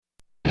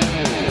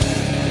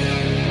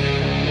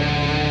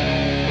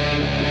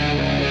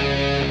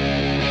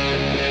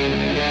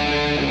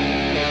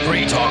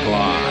Free Talk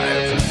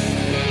Live.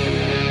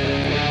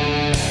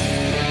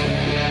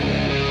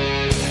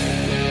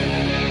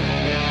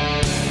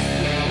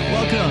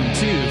 Welcome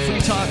to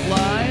Free Talk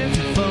Live.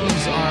 The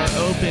phones are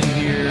open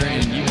here,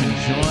 and you can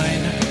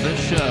join the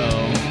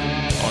show.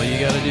 All you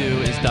got to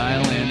do is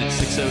dial in at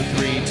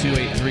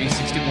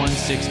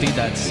 603-283-6160.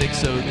 That's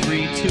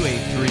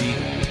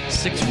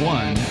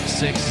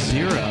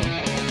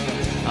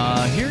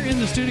 603-283-6160. Here in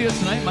the studio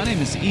tonight, my name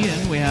is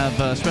Ian. We have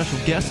a special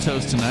guest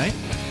host tonight.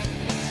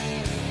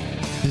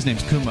 His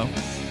name's Kumo.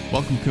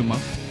 Welcome, Kumo.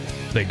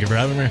 Thank you for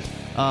having me.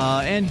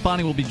 And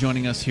Bonnie will be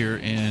joining us here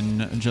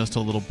in just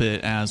a little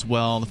bit as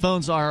well. The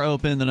phones are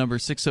open. The number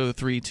is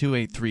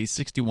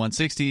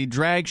 603-283-6160.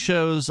 Drag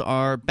shows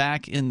are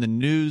back in the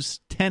news.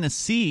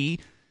 Tennessee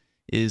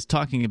is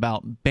talking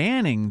about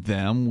banning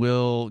them.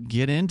 We'll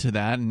get into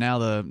that. And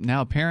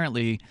now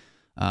apparently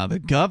the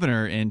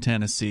governor in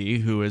Tennessee,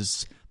 who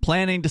is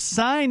planning to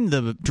sign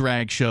the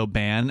drag show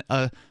ban,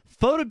 a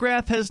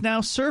photograph has now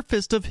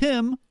surfaced of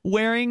him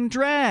wearing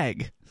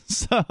drag.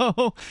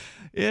 So,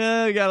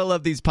 yeah, you gotta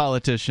love these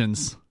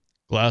politicians.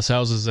 Glass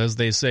houses, as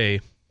they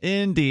say.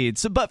 Indeed.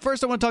 So, but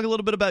first, I want to talk a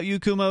little bit about you,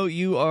 Kumo.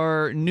 You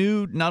are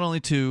new not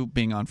only to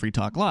being on Free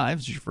Talk Live,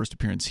 this is your first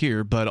appearance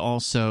here, but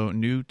also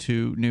new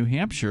to New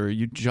Hampshire.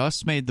 You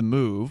just made the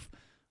move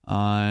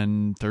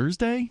on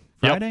Friday?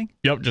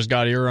 Yep, just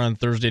got here on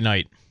Thursday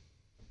night.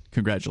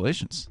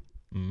 Congratulations.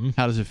 Mm-hmm.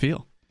 How does it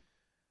feel?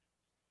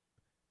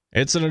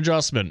 It's an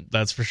adjustment,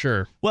 that's for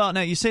sure. Well, now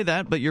you say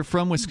that, but you're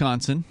from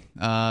Wisconsin.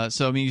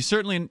 So, I mean, it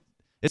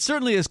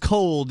certainly is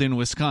cold in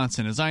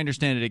Wisconsin. As I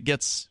understand it, it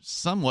gets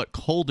somewhat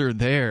colder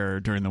there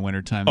during the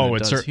wintertime than it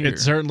does here. It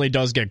certainly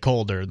does get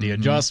colder. The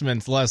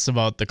adjustment's less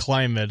about the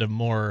climate and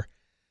more,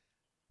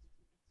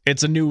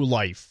 it's a new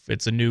life.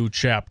 It's a new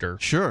chapter.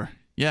 Sure.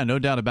 Yeah, no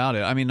doubt about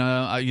it. I mean,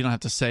 you don't have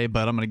to say,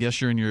 but I'm going to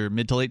guess you're in your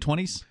mid to late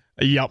 20s?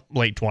 Yep,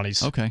 late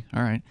 20s. Okay,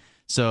 all right.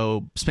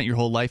 So, spent your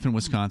whole life in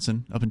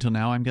Wisconsin up until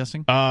now, I'm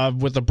guessing?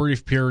 With a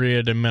brief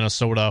period in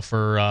Minnesota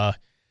for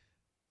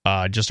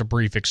just a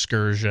brief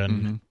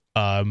excursion,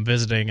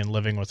 visiting and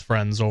living with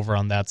friends over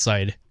on that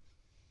side.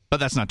 But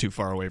that's not too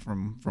far away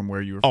from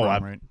where you were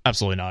from, right?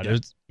 Absolutely not.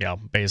 Yeah.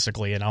 It's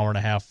basically an hour and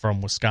a half from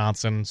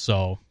Wisconsin,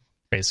 so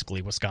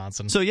basically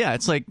Wisconsin. So, yeah,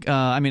 it's like,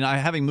 I mean,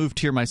 having moved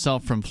here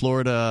myself from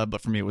Florida,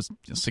 but for me it was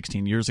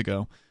 16 years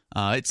ago.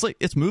 It's like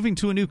it's moving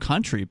to a new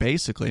country,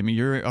 basically. I mean,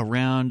 you're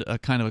around a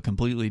kind of a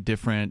completely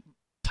different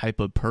type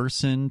of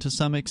person to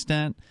some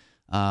extent.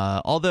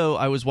 Although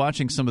I was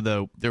watching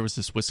there was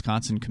this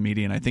Wisconsin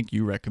comedian I think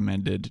you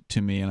recommended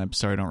to me, and I'm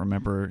sorry I don't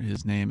remember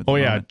his name at the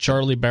moment.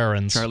 Charlie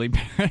Barons. Charlie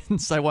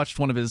Barons. I watched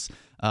one of his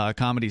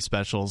comedy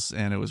specials,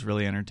 and it was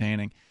really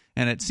entertaining.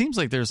 And it seems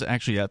like there's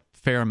actually a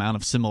fair amount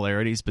of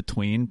similarities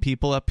between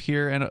people up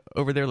here and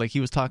over there. Like he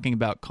was talking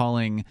about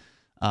calling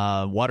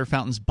water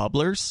fountains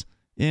bubblers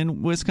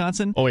in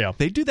Wisconsin. Oh, yeah.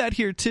 They do that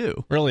here,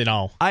 too. Really?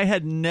 No. I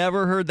had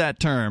never heard that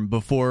term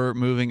before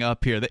moving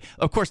up here.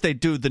 Of course, they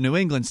do the New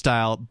England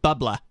style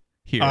bubbler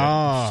here.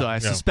 So I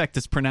suspect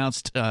it's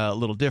pronounced a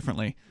little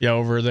differently. Yeah,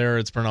 over there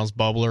it's pronounced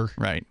bubbler.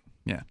 Right.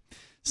 Yeah.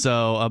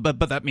 So,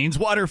 but that means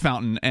water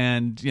fountain.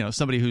 And,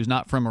 somebody who's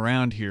not from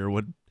around here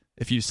would,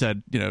 if you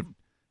said,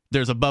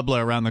 there's a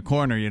bubbler around the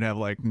corner, you'd have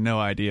like no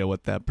idea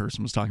what that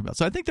person was talking about.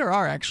 So I think there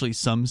are actually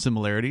some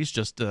similarities,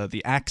 just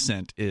the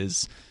accent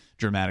is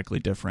dramatically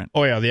different.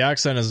 Oh yeah, the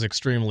accent is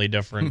extremely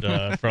different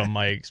from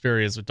my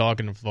experience with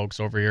talking to folks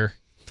over here.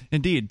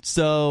 Indeed.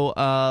 So,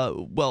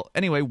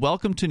 anyway,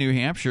 welcome to New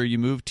Hampshire. You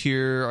moved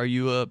here. Are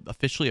you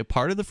officially a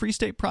part of the Free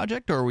State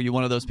Project, or were you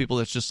one of those people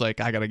that's just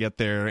like, I got to get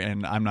there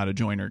and I'm not a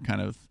joiner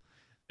kind of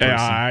person?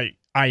 Yeah,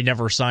 I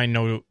never signed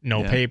no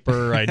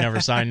paper. I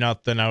never signed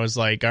nothing. I was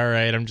like, all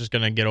right, I'm just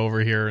going to get over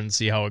here and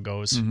see how it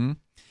goes. Mm-hmm.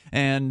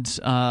 And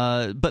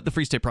but the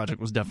Free State Project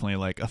was definitely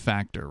like a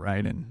factor,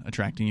 right, in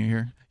attracting you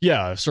here?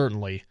 Yeah,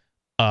 certainly.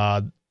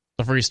 The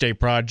Free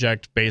State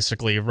Project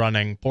basically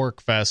running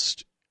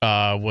PorcFest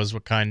was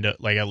what kind of,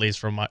 like, at least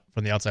from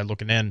the outside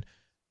looking in,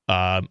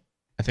 I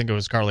think it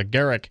was Carla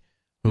Garrick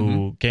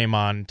who came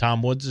on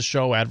Tom Woods'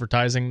 show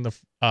advertising the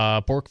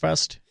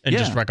PorcFest and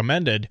just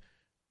recommended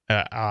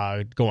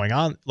going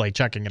on, like,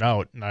 checking it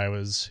out. And I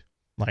was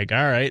like,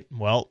 all right,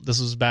 well, this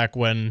was back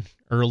when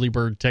early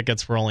bird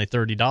tickets were only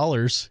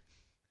 $30.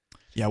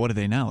 Yeah, what are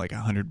they now? Like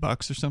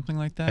 $100 or something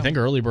like that? I think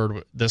early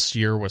bird this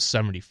year was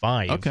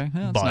 $75. Okay,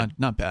 yeah, that's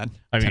not bad.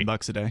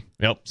 $10 a day.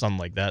 Yep, something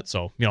like that.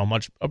 So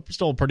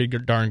still a pretty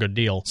darn good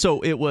deal.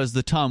 So it was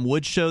the Tom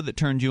Woods show that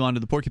turned you onto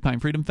the Porcupine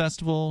Freedom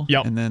Festival.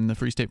 Yep, and then the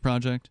Free State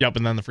Project. Yep,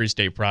 and then the Free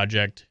State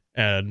Project.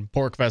 And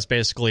PorcFest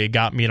basically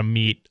got me to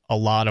meet a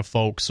lot of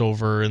folks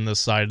over in this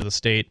side of the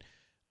state.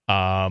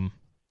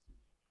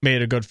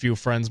 Made a good few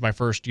friends my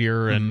first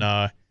year in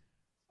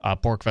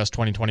PorcFest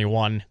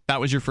 2021.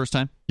 That was your first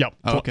time? Yep.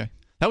 Oh, okay.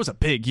 That was a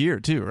big year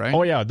too, right?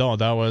 Oh yeah, no,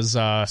 that was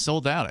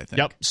sold out, I think.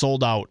 Yep,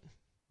 sold out.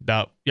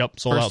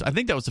 Sold out. I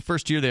think that was the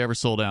first year they ever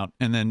sold out,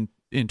 and then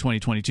in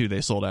 2022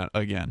 they sold out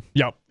again.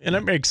 Yep, and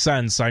it makes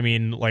sense. I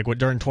mean, like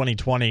during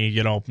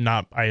 2020,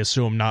 I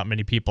assume not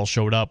many people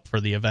showed up for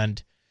the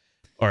event.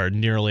 or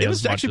nearly It as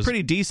was much. actually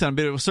pretty decent,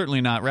 but it was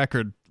certainly not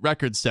record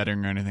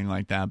setting or anything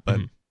like that.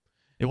 But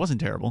it wasn't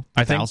terrible.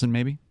 1,000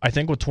 maybe. I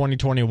think with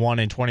 2021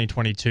 and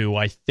 2022,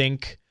 I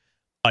think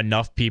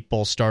enough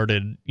people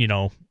started,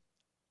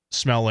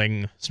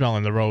 smelling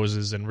the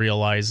roses and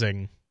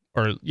realizing,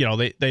 or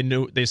they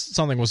knew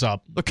something was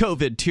up. The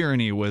COVID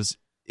tyranny was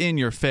in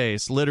your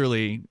face,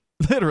 literally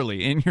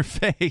in your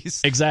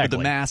face. Exactly.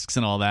 With the masks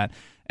and all that.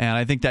 And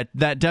I think that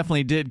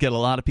definitely did get a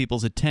lot of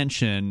people's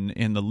attention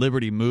in the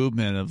liberty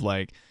movement of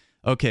like,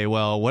 okay,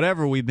 well,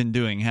 whatever we've been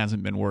doing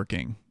hasn't been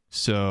working.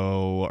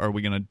 So are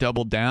we going to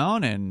double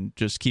down and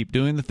just keep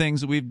doing the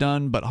things that we've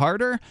done but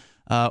harder?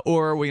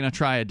 Or are we going to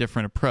try a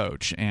different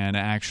approach and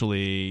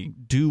actually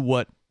do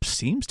what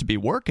seems to be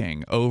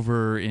working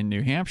over in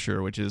New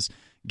Hampshire, which is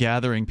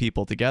gathering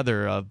people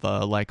together of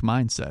like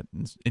mindset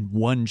in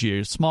one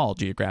small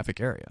geographic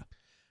area?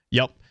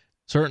 Yep,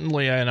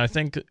 certainly. And I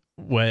think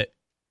with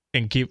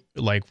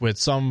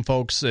some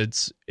folks,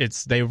 it's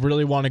they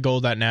really want to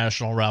go that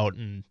national route.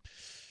 And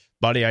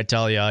buddy, I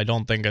tell you, I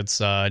don't think it's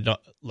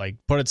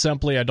put it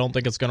simply, I don't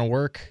think it's going to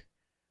work.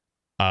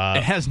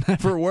 It has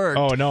never worked.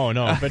 Oh no,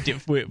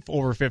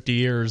 over 50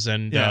 years,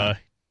 and yeah.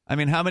 I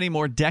mean, how many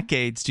more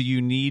decades do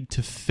you need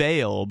to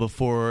fail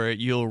before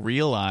you'll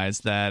realize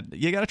that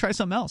you got to try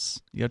something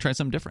else? You got to try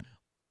something different.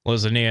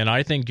 Listen, Ian,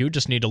 I think you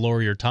just need to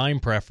lower your time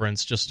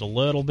preference just a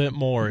little bit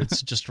more.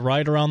 It's just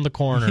right around the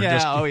corner.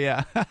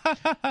 Yeah,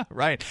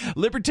 right.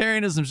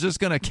 Libertarianism is just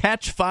going to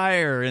catch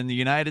fire in the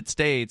United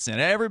States, and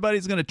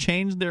everybody's going to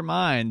change their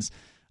minds.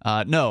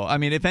 No, I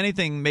mean, if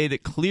anything made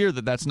it clear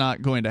that that's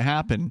not going to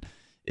happen,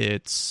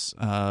 it's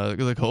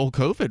the whole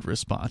COVID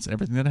response and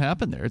everything that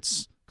happened there.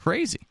 It's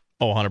crazy.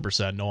 Oh,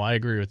 100%. No, I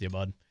agree with you,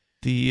 bud.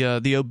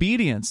 The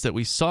obedience that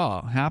we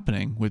saw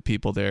happening with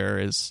people there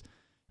is,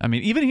 I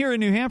mean, even here in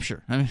New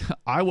Hampshire, I mean,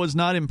 I was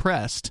not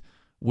impressed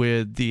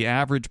with the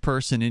average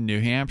person in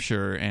New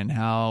Hampshire and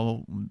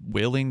how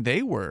willing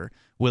they were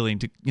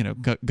to,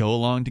 go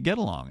along to get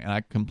along. And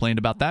I complained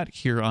about that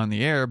here on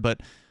the air,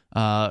 but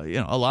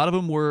a lot of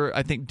them were,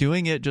 I think,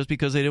 doing it just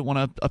because they didn't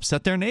want to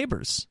upset their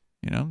neighbors.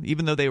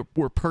 Even though they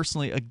were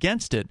personally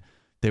against it,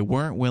 they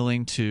weren't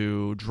willing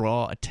to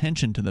draw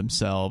attention to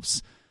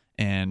themselves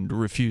and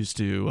refuse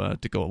to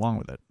go along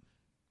with it.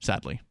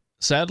 Sadly,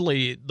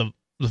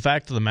 the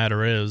fact of the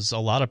matter is, a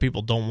lot of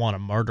people don't want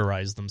to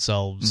martyrize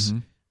themselves. Mm-hmm.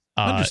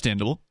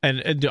 Understandable,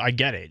 and I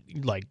get it.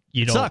 Like,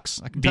 it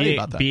sucks. I can tell you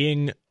about that.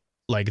 Being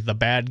like the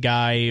bad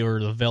guy or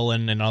the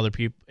villain, and other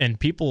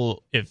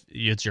people, if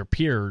it's your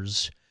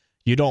peers,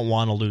 you don't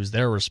want to lose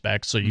their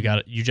respect, so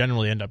you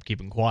generally end up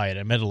keeping quiet.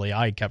 Admittedly,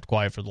 I kept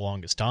quiet for the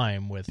longest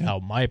time with how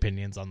my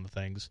opinions on the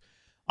things.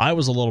 I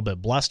was a little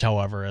bit blessed,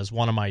 however, as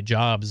one of my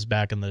jobs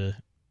back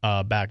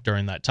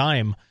during that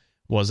time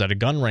was at a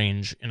gun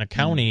range in a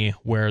county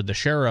where the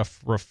sheriff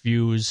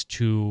refused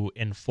to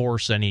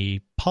enforce any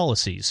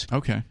policies.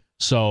 Okay.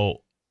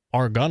 So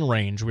our gun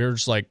range, we were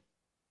just like,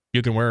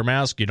 you can wear a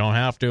mask, you don't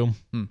have to.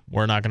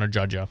 We're not going to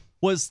judge you.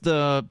 Was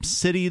the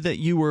city that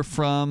you were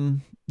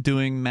from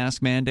doing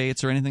mask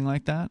mandates or anything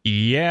like that?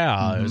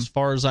 Yeah, as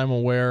far as I'm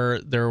aware,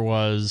 there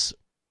was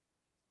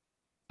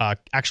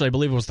actually, I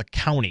believe it was the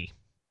county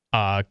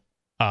that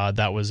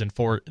was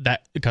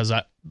that, because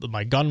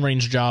my gun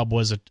range job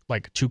was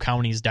like 2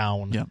 counties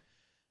down. Yeah.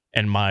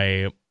 And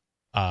the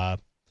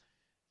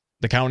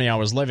county I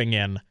was living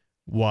in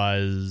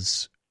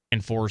was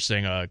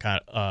enforcing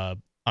a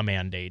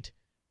mandate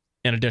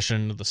in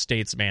addition to the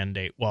state's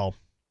mandate. Well,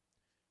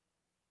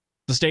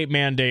 the state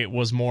mandate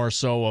was more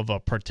so of a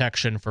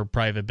protection for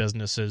private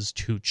businesses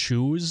to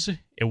choose.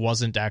 It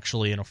wasn't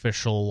actually an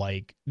official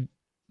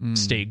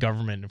state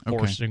government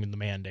enforcing the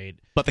mandate.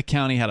 But the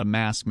county had a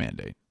mask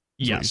mandate.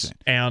 Yes,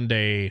 and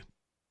I'm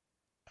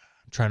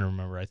trying to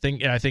remember. I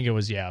think it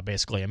was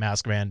basically a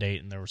mask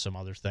mandate, and there were some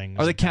other things.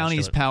 Are the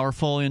counties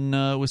powerful in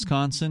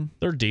Wisconsin?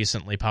 They're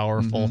decently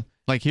powerful. Mm-hmm.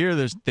 Like here,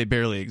 they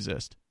barely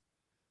exist.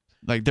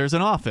 Like there's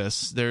an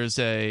office, there's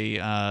a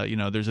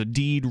there's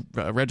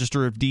a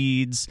register of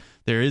deeds,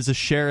 there is a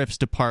sheriff's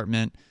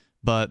department,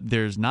 but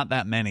there's not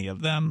that many of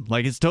them.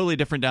 Like it's totally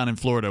different down in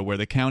Florida, where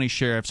the county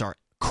sheriffs are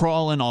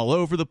crawling all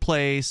over the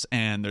place,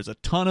 and there's a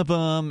ton of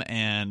them,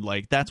 and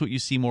like that's what you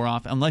see more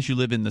often. Unless you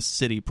live in the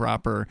city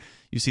proper,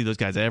 you see those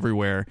guys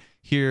everywhere.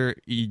 Here,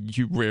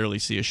 you rarely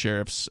see a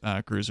sheriff's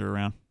cruiser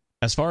around.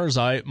 As far as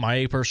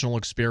my personal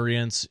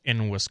experience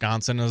in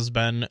Wisconsin has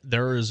been,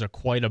 there is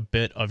quite a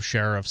bit of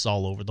sheriffs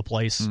all over the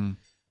place.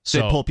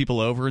 So they pull people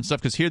over and stuff,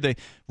 because here they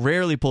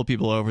rarely pull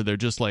people over. They're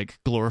just like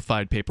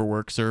glorified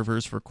paperwork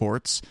servers for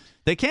courts.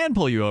 They can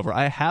pull you over.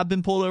 I have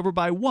been pulled over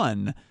by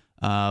one,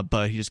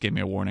 but he just gave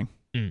me a warning.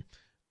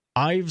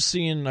 I've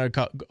seen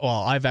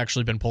I've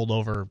actually been pulled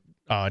over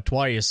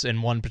twice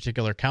in one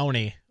particular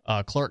county,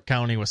 Clark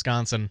County,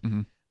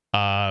 Wisconsin,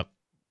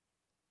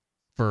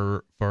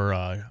 for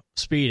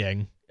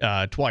speeding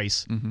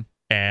twice,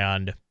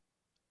 and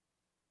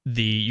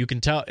you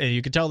can tell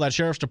that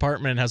sheriff's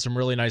department has some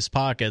really nice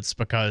pockets,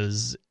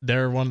 because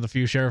they're one of the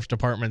few sheriff's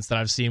departments that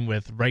I've seen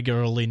with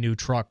regularly new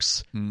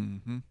trucks.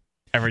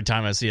 every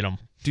time I see them.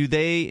 Do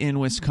they in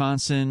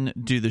Wisconsin,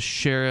 do the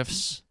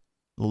sheriffs,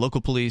 the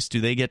local police,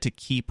 do they get to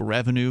keep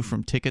revenue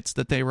from tickets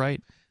that they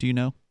write? Do you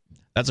know?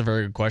 That's a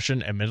very good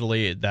question.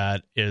 Admittedly,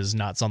 that is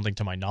not something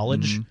to my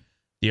knowledge.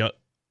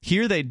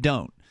 Here they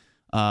don't,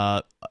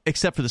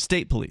 except for the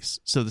state police.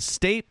 So the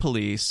state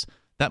police,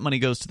 that money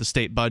goes to the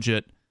state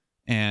budget,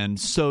 and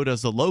so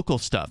does the local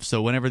stuff.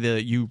 So whenever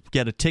you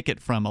get a ticket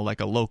from a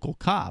local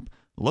cop,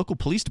 the local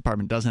police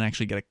department doesn't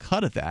actually get a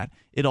cut of that.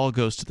 It all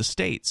goes to the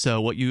state.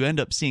 So what you end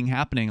up seeing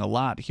happening a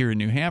lot here in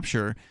New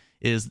Hampshire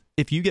is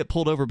if you get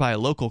pulled over by a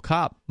local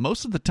cop,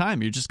 most of the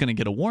time you're just going to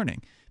get a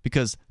warning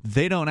because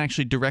they don't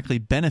actually directly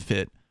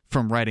benefit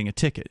from writing a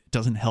ticket. It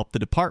doesn't help the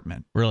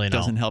department. Really, It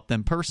doesn't help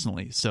them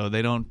personally. So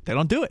they don't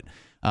do it.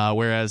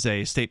 Whereas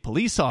a state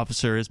police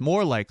officer is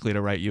more likely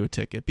to write you a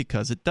ticket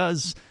because it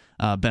does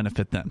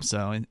benefit them.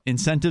 So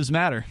incentives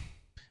matter.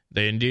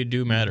 They indeed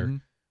do matter. Mm-hmm.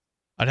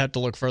 I'd have to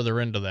look further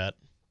into that.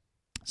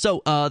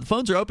 So the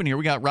phones are open here.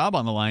 We got Rob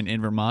on the line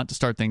in Vermont to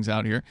start things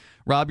out here.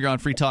 Rob, you're on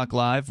Free Talk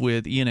Live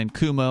with Ian and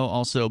Kumo.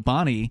 Also,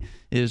 Bonnie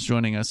is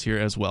joining us here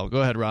as well.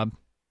 Go ahead, Rob.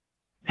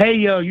 Hey,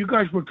 you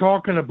guys were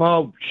talking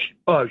about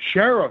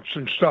sheriffs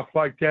and stuff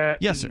like that.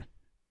 Yes, sir.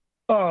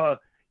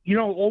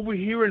 Over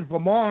here in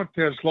Vermont,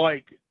 there's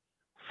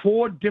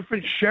 4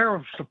 different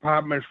sheriff's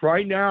departments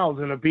right now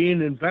that are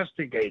being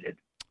investigated.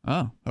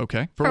 Oh,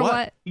 okay. For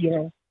what?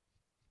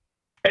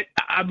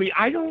 I mean,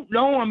 I don't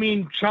know. I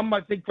mean, some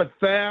I think for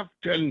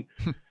theft and,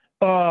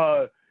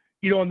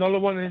 another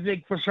one I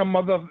think for some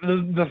other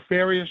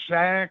nefarious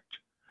act.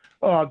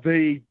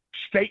 The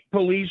state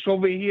police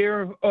over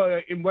here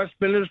in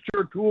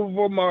Westminster, 2 of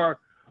them are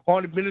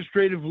on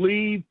administrative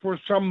leave for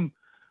some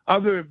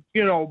other,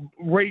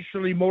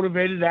 racially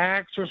motivated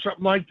acts or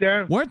something like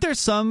that. Weren't there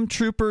some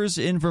troopers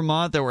in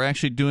Vermont that were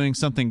actually doing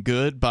something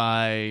good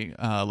by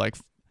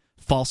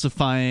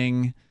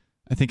falsifying,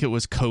 I think it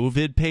was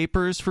COVID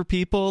papers for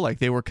people? Like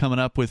they were coming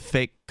up with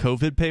fake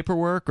COVID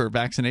paperwork or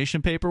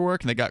vaccination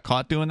paperwork and they got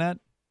caught doing that?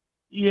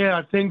 Yeah,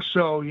 I think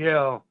so,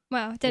 yeah.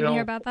 Wow, didn't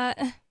hear about that.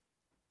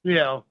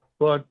 Yeah,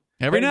 but...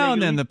 Every now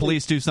and then the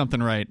police do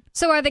something right.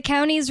 So are the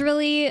counties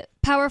really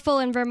powerful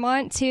in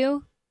Vermont,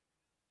 too?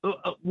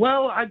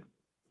 Well, I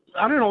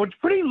don't know. It's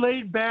pretty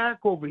laid back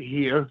over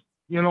here.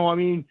 I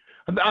mean,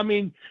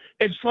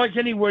 it's like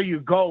anywhere you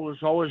go,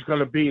 there's always going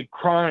to be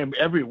crime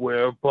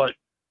everywhere. But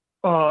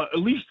at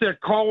least they're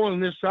calling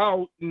this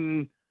out,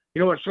 and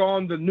it's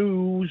on the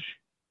news,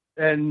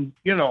 and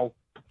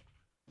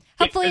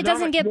Hopefully, it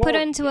doesn't get put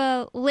into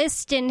a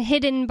list and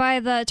hidden by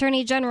the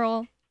Attorney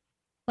General,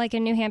 like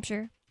in New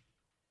Hampshire.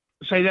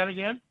 Say that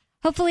again?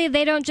 Hopefully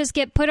they don't just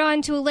get put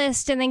onto a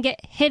list and then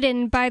get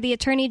hidden by the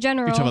Attorney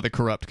General. You're talking about the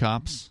corrupt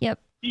cops? Yep.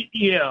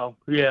 Yeah.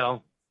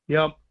 Yep.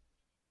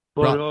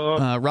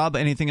 But, Rob,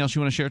 anything else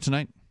you want to share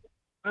tonight?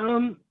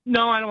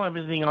 No, I don't have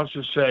anything else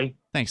to say.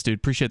 Thanks, dude.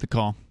 Appreciate the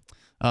call.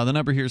 The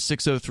number here is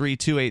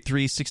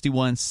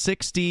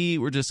 603-283-6160.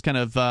 We're just kind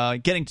of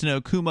getting to know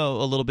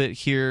Kumo a little bit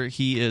here.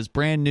 He is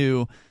brand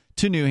new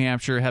to New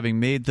Hampshire, having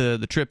made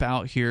the trip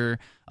out here.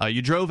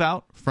 You drove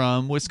out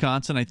from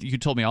Wisconsin. You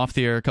told me off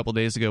the air a couple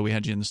days ago. We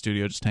had you in the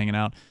studio just hanging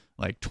out,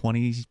 like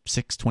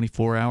 26,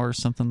 24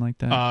 hours, something like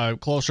that?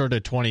 Closer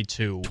to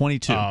 22.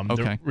 22,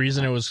 okay. The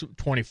reason it was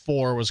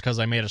 24 was because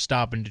I made a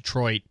stop in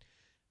Detroit,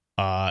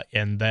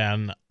 and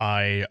then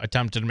I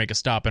attempted to make a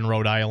stop in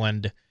Rhode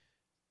Island,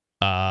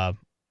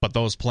 but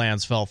those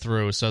plans fell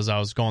through. So as I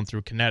was going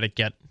through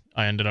Connecticut,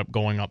 I ended up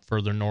going up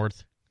further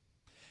north.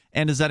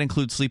 And does that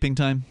include sleeping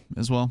time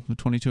as well, the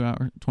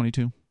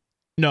 22?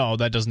 No,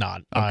 that does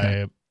not.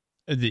 Okay.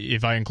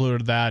 If I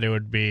included that, it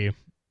would be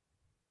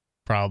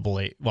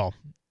probably about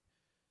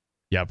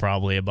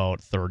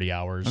 30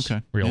 hours.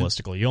 Okay.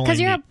 Realistically, because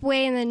you're up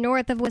way in the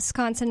north of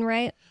Wisconsin,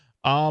 right?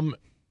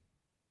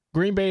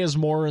 Green Bay is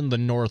more in the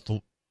north.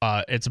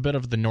 It's a bit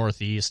of the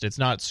northeast. It's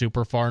not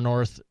super far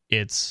north.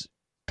 It's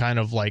kind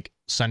of like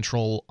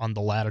central on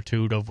the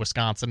latitude of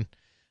Wisconsin.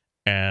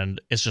 And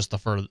it's just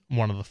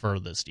one of the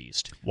furthest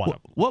east.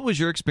 What was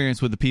your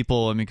experience with the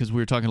people? I mean, because we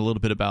were talking a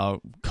little bit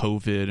about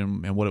COVID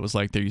and what it was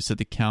like there. You said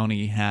the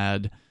county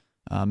had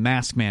a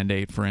mask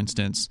mandate, for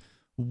instance.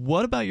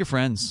 What about your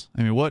friends?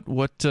 I mean, what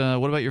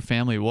about your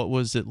family? What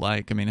was it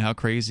like? I mean, how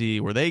crazy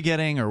were they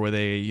getting, or were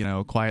they,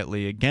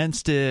 quietly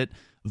against it,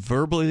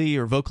 verbally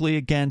or vocally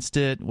against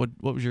it? What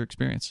was your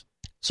experience?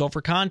 So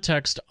for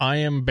context, I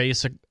am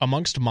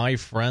amongst my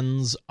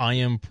friends. I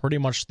am pretty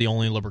much the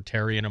only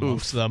libertarian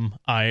amongst them.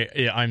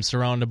 I'm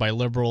surrounded by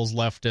liberals,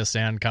 leftists,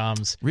 and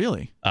comms.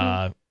 Really?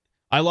 I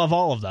love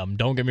all of them.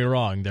 Don't get me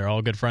wrong; they're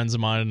all good friends of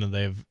mine, and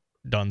they've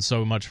done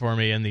so much for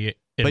me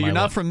But you're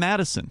not from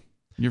Madison.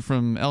 You're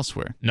from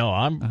elsewhere. No,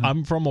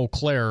 I'm from Eau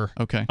Claire.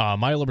 Okay.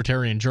 My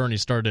libertarian journey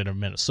started in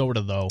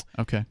Minnesota, though.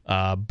 Okay.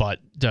 But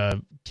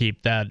to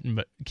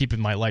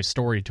keeping my life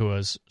story to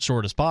as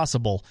short as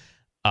possible.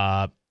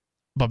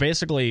 But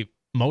basically,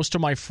 most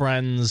of my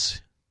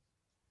friends,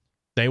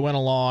 they went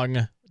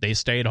along, they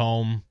stayed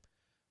home.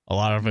 A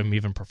lot of them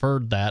even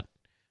preferred that.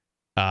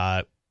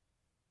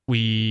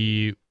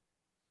 We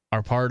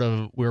were part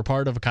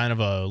of kind of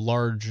a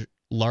large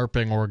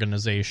LARPing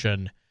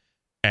organization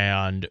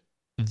and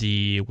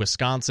the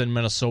Wisconsin,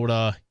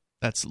 Minnesota.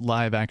 That's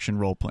live action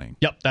role playing.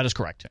 Yep, that is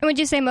correct. And would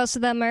you say most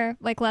of them are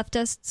like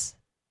leftists?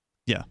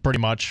 Yeah, pretty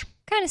much.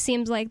 Kind of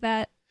seems like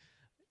that.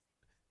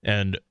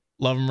 And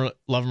love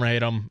them or hate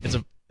them.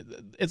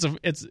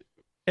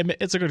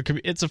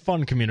 It's a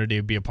fun community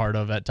to be a part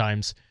of at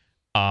times.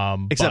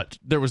 Except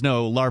there was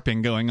no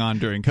LARPing going on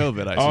during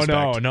COVID. I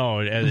suspect. Oh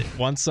no!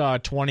 Once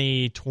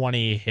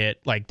 2020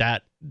 hit, like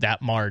that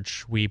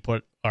March, we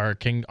put our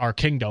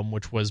kingdom,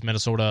 which was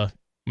Minnesota,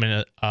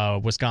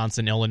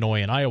 Wisconsin,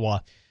 Illinois, and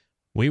Iowa.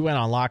 We went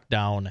on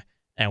lockdown,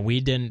 and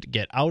we didn't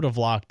get out of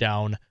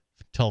lockdown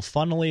till,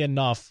 funnily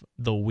enough,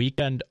 the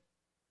weekend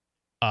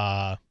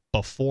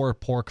before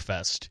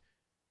PorkFest.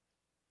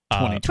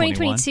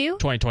 2022?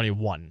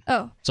 2021.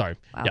 Oh. Sorry.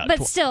 Wow. Yeah,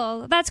 but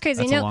still, that's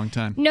crazy. That's a long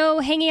time. No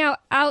hanging out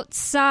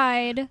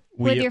outside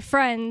with your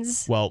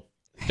friends. Well,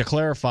 to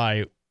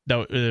clarify,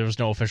 there was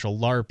no official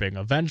LARPing.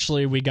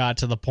 Eventually, we got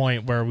to the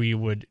point where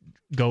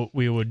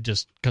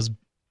because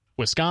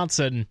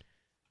Wisconsin,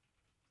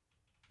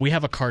 we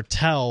have a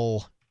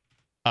cartel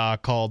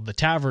called the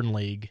Tavern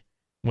League,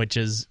 which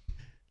is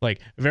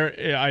like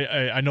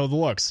I know the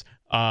looks.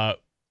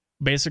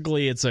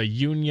 Basically, it's a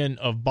union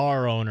of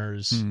bar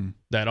owners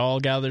that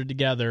all gathered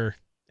together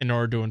in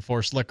order to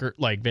enforce liquor.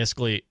 Like,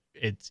 basically,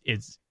 it's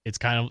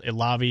kind of, it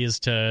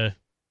lobbies to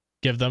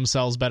give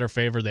themselves better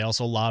favor. They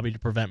also lobby to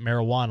prevent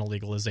marijuana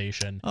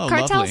legalization. Oh,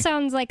 cartel lovely.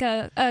 sounds like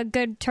a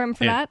good term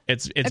for that.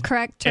 It's a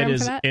correct term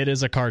for that. It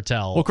is a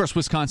cartel. Well, of course,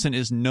 Wisconsin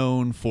is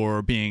known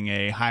for being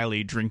a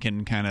highly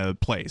drinking kind of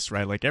place,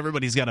 right? Like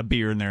everybody's got a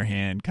beer in their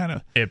hand, kind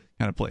of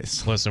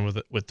place. Listen,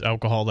 with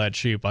alcohol that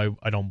cheap, I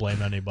don't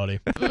blame anybody.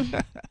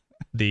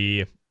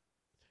 And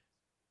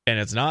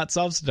it's not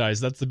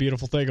subsidized. That's the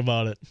beautiful thing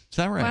about it. Is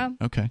that right? Wow.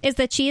 Okay. Is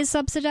the cheese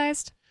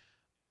subsidized?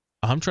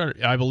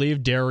 I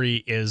believe dairy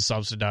is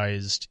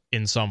subsidized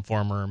in some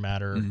form or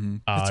matter. Mm-hmm.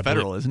 It's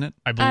federal, isn't it?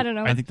 I don't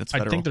know. I think that's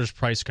federal. I think there's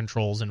price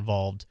controls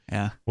involved.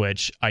 Yeah.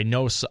 Which I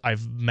know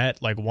I've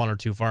met like one or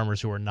two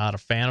farmers who are not a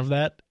fan of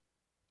that.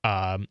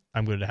 I'm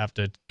going to have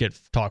to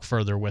talk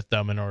further with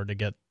them in order to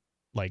get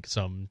like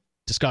some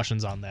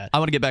discussions on that. I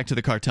want to get back to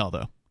the cartel,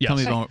 though.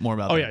 Yes. Tell me more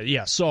about that. Oh,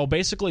 yeah. So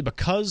basically,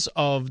 because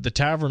of the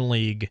Tavern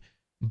League,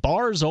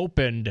 bars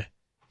opened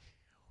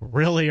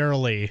really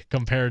early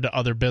compared to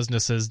other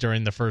businesses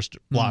during the first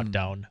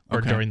lockdown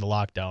during the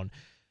lockdown.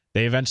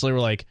 They eventually were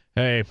like,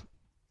 hey,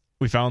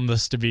 we found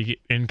this to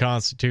be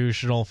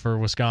inconstitutional for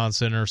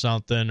Wisconsin or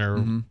something,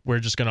 or we're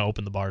just going to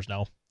open the bars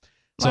now.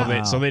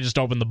 Wow. So they just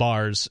opened the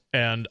bars,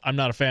 and I'm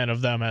not a fan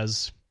of them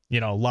as,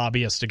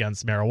 lobbyists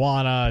against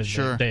marijuana.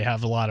 Sure. They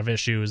have a lot of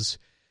issues.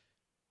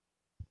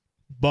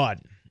 But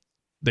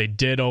they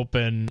did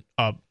open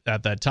up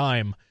at that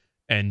time,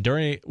 and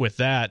with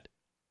that,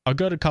 a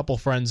good couple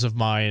friends of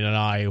mine and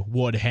I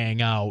would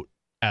hang out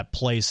at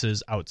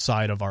places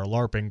outside of our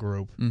LARPing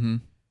group. Mm-hmm.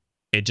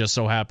 It just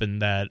so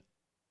happened that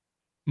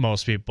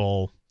most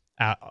people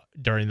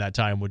during that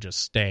time would just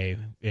stay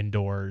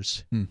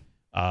indoors,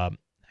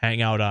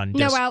 hang out on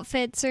no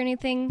outfits or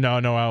anything.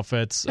 No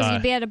outfits. Because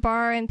you'd be at a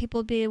bar and people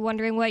would be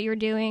wondering what you're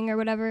doing or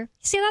whatever.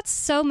 See, that's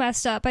so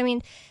messed up. I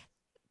mean,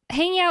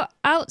 hanging out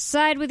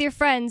outside with your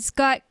friends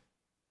got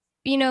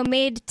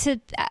made to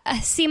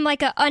seem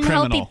like an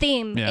unhealthy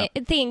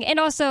thing, and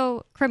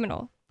also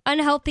criminal.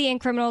 Unhealthy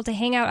and criminal to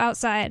hang out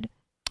outside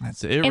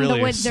in the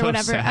woods or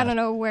whatever. Sad. I don't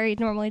know where you'd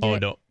normally do it.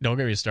 Don't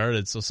get me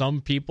started. So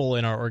some people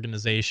in our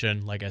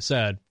organization, like I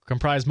said,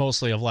 comprised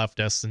mostly of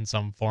leftists in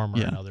some form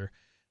or another.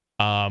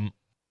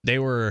 They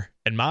were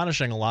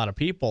admonishing a lot of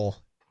people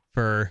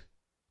for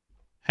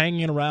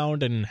hanging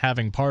around and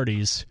having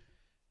parties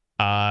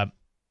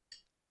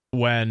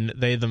when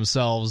they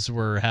themselves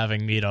were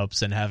having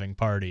meetups and having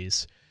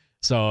parties.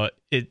 So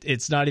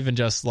it's not even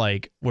just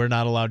like we're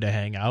not allowed to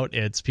hang out.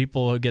 It's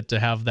people who get to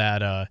have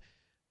that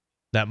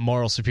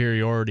moral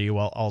superiority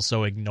while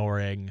also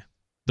ignoring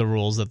the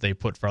rules that they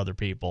put for other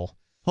people.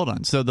 Hold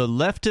on. So the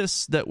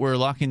leftists that were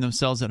locking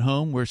themselves at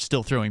home were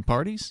still throwing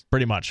parties?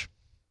 Pretty much.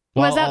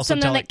 Was that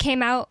something that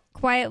came out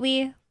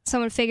quietly?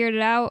 Someone figured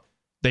it out?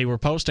 They were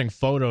posting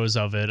photos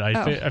of it.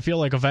 I feel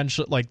like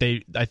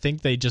eventually, I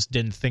think they just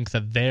didn't think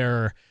that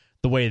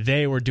the way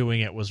they were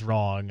doing it was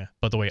wrong,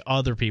 but the way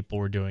other people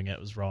were doing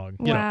it was wrong.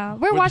 Wow.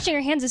 We're washing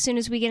our hands as soon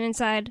as we get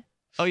inside.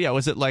 Oh, yeah.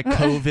 Was it like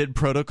COVID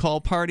protocol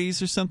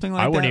parties or something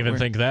like that? I wouldn't even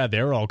think that.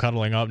 They were all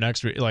cuddling up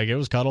next to like it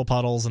was cuddle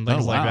puddles and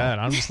things like that.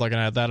 I'm just looking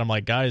at that. I'm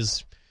like,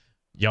 guys,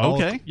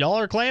 y'all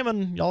are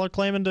claiming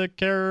to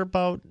care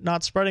about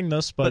not spreading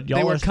this, but y'all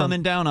they were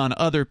coming down on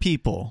other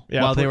people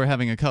while they were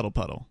having a cuddle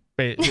puddle.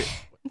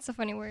 It's a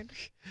funny word.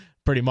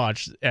 Pretty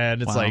much.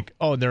 And it's like,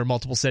 oh, there are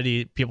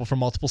people from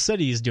multiple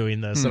cities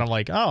doing this. And I'm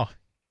like, oh,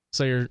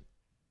 so you're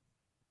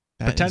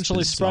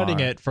potentially spreading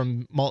it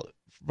from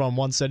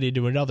one city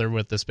to another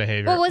with this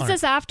behavior. Well, was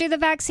this after the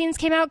vaccines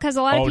came out? Because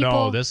a lot of people...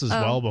 Oh, no, this is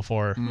well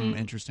before.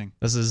 Interesting.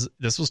 This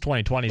was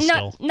 2020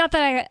 still. Not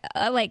that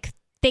I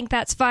think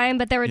that's fine,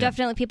 but there were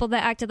definitely people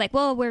that acted like,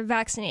 well, we're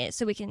vaccinated,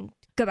 so we can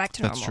go back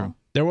to normal. That's true.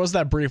 There was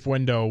that brief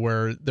window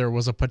where there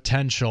was a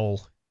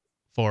potential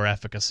for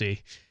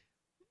efficacy.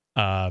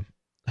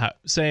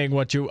 Saying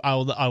what I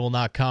will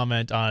not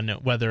comment on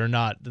whether or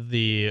not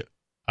the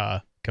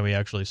can we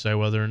actually say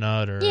whether or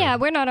not, or Yeah,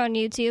 we're not on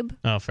YouTube.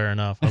 Oh, fair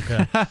enough.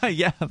 Okay.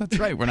 Yeah, that's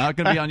right. We're not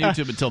going to be on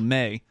YouTube until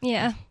May.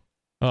 Yeah.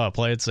 Oh,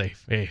 play it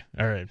safe. Hey,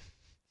 all right.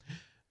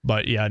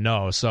 But yeah,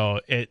 no. So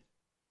it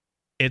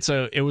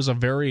was a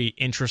very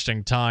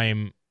interesting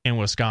time in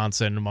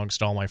Wisconsin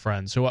amongst all my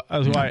friends who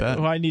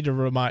I need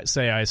to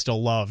say I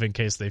still love in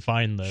case they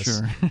find this.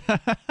 Sure.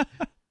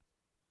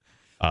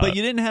 But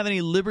you didn't have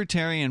any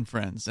libertarian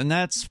friends, and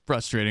that's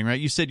frustrating, right?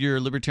 You said your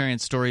libertarian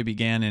story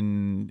began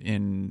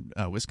in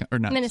Wisconsin, or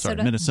not? Minnesota.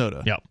 Sorry,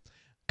 Minnesota. Yep.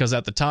 Because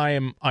at the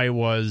time I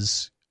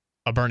was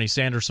a Bernie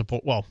Sanders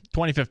support. Well,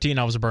 2015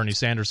 I was a Bernie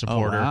Sanders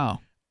supporter. Oh,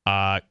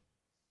 wow.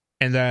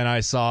 And then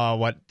I saw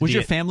what was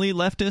your family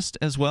leftist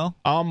as well?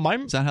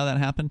 Is that how that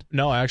happened?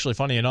 No, actually,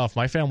 funny enough,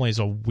 my family is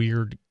a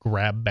weird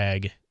grab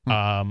bag.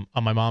 On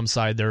my mom's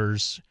side,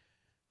 there's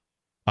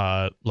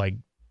like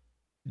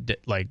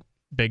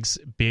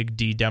big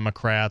D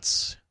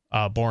Democrats,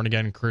 born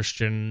again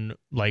Christian,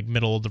 like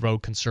middle of the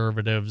road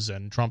conservatives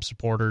and Trump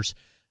supporters.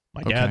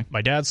 My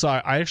dad's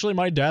side,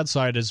 my dad's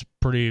side is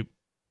pretty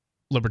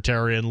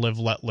libertarian, live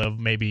let live.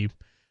 Maybe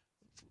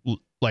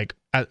like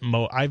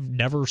I've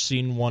never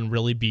seen one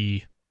really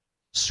be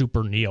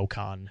super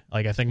neocon.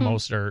 Like I think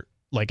most are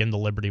like in the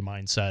liberty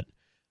mindset,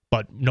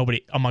 but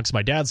nobody amongst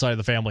my dad's side of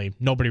the family,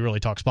 nobody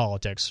really talks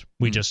politics.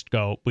 We just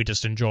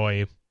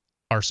enjoy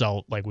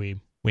ourselves. Like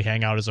we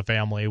hang out as a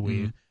family.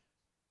 We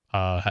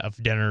have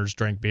dinners,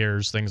 drink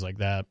beers, things like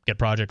that, get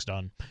projects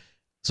done.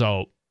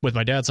 So with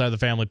my dad's side of the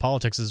family,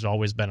 politics has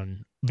always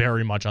been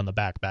very much on the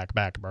back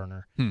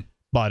burner.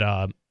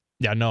 But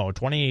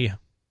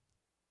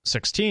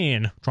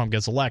 2016, Trump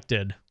gets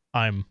elected.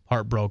 I'm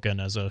heartbroken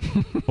as a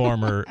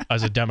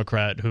as a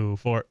Democrat who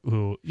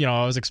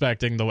I was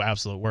expecting the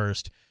absolute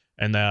worst.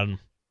 And then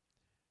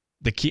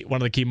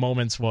one of the key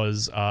moments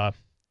was,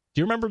 do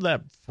you remember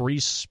that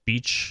free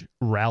speech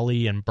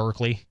rally in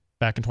Berkeley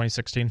back in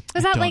 2016?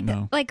 Was that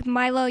like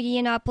Milo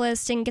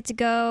Yiannopoulos didn't get to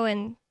go,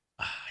 and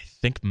I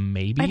think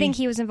maybe. I think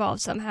he was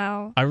involved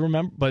somehow. I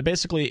remember, but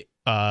basically,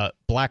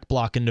 black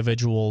bloc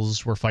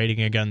individuals were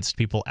fighting against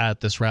people at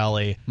this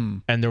rally,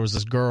 and there was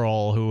this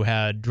girl who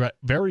had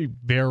very,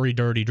 very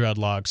dirty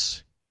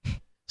dreadlocks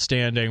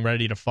standing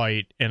ready to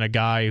fight, and a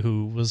guy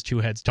who was 2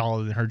 heads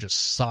taller than her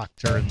just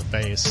socked her in the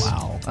face.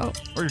 Wow. Oh,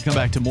 we're going to come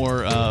back to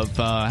more of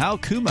how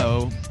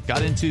Kumo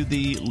got into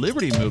the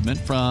liberty movement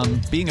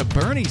from being a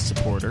Bernie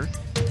supporter.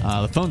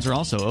 The phones are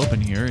also open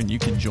here, and you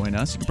can join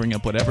us. You can bring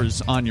up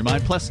whatever's on your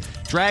mind. Plus,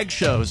 drag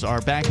shows are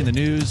back in the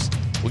news.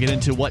 We'll get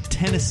into what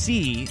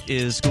Tennessee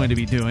is going to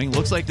be doing.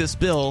 Looks like this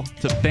bill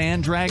to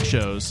ban drag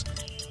shows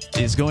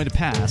is going to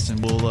pass,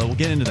 and we'll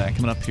get into that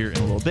coming up here in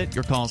a little bit.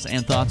 Your calls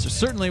and thoughts are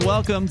certainly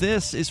welcome.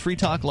 This is Free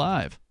Talk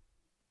Live.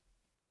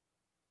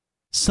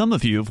 Some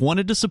of you have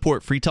wanted to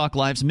support Free Talk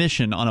Live's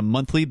mission on a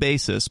monthly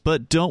basis,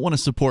 but don't want to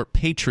support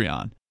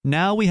Patreon.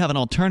 Now we have an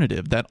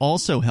alternative that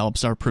also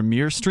helps our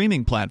premier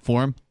streaming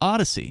platform,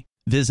 Odyssey.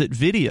 Visit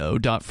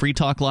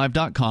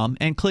video.freetalklive.com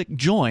and click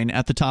Join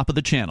at the top of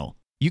the channel.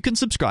 You can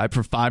subscribe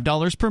for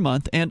 $5 per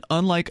month, and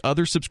unlike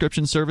other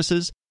subscription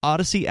services,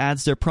 Odyssey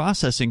adds their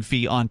processing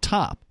fee on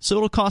top, so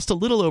it'll cost a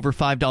little over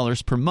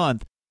 $5 per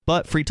month,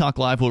 but Free Talk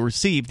Live will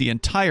receive the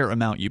entire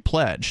amount you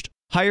pledged.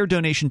 Higher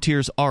donation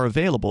tiers are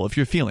available if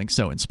you're feeling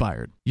so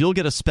inspired. You'll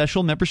get a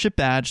special membership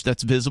badge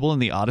that's visible in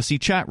the Odyssey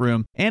chat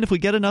room, and if we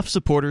get enough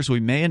supporters,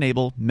 we may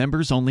enable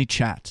members-only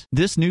chat.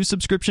 This new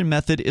subscription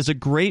method is a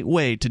great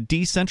way to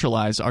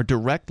decentralize our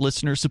direct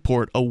listener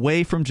support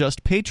away from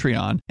just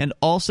Patreon and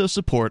also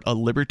support a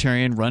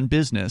libertarian-run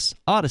business,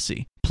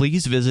 Odyssey.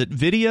 Please visit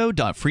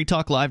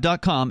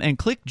video.freetalklive.com and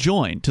click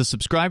Join to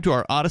subscribe to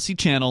our Odyssey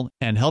channel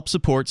and help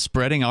support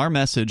spreading our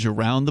message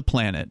around the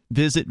planet.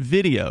 Visit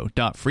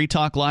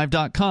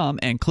video.freetalklive.com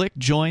and click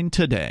Join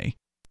today.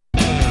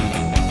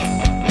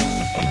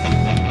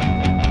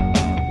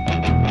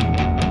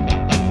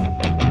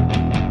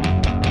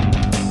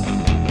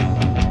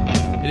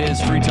 It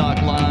is Free Talk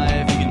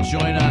Live. You can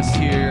join us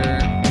here,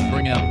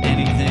 bring up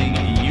anything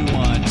you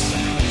want.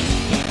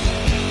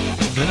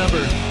 The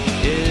number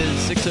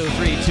is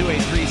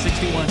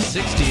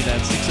 603-283-6160.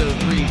 That's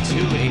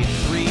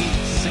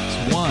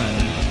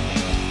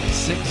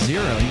 603-283-6160. You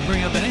can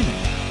bring up anything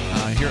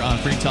here on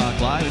Free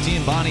Talk Live. It's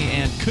Ian, Bonnie,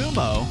 and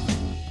Kumo,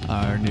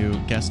 our new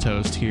guest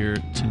host here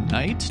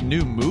tonight.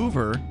 New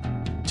mover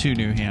to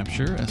New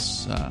Hampshire.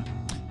 As,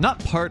 not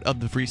part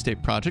of the Free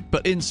State Project,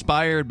 but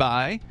inspired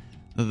by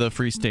the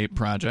Free State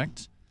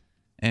Project.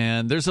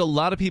 And there's a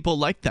lot of people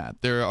like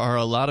that. There are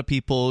a lot of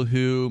people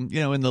who,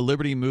 in the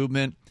liberty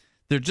movement,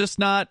 they're just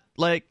not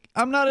like,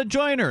 I'm not a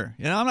joiner.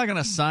 I'm not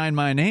going to sign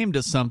my name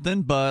to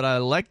something, but I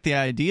like the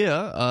idea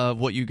of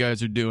what you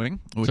guys are doing,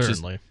 which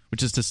is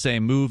to say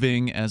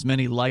moving as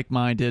many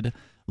like-minded,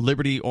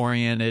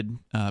 liberty-oriented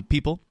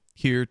people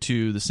here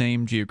to the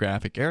same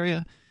geographic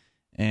area,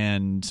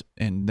 and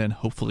then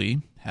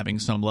hopefully having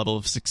some level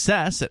of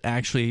success at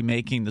actually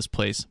making this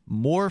place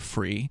more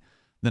free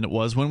than it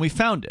was when we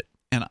found it.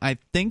 And I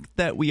think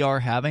that we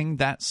are having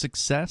that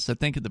success. I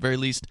think at the very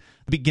least,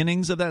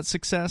 beginnings of that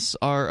success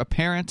are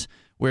apparent,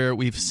 where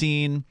we've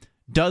seen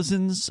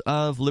dozens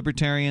of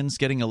libertarians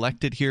getting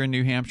elected here in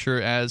New Hampshire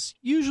as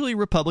usually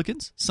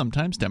Republicans,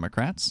 sometimes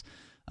Democrats.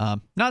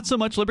 Not so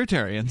much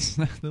libertarians.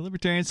 The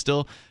libertarians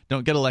still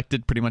don't get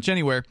elected pretty much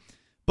anywhere.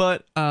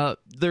 But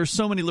there's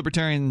so many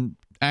libertarian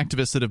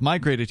activists that have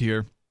migrated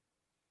here.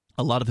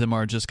 A lot of them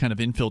are just kind of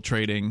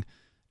infiltrating,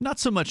 not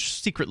so much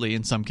secretly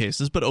in some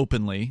cases, but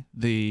openly,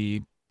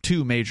 the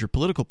two major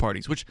political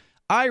parties, which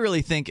I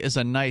really think is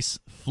a nice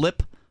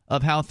flip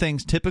of how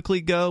things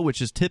typically go,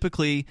 which is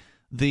typically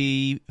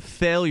the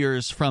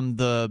failures from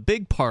the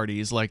big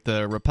parties like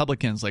the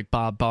Republicans, like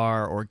Bob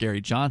Barr or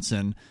Gary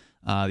Johnson,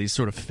 these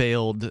sort of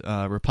failed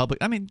Republic.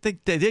 I mean, they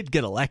did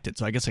get elected,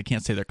 so I guess I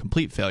can't say they're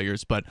complete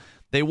failures, but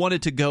they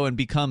wanted to go and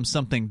become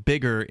something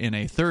bigger in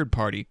a third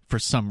party for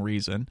some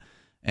reason,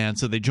 and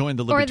so they joined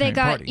the Libertarian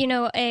Party. Or they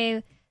got,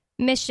 a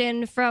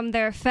mission from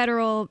their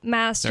federal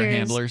masters, their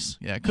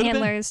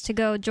handlers, to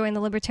go join the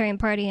Libertarian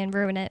Party and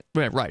ruin it.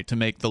 Right, to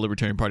make the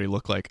Libertarian Party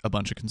look like a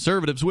bunch of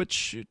conservatives,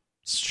 which it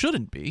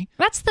shouldn't be.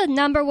 That's the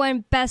number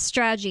one best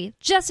strategy.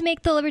 Just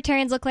make the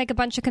Libertarians look like a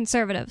bunch of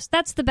conservatives.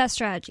 That's the best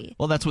strategy.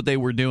 Well, that's what they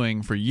were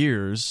doing for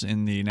years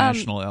in the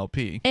national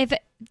LP.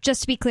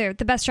 Just to be clear,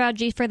 the best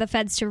strategy for the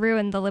feds to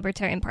ruin the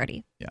Libertarian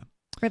Party. Yeah.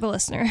 For the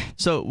listener.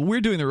 So we're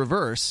doing the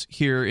reverse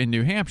here in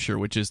New Hampshire,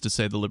 which is to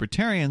say the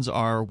Libertarians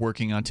are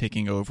working on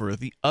taking over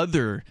the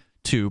other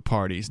two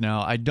parties.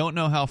 Now, I don't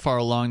know how far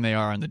along they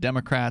are on the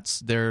Democrats.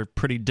 They're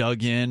pretty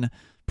dug in,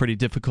 pretty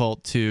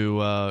difficult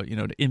to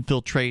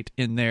infiltrate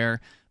in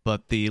there.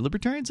 But the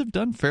Libertarians have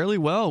done fairly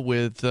well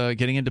with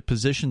getting into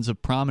positions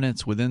of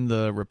prominence within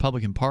the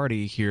Republican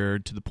Party here,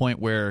 to the point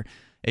where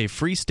a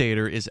Free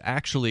Stater is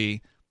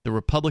actually the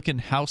Republican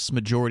House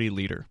Majority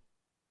Leader,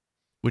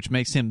 which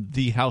makes him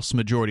the House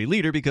Majority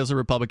Leader because the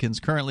Republicans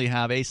currently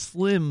have a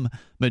slim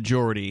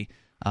majority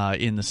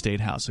in the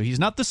State House. So he's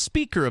not the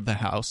Speaker of the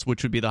House,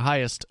 which would be the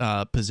highest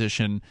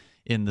position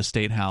in the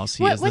State House.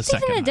 What's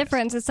even the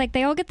difference? It's like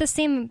they all get the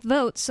same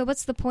vote, so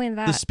what's the point of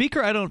that? The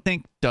Speaker, I don't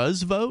think,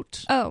 does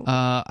vote. Oh.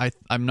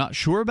 I'm not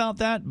sure about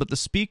that, but the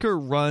Speaker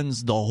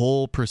runs the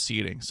whole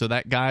proceeding. So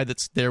that guy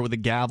that's there with the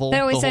gavel the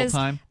whole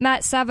time.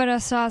 Matt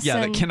Santonastaso.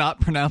 Yeah, that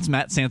cannot pronounce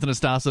Matt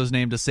Santonastaso's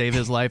name to save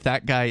his life.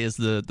 That guy is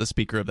the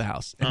Speaker of the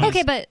House.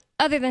 Okay, but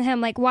other than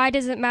him, why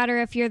does it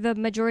matter if you're the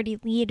majority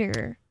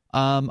leader?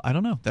 I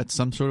don't know. That's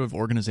some sort of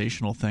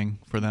organizational thing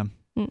for them.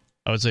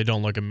 I would say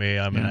don't look at me.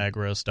 I'm an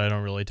agorist. I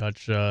don't really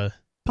touch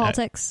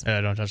politics.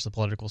 I don't touch the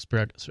political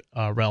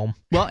realm.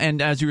 Well,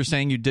 and as you were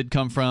saying, you did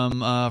come from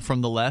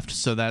the left,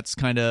 so that's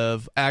kind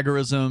of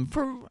agorism.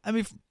 I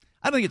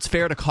don't think it's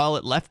fair to call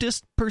it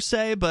leftist per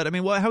se, but I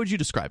mean, how would you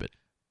describe it?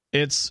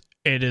 It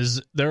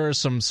is. There are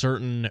some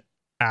certain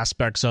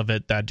aspects of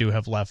it that do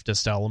have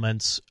leftist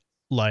elements,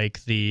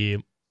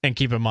 and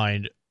keep in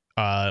mind,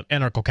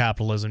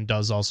 anarcho-capitalism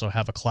does also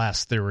have a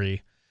class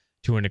theory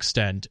to an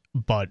extent,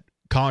 but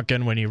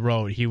Konkin, when he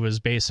wrote, he was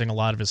basing a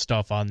lot of his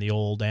stuff on the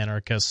old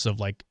anarchists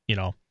of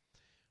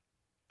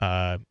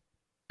Emma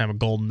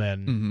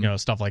Goldman,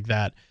 stuff like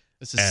that.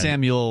 This is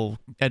Samuel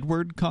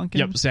Edward Konkin?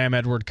 Yep, Sam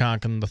Edward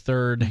Konkin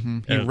III. Mm-hmm.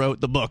 He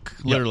wrote the book,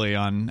 literally,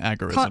 on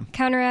agorism.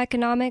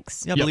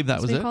 Counter-economics? Yeah, I believe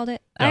that was it. Called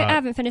it. I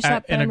haven't finished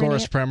up. And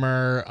Agorist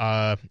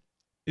Primer,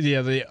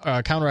 the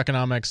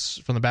Counter-Economics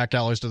from the Back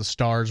Alleys to the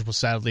Stars was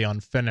sadly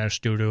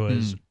unfinished due to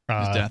his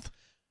death.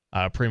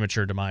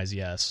 Premature demise,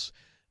 yes.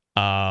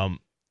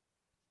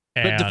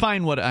 But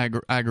define what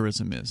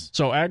agorism is.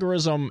 So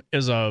agorism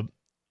is I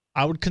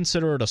would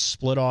consider it a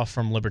split off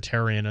from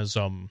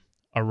libertarianism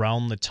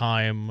around the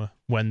time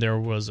when there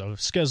was a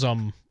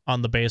schism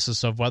on the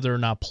basis of whether or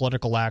not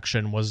political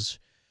action was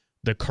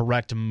the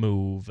correct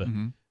move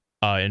in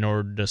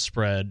order to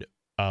spread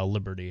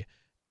liberty.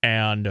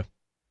 And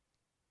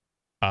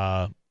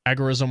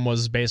agorism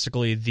was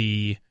basically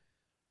the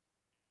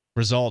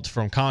result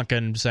from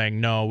Konkin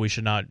saying, no, we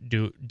should not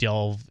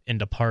delve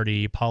into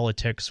party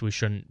politics. We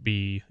shouldn't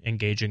be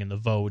engaging in the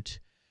vote,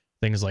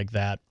 things like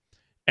that.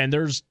 And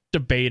there's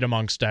debate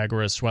amongst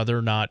agorists whether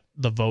or not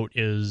the vote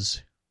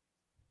is...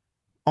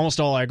 Almost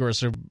all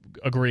agorists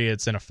agree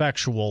it's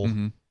ineffectual.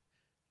 Mm-hmm.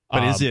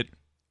 But is it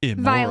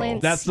immoral?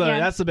 Violence.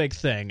 That's the big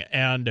thing.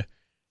 And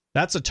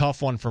that's a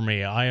tough one for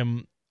me.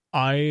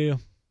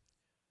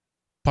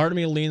 Part of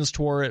me leans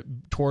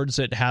towards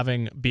it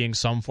being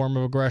some form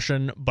of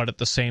aggression, but at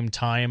the same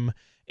time,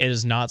 it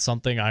is not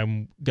something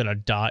I'm gonna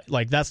die.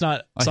 That's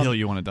not a hill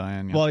you want to die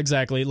on. Yeah. Well,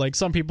 exactly.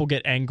 Some people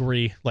get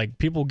angry.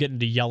 People get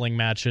into yelling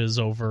matches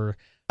over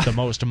the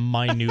most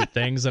minute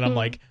things, and I'm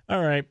like,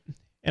 all right,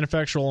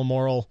 ineffectual,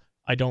 immoral.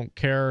 I don't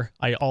care.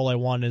 All I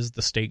want is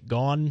the state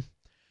gone.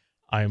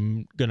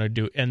 I'm gonna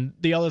do. And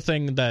the other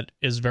thing that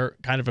is very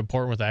kind of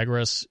important with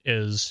agorists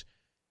is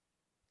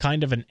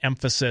kind of an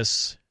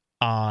emphasis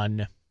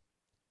on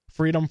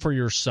freedom for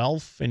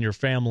yourself and your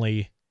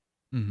family,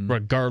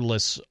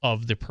 regardless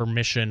of the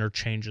permission or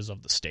changes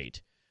of the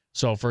state.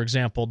 So, for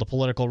example, the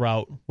political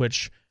route,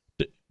 which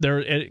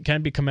it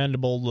can be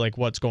commendable,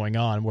 what's going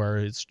on,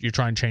 where you're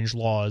trying to change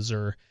laws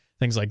or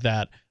things like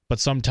that. But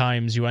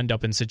sometimes you end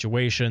up in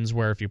situations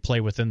where if you play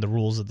within the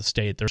rules of the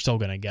state, they're still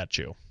going to get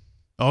you.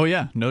 Oh,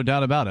 yeah, no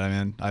doubt about it. I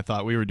mean, I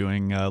thought we were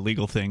doing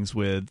legal things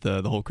with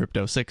the whole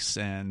Crypto 6,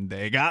 and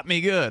they got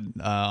me good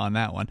on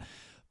that one.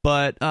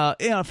 But,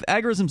 yeah,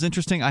 agorism's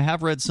interesting. I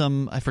have read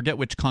some, I forget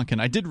which Konkin.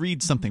 I did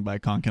read something by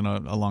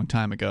Konkin a long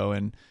time ago,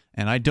 and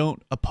I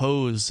don't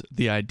oppose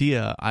the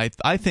idea.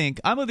 I think,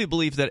 I'm of the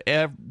belief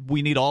that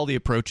we need all the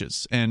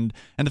approaches. And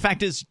the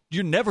fact is,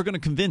 you're never going to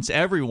convince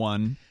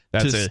everyone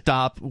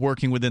stop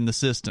working within the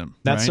system.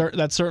 That's right?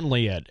 That's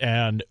certainly it.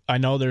 And I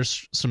know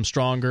there's some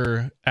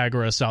stronger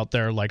agorists out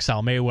there like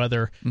Sal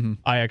Mayweather. Mm-hmm.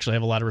 I actually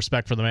have a lot of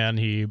respect for the man.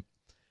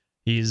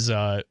 He's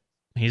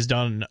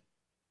done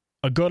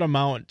a good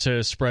amount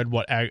to spread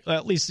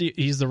at least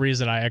he's the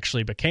reason I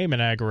actually became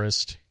an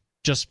agorist,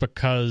 just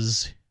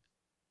because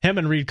him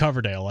and Reed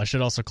Coverdale, I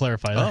should also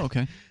clarify that. Oh,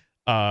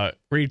 okay.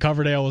 Reed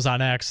Coverdale was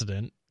on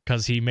accident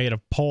because he made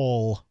a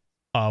poll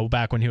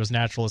back when he was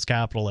Naturalist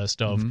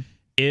Capitalist of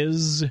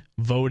is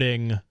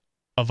voting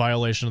a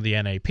violation of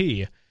the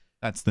NAP?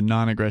 That's the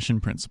non-aggression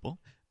principle.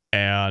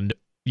 And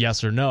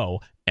yes or no.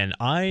 And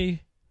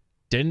I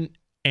didn't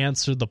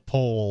answer the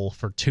poll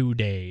for 2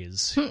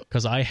 days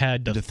because I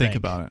had to think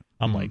about it.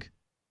 I'm like,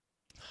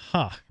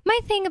 huh. My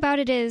thing about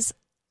it is,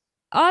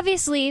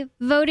 obviously,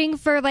 voting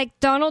for like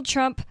Donald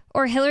Trump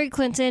or Hillary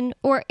Clinton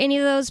or any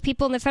of those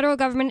people in the federal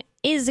government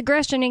is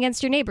aggression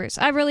against your neighbors.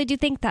 I really do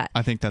think that.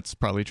 I think that's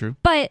probably true.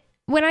 But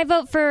when I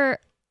vote for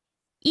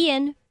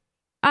Ian,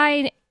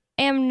 I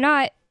am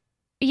not,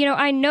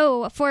 I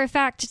know for a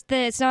fact that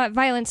it's not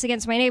violence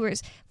against my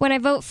neighbors. When I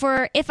vote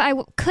for, if I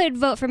could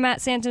vote for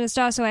Matt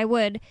Santonastasso, I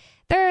would.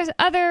 There's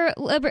other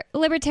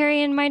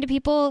libertarian-minded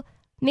people.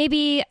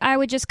 Maybe I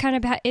would just kind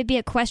of, it'd be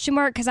a question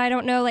mark because I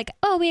don't know, like,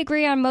 oh, we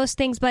agree on most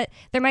things, but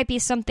there might be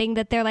something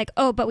that they're like,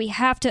 oh, but we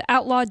have to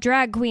outlaw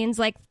drag queens,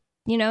 like,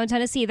 in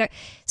Tennessee.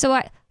 So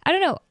I don't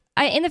know.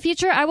 In the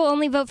future, I will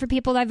only vote for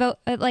people that I vote,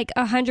 like,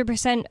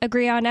 100%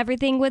 agree on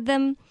everything with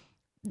them.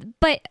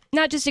 But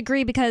not just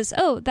agree because,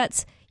 oh,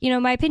 that's,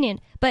 my opinion,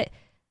 but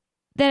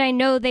that I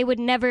know they would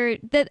never,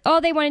 that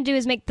all they want to do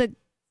is make the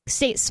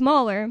state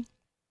smaller.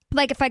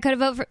 Like, if I could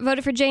have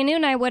voted for Jay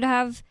Noon, I would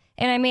have,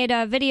 and I made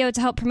a video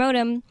to help promote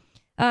him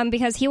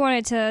because he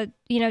wanted to,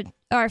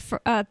 our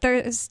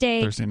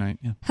Thursday night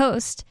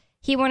host,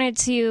 he wanted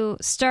to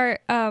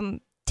start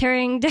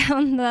tearing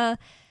down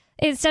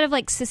instead of,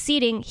 like,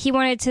 seceding, he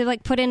wanted to,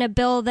 like, put in a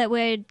bill that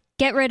would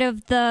get rid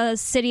of the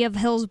city of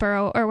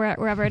Hillsborough or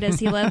wherever it is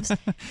he lives.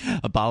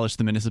 Abolish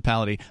the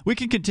municipality. We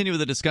can continue with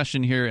the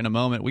discussion here in a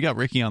moment. We got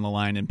Ricky on the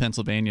line in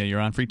Pennsylvania. You're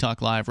on Free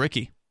Talk Live.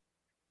 Ricky.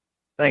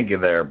 Thank you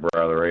there,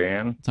 Brother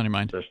Ian. What's on your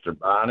mind? Sister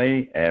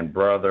Bonnie and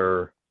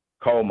Brother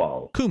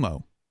Como.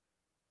 Kumo.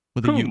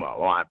 With a U. Kumo.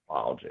 My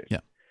apologies.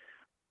 Yeah.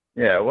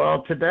 Yeah,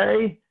 well,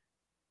 today,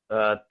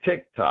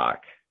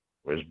 TikTok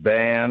was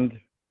banned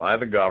by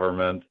the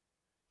government.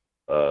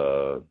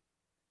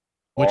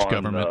 Which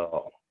government?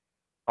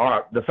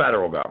 The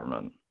federal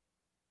government.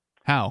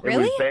 How?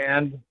 Really? It was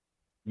banned.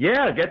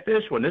 Yeah, get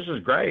this one. This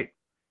is great.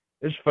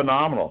 This is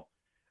phenomenal.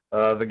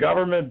 The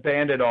government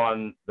banned it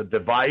on the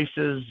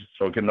devices,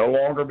 so it can no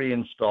longer be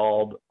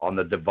installed on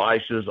the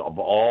devices of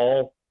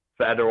all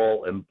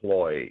federal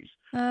employees.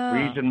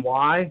 Reason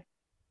why?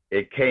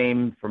 It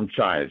came from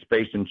China. It's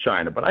based in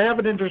China. But I have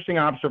an interesting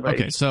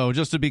observation. Okay, so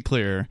just to be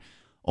clear,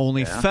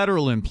 only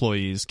federal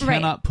employees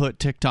cannot put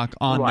TikTok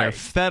on their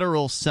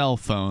federal cell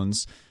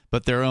phones,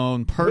 but their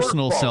own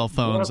personal cell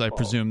phones, I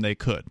presume they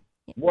could.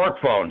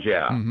 Work phones,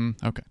 yeah. Mm-hmm.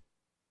 Okay.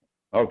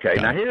 Okay,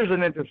 now here's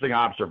an interesting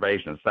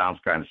observation. It sounds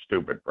kind of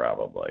stupid,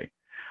 probably.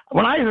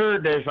 When I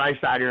heard this, I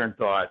sat here and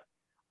thought,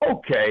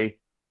 okay,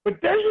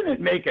 but doesn't it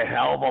make a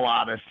hell of a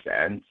lot of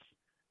sense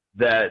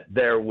that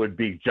there would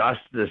be just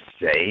the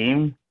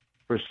same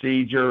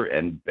procedure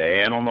and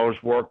ban on those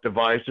work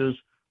devices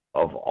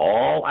of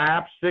all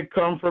apps that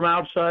come from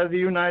outside of the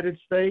United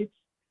States?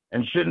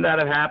 And shouldn't that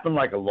have happened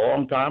like a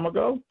long time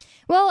ago?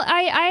 Well,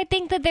 I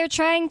think that they're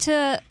trying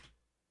to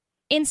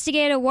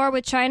instigate a war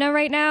with China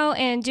right now,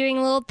 and doing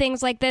little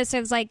things like this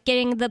is like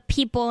getting the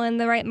people in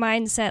the right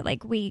mindset.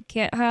 Like, we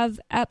can't have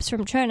apps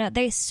from China.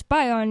 They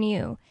spy on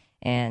you.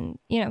 And,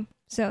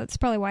 so it's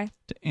probably why.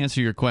 To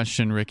answer your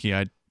question, Ricky,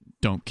 I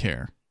don't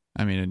care.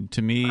 I mean,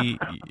 to me,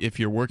 if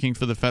you're working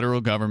for the federal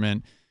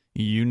government,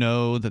 you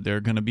know that they're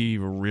going to be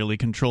really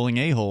controlling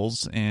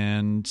a-holes,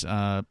 and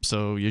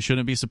so you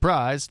shouldn't be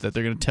surprised that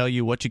they're going to tell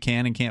you what you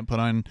can and can't put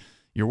on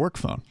your work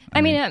phone. I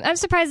mean, I'm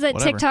surprised that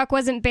TikTok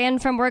wasn't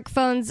banned from work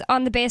phones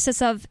on the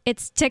basis of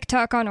it's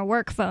TikTok on a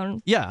work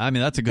phone. Yeah, I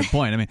mean, that's a good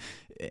point. I mean,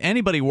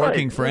 anybody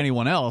working for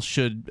anyone else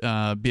should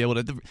be able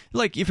to,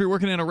 like, if you're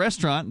working in a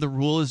restaurant, the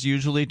rule is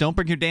usually don't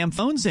bring your damn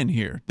phones in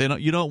here.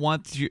 You don't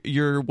want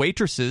your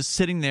waitresses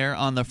sitting there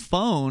on the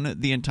phone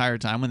the entire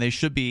time when they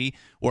should be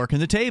working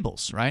the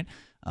tables, right?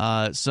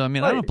 So, I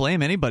mean, I don't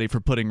blame anybody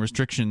for putting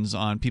restrictions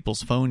on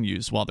people's phone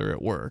use while they're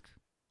at work.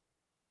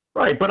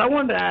 Right, but I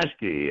wanted to ask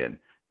you, Ian,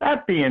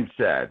 that being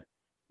said,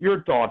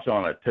 your thoughts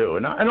on it too,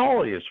 and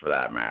all of you for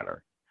that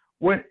matter.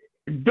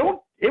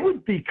 It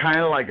would be kind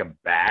of like a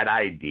bad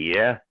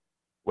idea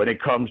when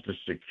it comes to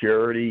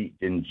security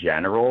in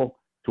general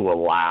to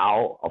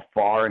allow a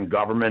foreign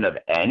government of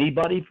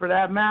anybody, for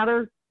that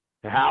matter,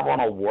 to have on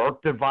a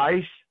work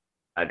device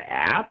an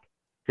app,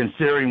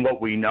 considering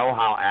what we know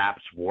how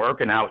apps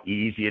work and how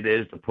easy it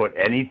is to put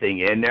anything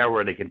in there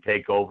where they can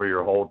take over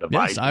your whole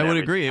device. Yes, I would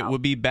agree. It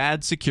would be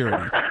bad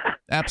security.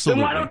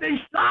 Absolutely. Then why don't they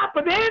stop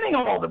banning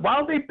all the? Why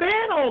don't they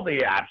ban all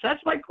the apps?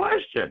 That's my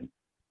question.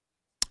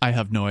 I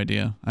have no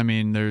idea. I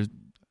mean,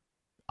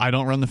 I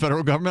don't run the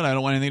federal government. I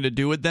don't want anything to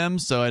do with them,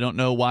 so I don't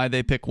know why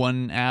they pick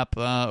one app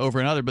over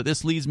another. But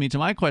this leads me to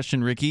my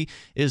question, Ricky,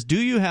 is do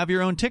you have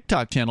your own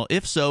TikTok channel?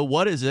 If so,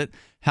 what is it?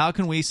 How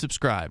can we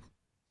subscribe?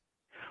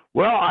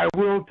 Well, I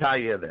will tell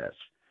you this.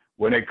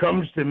 When it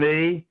comes to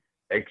me,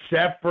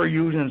 except for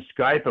using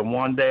Skype, and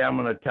one day I'm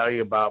going to tell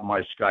you about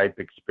my Skype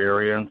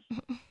experience,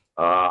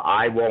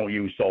 I won't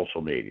use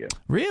social media.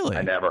 Really?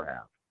 I never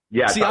have.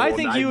 Yes. See, I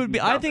think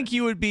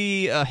you would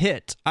be a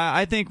hit.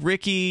 I think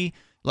Ricky,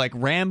 like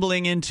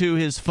rambling into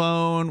his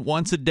phone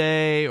once a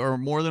day or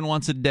more than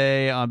once a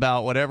day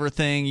about whatever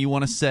thing you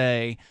want to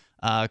say,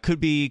 could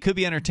be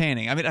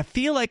entertaining. I mean, I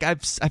feel like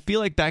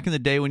back in the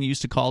day when you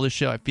used to call this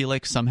show, I feel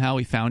like somehow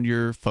we found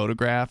your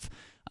photograph,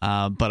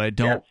 but I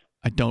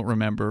don't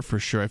remember for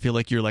sure. I feel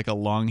like you're like a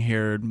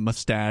long-haired,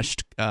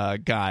 mustached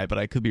guy, but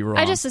I could be wrong.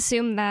 I just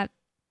assumed that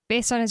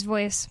based on his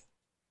voice.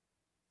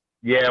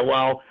 Yeah,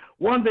 well,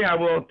 one thing I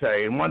will tell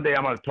you, and one day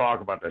I'm going to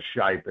talk about the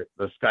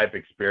Skype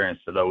experience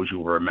to those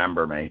who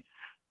remember me,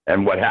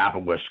 and what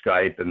happened with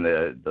Skype and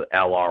the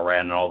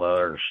LRN and all the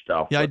other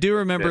stuff. Yeah, I do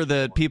remember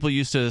that people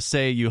used to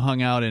say you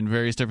hung out in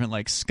various different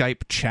like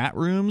Skype chat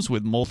rooms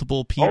with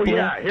multiple people. Oh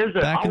yeah,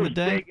 back in the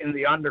day. I was big in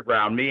the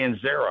underground. Me and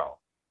Zero.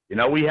 You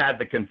know, we had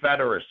the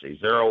Confederacy.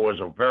 Zero was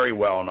a very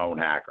well-known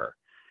hacker,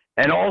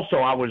 and also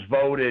I was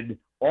voted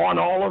on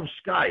all of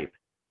Skype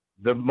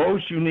the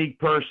most unique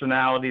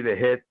personality to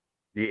hit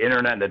the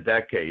internet in a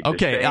decade.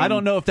 Okay, I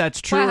don't know if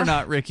that's true or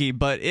not, Ricky,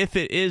 but if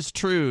it is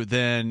true,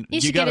 then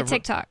you should get a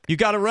TikTok. You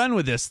got to run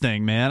with this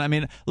thing, man. I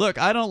mean, look,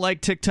 I don't like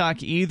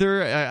TikTok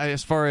either.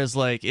 As far as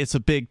like, it's a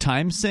big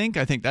time sink.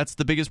 I think that's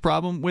the biggest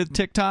problem with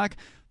TikTok.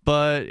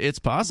 But it's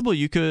possible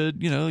you could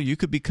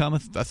become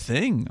a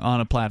thing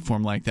on a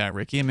platform like that,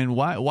 Ricky. I mean,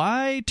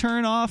 why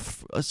turn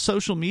off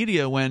social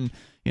media when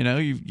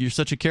you're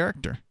such a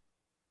character?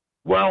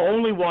 Well,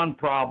 only one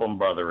problem,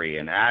 Brother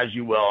Ian. As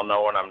you well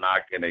know, and I'm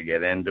not going to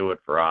get into it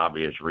for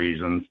obvious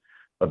reasons,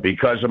 but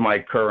because of my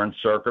current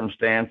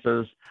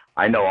circumstances,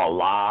 I know a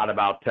lot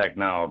about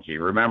technology.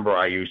 Remember,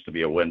 I used to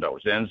be a Windows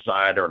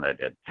insider, and I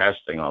did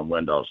testing on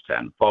Windows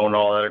 10 phone,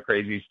 all that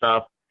crazy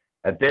stuff.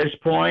 At this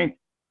point,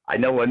 I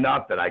know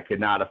enough that I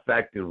could not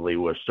effectively,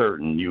 with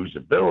certain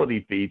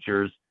usability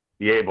features,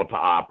 be able to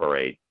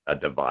operate a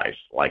device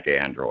like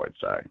Android,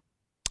 say.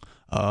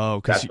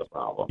 Oh, because that's the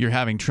problem. You're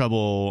having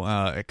trouble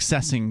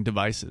accessing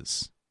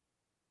devices.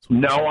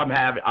 No,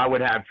 I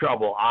would have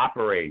trouble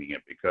operating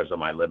it because of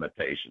my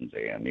limitations,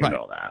 Ian. You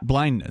know that.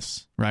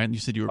 Blindness, right? You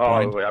said you were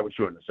blind. Oh, I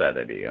shouldn't have said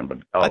it, Ian. But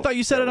I thought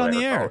you said it on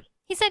the air.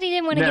 He said he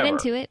didn't want to get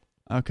into it.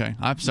 Okay,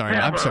 I'm sorry.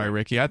 Never. I'm sorry,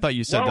 Ricky. I thought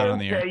you said that on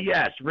the air.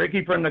 Yes,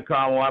 Ricky from the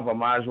Commonwealth. I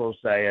might as well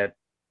say it.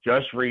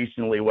 Just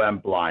recently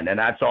went blind, and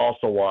that's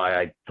also why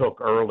I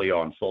took early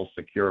on Social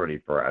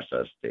Security for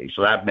SSD.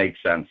 So that makes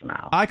sense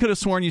now. I could have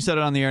sworn you said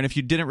it on the air, and if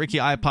you didn't, Ricky,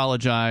 I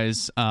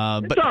apologize.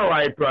 But it's all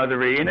right,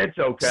 Brother Ian. It's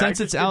okay. Since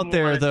it's out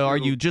there, though, are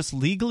you just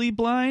legally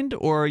blind,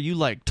 or are you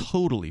like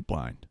totally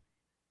blind?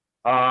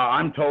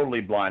 I'm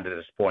totally blind at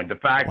this point. The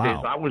fact is,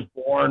 I was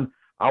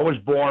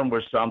born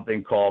with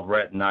something called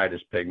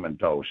retinitis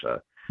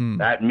pigmentosa.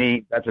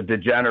 That's a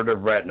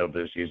degenerative retinal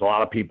disease. A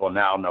lot of people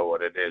now know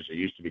what it is. It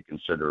used to be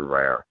considered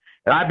rare.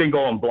 And I've been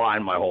going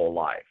blind my whole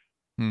life.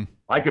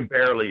 I could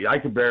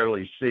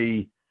barely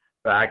see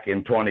back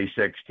in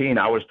 2016.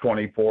 I was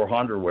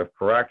 2400 with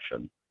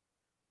correction.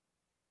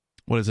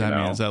 What does that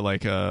mean? Is that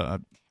like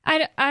a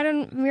I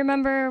don't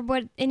remember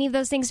what any of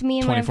those things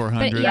mean.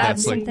 2400. But yeah,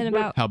 that's something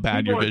about how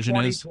bad your vision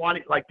is.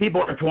 Like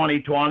people are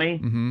 2020.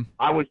 Mm-hmm.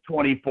 I was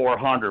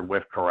 2400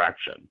 with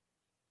correction.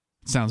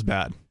 Sounds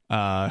bad.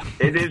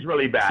 It is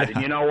really bad. Yeah.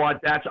 And you know what?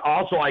 That's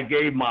also, I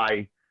gave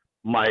my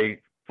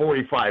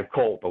 45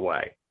 Colt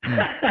away.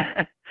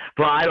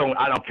 But I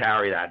don't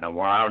carry that no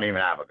more. I don't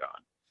even have a gun.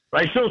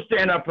 But I still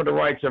stand up for the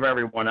rights of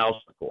everyone else,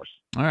 of course.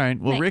 All right.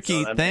 Well, Thanks.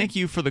 Ricky, thank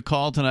you for the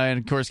call tonight. And,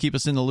 of course, keep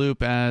us in the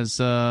loop as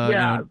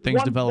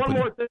things develop. One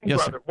more thing, yes,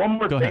 brother. One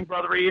more thing,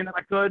 Brother Ian, if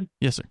I could.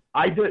 Yes, sir.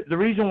 The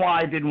reason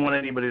why I didn't want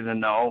anybody to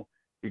know,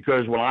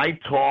 because when I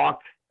talk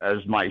as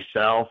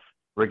myself,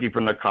 Ricky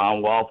from the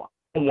Commonwealth,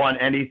 I don't want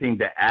anything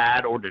to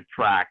add or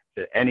detract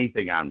to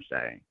anything I'm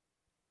saying.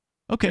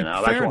 Okay,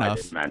 fair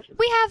enough.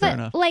 We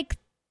have like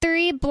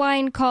 3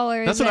 blind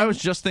callers. That's what I was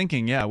just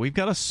thinking. Yeah, we've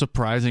got a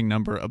surprising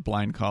number of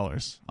blind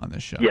callers on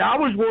this show. Yeah, I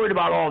was worried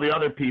about all the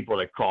other people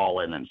that call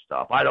in and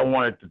stuff. I don't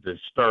want it to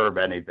disturb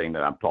anything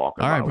that I'm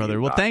talking about. All right,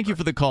 brother. Well, thank you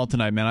for the call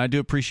tonight, man. I do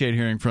appreciate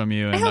hearing from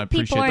you, and I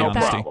appreciate the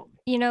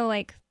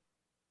honesty.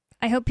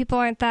 I hope people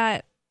aren't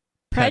that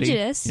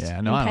prejudiced.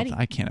 Yeah, no,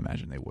 I can't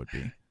imagine they would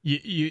be.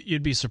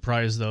 You'd be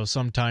surprised, though.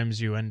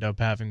 Sometimes you end up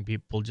having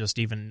people just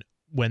even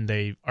when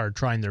they are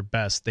trying their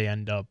best, they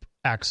end up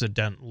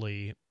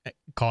accidentally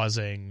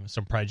causing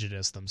some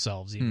prejudice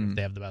themselves, even if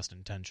they have the best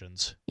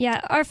intentions.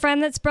 Yeah, our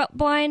friend that's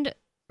blind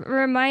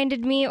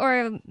reminded me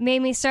or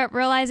made me start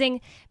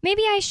realizing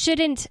maybe I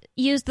shouldn't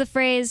use the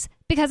phrase,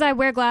 because I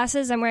wear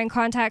glasses, I'm wearing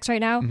contacts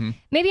right now,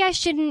 maybe I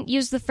shouldn't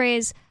use the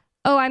phrase,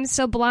 oh, I'm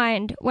so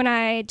blind, when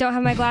I don't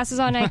have my glasses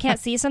on and I can't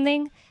see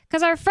something.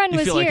 Because our friend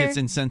was here. You feel like it's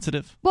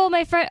insensitive? Well,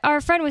 our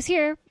friend was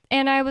here,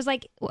 and I was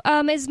like,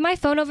 is my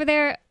phone over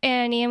there?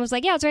 And Ian was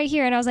like, yeah, it's right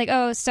here. And I was like,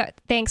 oh,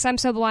 thanks, I'm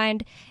so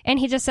blind. And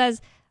he just says,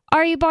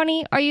 are you,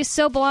 Bonnie? Are you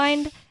so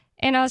blind?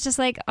 And I was just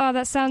like, oh,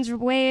 that sounds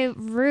way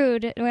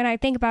rude when I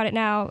think about it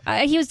now.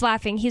 He was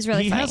laughing. He's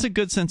really funny. He has a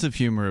good sense of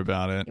humor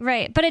about it.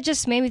 Right. But it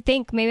just made me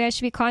think maybe I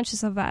should be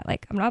conscious of that.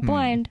 Like, I'm not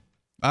blind.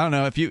 I don't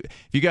know. If you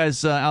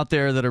guys out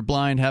there that are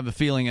blind have a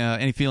feeling,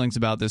 any feelings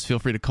about this, feel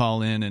free to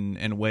call in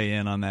and weigh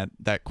in on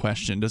that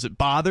question. Does it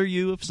bother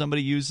you if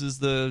somebody uses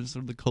the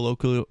sort of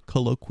the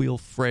colloquial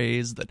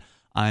phrase that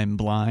I'm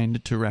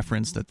blind to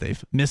reference that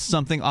they've missed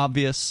something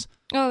obvious?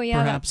 Oh,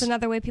 yeah, perhaps? That's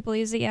another way people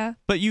use it, yeah.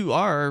 But you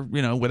are,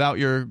 without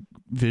your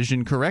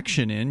vision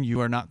correction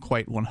you are not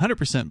quite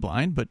 100%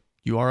 blind, but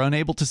you are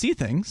unable to see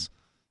things.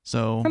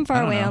 So from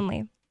far away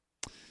only.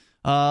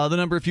 The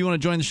number, if you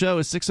want to join the show,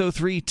 is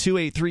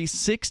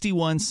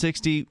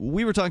 603-283-6160.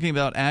 We were talking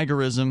about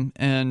agorism,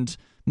 and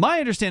my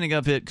understanding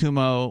of it,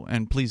 Kumo,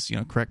 and please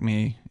correct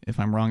me if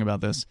I'm wrong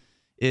about this,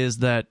 is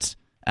that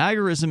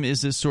agorism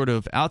is this sort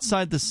of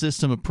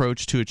outside-the-system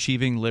approach to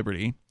achieving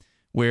liberty,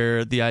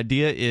 where the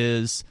idea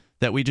is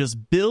that we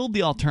just build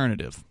the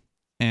alternative,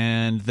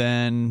 and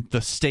then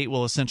the state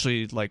will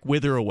essentially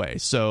wither away.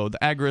 So the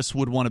agorists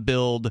would want to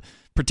build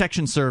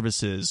protection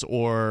services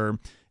or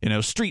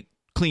street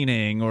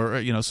cleaning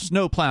or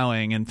snow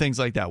plowing and things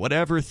like that.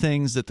 Whatever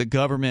things that the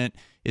government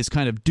is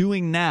kind of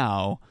doing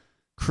now,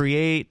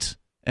 create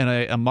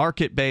a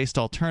market-based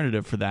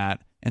alternative for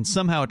that and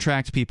somehow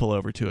attract people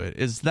over to it.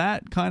 Is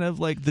that kind of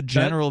the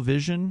general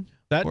vision?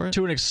 That,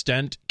 to an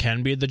extent,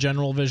 can be the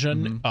general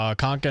vision.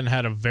 Konkin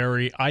had a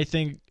very, I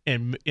think,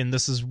 and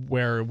this is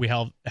where we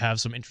have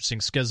some interesting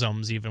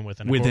schisms even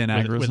within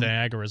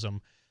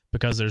agorism,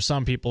 because there's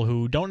some people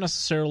who don't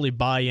necessarily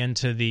buy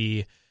into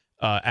the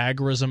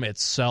agorism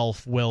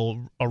itself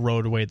will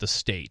erode away the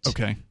state.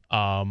 Okay.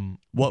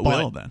 What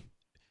will then?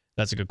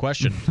 That's a good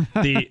question.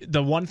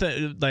 the one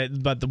thing,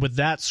 but with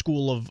that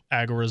school of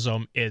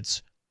agorism,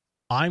 it's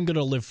I'm going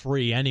to live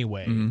free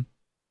anyway.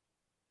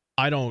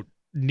 I don't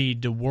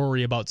need to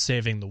worry about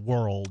saving the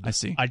world. I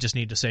see. I just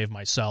need to save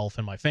myself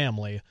and my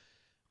family.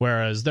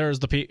 Whereas there's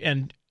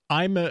and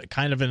I'm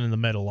kind of in the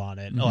middle on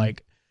it.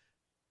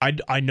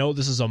 I know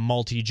this is a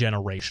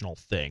multi-generational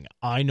thing.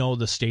 I know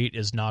the state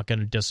is not going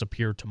to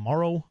disappear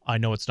tomorrow. I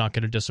know it's not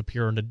going to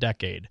disappear in a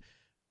decade.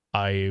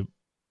 I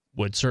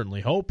would certainly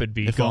hope it'd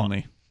be if gone.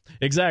 Only.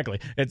 Exactly.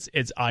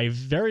 I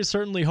very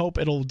certainly hope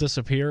it'll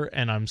disappear,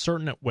 and I'm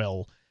certain it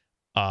will.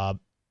 I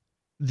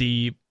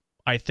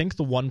think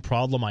the one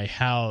problem I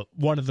have,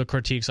 one of the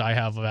critiques I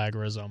have of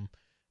agorism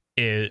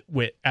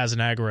as an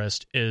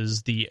agorist,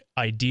 is the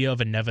idea of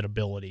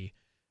inevitability.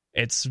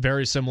 It's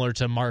very similar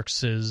to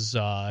Marx's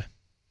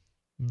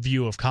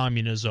view of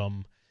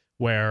communism,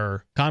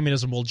 where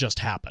communism will just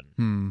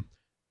happen.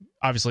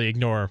 Obviously,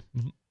 ignore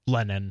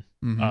Lenin,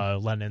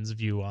 Lenin's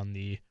view on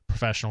the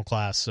professional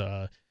class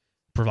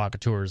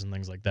provocateurs and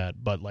things like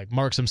that. But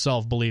Marx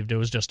himself believed it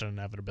was just an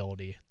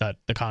inevitability that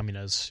the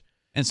communists.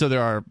 And so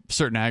there are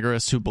certain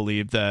agorists who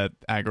believe that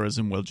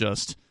agorism will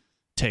just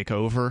take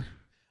over,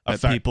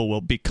 that people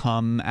will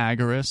become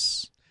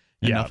agorists,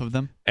 enough of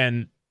them.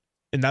 And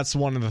that's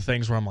one of the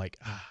things where I'm like,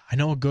 I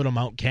know a good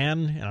amount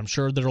can, and I'm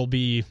sure there'll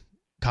be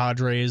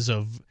cadres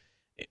of,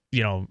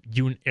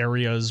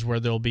 areas where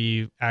there'll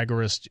be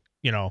agorist,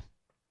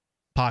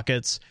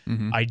 pockets.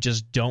 I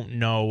just don't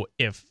know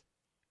if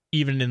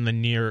even in the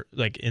near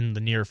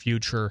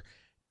future,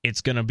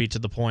 it's going to be to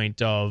the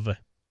point of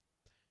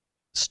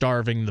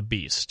starving the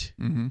beast,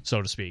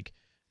 so to speak.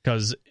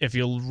 Because if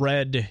you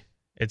read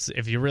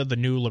the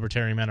new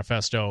Libertarian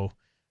Manifesto,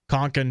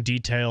 Konkin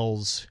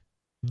details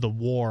the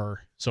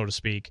war, so to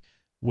speak,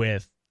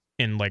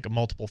 in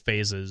multiple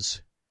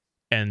phases.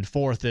 And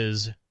fourth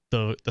is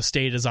the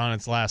state is on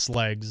its last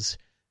legs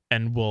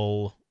and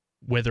will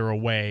wither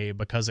away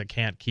because it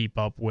can't keep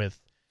up with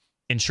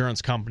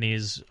insurance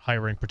companies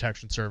hiring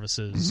protection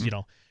services,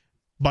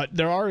 But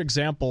there are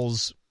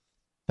examples.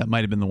 That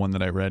might have been the one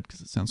that I read because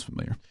it sounds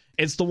familiar.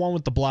 It's the one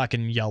with the black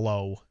and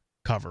yellow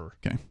cover.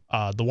 Okay.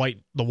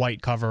 The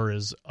white cover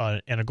is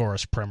an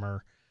agorist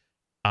primer.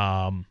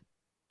 And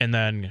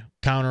then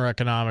Counter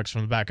Economics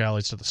from the Back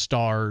Alleys to the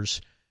Stars,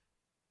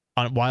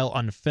 while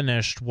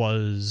unfinished,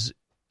 was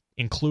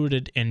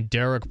included in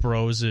Derek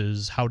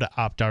Brose's How to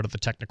Opt Out of the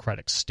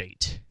Technocratic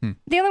State.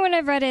 The other one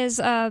I've read is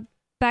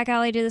Back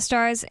Alley to the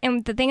Stars,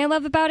 and the thing I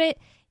love about it,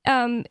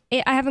 I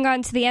haven't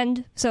gotten to the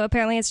end, so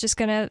apparently it's just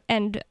going to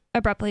end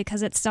abruptly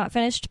because it's not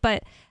finished,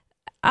 but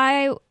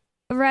I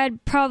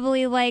read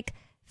probably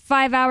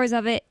 5 hours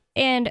of it,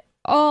 and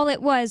all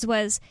it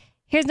was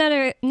here's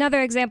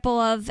another example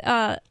of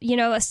a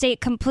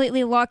state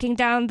completely locking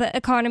down the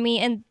economy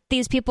and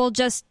these people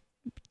just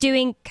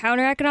doing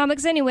counter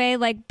economics anyway,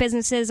 like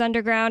businesses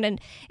underground,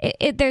 and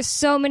there's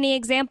so many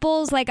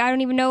examples. Like, I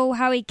don't even know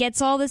how he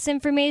gets all this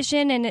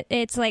information, and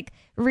it's like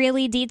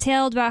really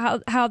detailed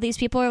about how these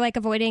people are like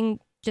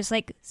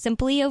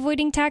simply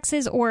avoiding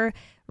taxes, or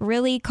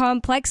really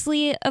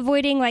complexly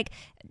avoiding, like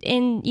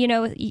in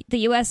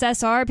the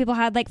USSR, people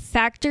had like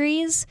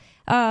factories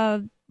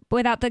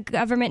without the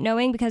government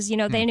knowing, because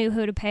they knew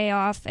who to pay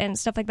off and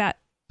stuff like that.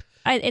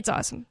 It's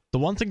awesome. The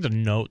one thing to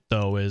note,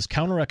 though, is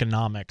counter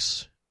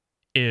economics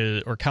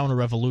or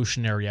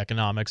counter-revolutionary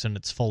economics in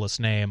its fullest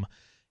name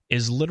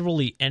is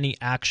literally any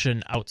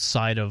action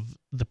outside of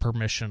the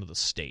permission of the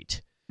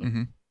state.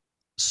 Mm-hmm.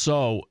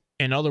 So,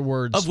 in other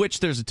words... Of which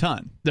there's a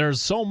ton.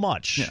 There's so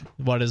much. Yeah.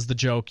 What is the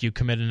joke? You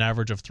commit an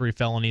average of 3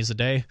 felonies a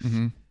day?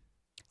 Mm-hmm.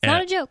 It's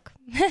not a joke.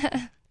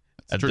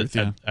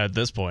 At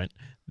this point.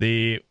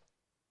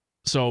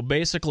 So,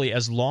 basically,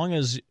 as long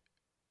as...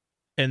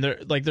 And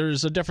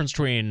there's a difference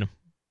between...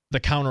 a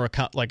counter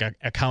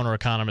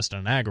economist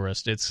and an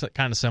agorist. It's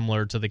kind of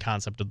similar to the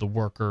concept of the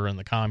worker and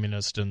the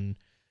communist, and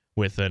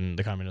within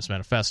the Communist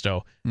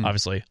Manifesto.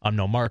 Obviously, I'm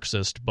no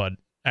Marxist, but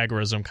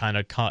agorism kind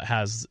of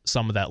has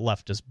some of that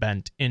leftist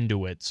bent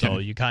into it. So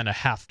you kind of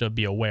have to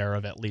be aware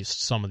of at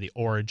least some of the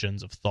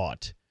origins of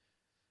thought.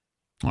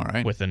 All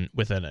right, within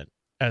it.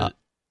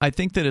 I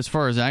think that as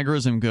far as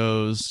agorism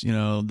goes,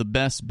 the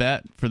best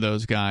bet for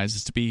those guys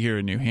is to be here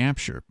in New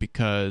Hampshire,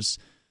 because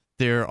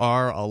there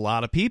are a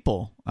lot of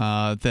people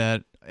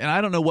that, and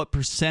I don't know what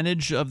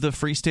percentage of the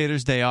Free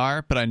Staters they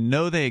are, but I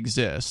know they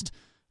exist.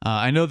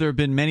 I know there have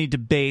been many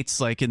debates,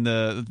 like in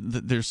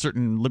there's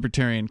certain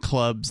libertarian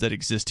clubs that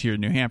exist here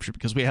in New Hampshire,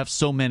 because we have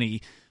so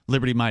many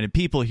liberty-minded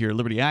people here,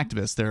 liberty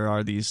activists. There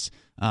are these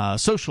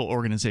social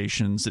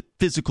organizations,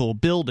 physical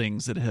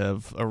buildings that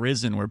have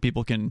arisen where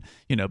people can,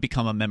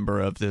 become a member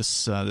of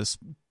this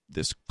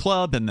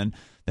club, and then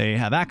they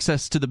have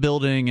access to the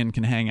building and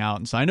can hang out.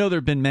 And so I know there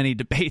have been many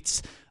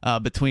debates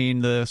between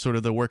the sort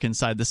of the work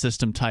inside the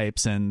system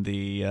types and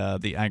the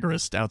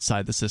agorist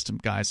outside the system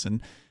guys,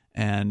 and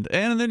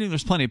then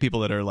there's plenty of people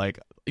that are like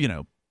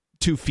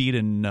 2 feet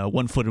and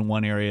 1 foot in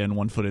one area and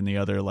 1 foot in the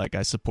other. Like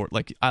I support,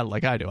 like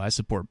I do. I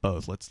support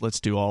both. Let's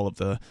do all of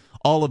the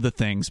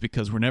things,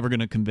 because we're never going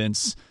to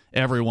convince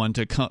everyone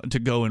to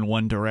go in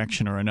one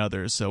direction or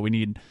another. So we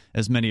need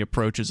as many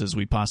approaches as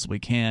we possibly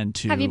can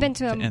to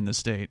end the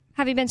state.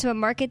 Have you been to a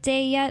market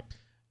day yet?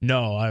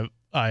 No,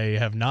 I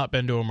have not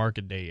been to a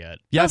market day yet.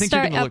 Yeah, I think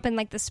start up in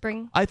like the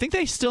spring. I think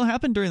they still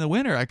happen during the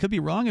winter. I could be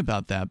wrong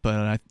about that,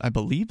 but I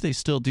believe they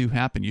still do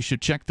happen. You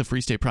should check the Free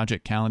State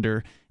Project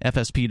calendar,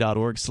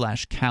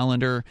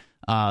 fsp.org/calendar.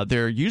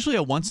 They're usually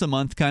a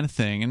once-a-month kind of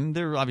thing, and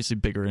they're obviously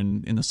bigger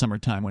in the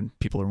summertime when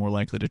people are more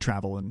likely to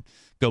travel and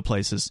go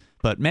places.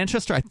 But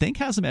Manchester, I think,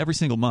 has them every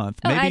single month.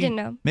 Oh, I didn't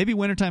know. Maybe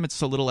wintertime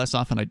it's a little less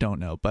often. I don't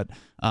know. But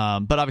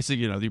obviously,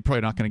 you're probably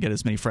not going to get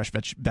as many fresh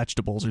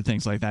vegetables or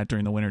things like that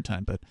during the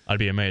wintertime. But I'd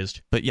be amazed.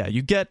 But yeah,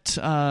 you get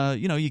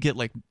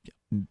like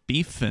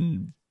beef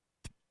and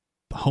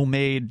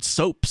homemade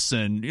soaps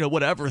and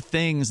whatever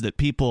things that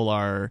people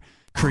are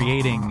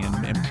creating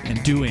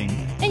and doing,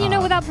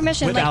 and without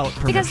permission,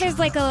 because there's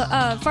like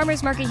a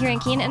farmer's market here in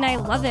Keene, and I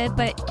love it,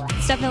 but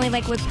it's definitely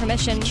like with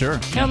permission. Sure.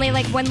 And only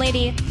like one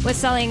lady was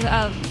selling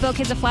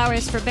bouquets of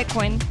flowers for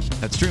Bitcoin.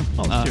 That's true.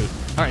 Oh, that's true.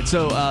 All right,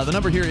 so the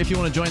number here, if you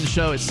want to join the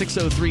show, is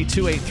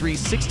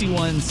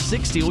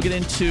 603-283-6160. We'll get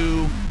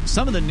into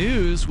some of the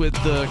news with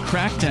the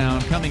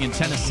crackdown coming in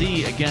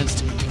Tennessee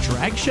against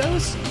drag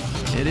shows.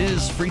 It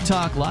is Free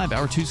Talk Live.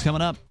 Hour 2's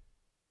coming up.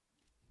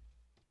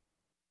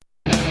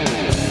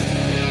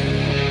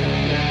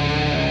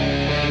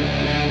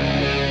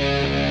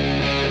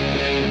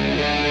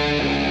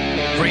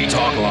 Free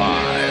Talk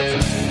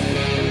Live.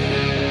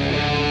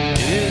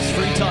 It is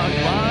Free Talk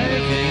Live,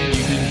 and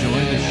you can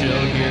join the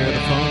show here.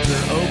 The phones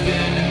are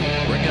open.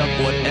 Bring up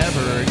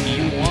whatever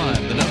you want.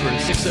 The number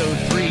is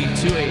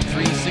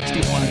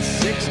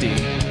 603-283-6160.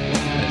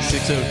 That's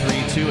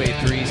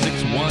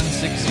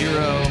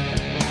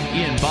 603-283-6160.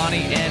 Ian,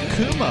 Bonnie, and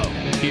Kumo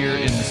here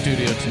in the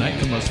studio tonight.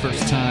 Kumo's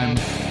first time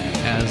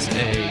as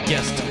a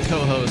guest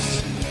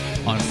co-host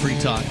on Free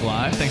Talk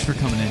Live. Thanks for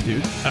coming in,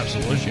 dude.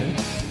 Absolutely.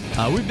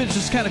 We've been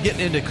just kind of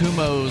getting into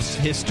Kumo's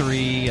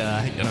history,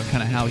 kind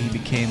of how he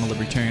became a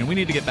libertarian. We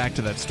need to get back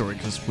to that story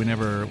because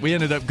we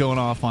ended up going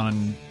off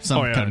on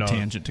some kind of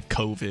tangent to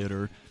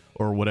COVID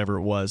or whatever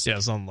it was. Yeah,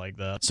 something like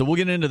that. So we'll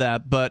get into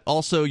that. But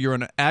also, you're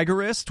an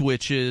agorist,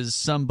 which is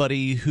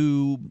somebody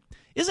who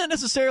isn't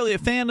necessarily a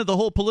fan of the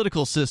whole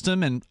political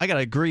system. And I got to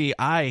agree,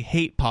 I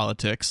hate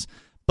politics.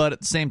 But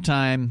at the same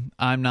time,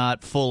 I'm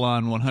not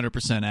full-on 100%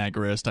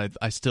 agorist.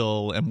 I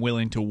still am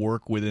willing to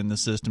work within the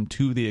system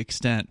to the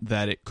extent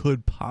that it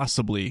could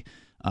possibly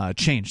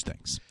change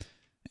things.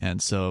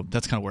 And so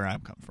that's kind of where I'm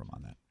coming from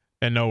on that.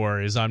 And no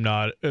worries, I'm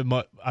not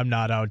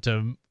out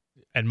to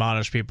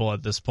admonish people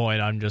at this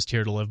point. I'm just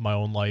here to live my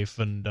own life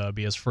and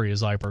be as free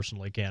as I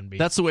personally can be.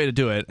 That's the way to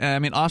do it. I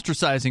mean,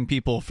 ostracizing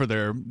people for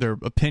their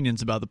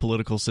opinions about the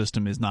political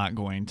system is not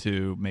going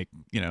to make,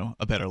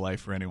 a better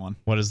life for anyone.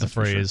 What is the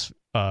phrase?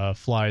 Sure.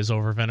 Flies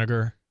over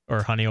vinegar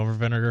or honey over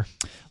vinegar?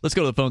 Let's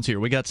go to the phones here.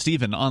 We got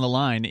Stephen on the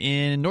line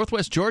in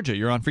Northwest Georgia.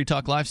 You're on Free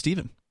Talk Live,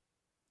 Stephen.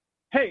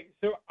 Hey,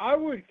 so I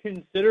would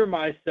consider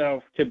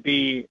myself to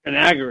be an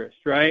agorist,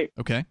 right?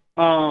 Okay.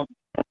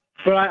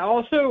 But I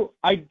don't think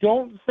I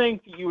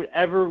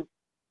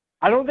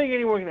don't think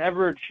anyone can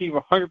ever achieve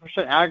 100%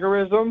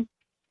 agorism,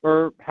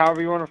 or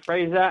however you want to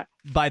phrase that.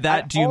 By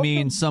that, do you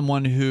mean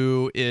someone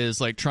who is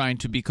like trying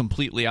to be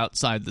completely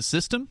outside the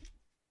system?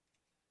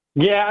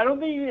 Yeah, I don't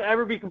think you can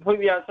ever be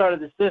completely outside of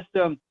the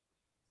system.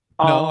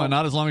 No,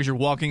 not as long as you're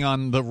walking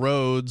on the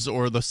roads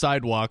or the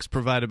sidewalks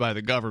provided by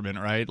the government,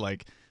 right?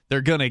 Like,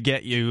 they're going to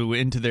get you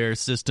into their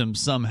system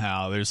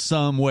somehow. There's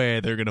some way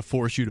they're going to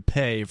force you to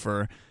pay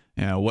for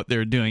what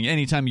they're doing.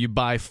 Anytime you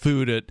buy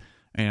food at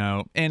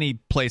any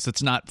place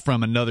that's not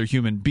from another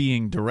human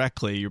being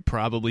directly, you're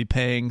probably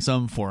paying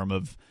some form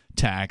of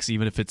tax.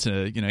 Even if it's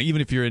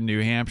even if you're in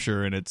New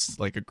Hampshire and it's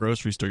like a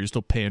grocery store, you're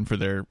still paying for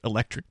their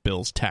electric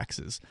bills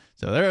taxes.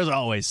 So there's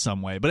always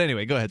some way. But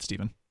anyway, go ahead,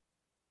 Stephen.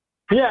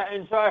 Yeah,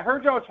 and so I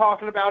heard y'all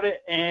talking about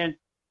it, and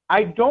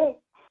I don't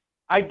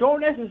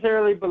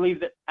necessarily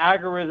believe that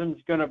agorism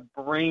is going to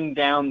bring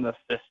down the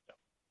system,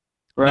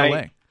 right? No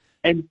way.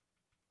 And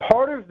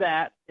part of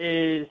that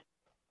is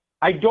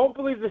I don't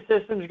believe the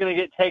system is going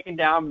to get taken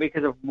down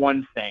because of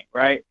one thing,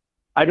 right?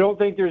 I don't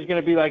think there's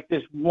going to be like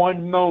this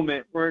one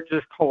moment where it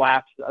just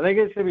collapses. I think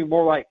it's going to be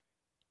more like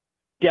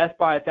death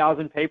by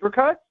 1,000 paper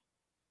cuts.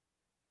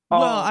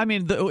 Well, I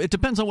mean, it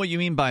depends on what you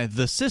mean by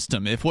the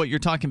system. If what you're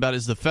talking about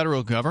is the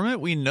federal government,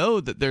 we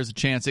know that there's a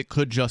chance it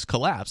could just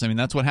collapse. I mean,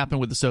 that's what happened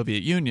with the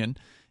Soviet Union.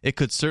 It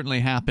could certainly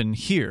happen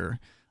here.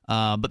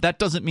 But that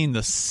doesn't mean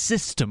the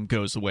system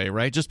goes away,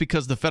 right? Just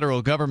because the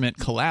federal government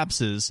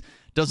collapses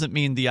doesn't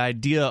mean the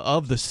idea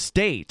of the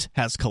state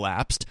has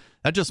collapsed.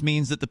 That just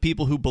means that the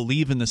people who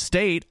believe in the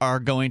state are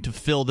going to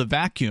fill the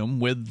vacuum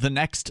with the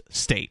next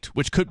state,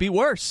 which could be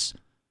worse.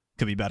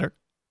 Could be better.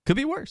 Could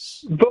be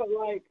worse. But,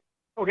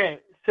 okay,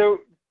 so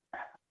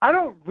I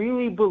don't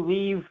really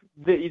believe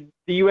that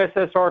the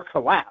USSR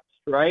collapsed,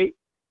 right?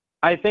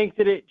 I think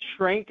that it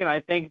shrank and I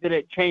think that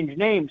it changed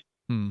names.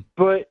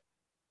 But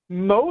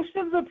most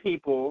of the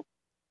people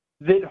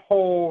that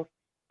hold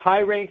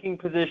high-ranking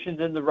positions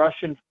in the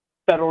Russian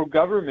federal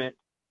government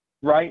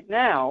right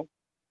now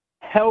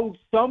held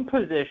some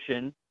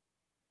position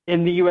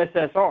in the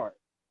USSR.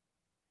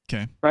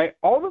 Okay. Right?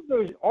 All of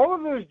those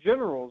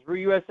generals were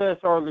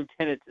USSR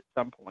lieutenants at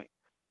some point.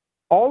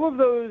 All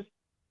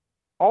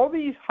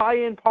these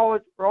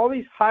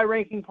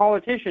high-ranking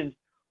politicians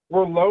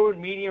were low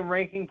and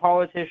medium-ranking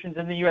politicians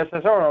in the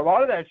USSR. A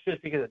lot of that's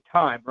just because of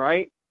time,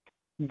 right?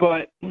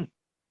 But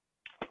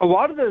a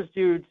lot of those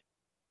dudes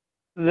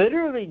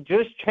literally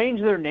just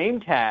changed their name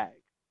tag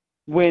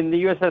when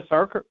the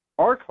USSR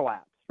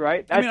collapsed,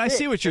 right? I mean, I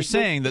see what you're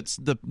saying. That's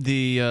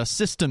the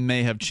system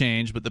may have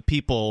changed, but the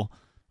people,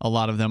 a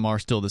lot of them are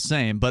still the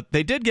same. But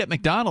they did get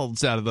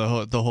McDonald's out of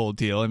the whole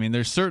deal. I mean,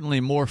 there's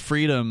certainly more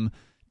freedom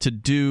to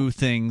do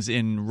things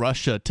in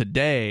Russia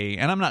today.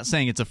 And I'm not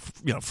saying it's a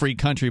free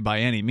country by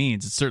any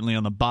means. It's certainly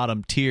on the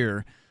bottom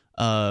tier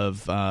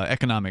of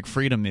economic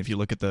freedom if you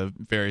look at the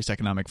various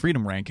economic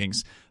freedom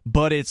rankings,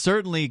 but it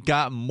certainly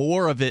got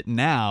more of it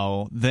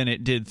now than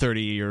it did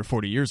 30 or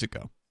 40 years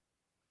ago.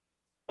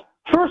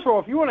 First of all,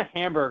 if you want a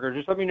hamburger,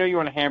 just let me know you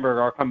want a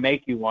hamburger. I'll come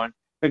make you one.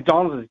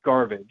 McDonald's is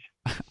garbage.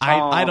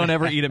 I don't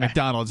ever eat at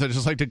McDonald's. I'd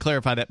just like to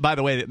clarify that. By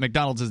the way, that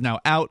McDonald's is now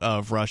out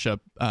of Russia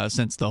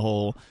since the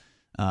whole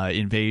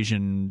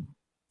invasion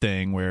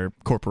thing where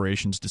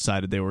corporations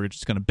decided they were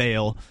just going to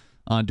bail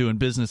on doing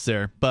business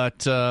there. But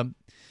to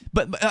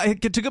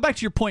go back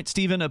to your point,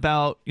 Stephen,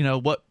 about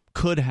what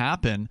could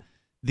happen,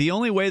 the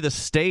only way the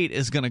state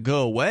is going to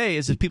go away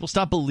is if people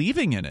stop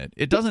believing in it.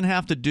 It doesn't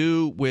have to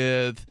do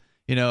with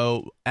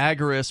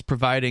agorists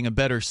providing a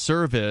better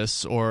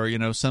service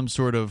or some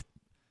sort of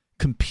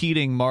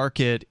competing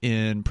market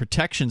in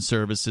protection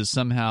services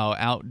somehow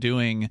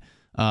outdoing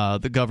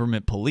the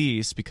government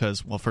police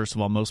because, well, first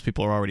of all, most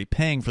people are already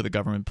paying for the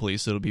government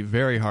police, so it'll be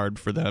very hard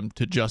for them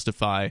to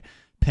justify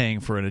paying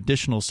for an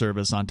additional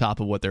service on top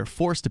of what they're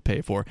forced to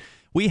pay for.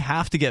 We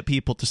have to get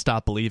people to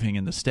stop believing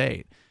in the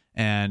state,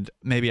 and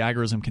maybe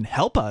agorism can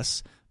help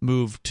us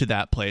move to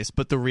that place.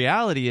 But the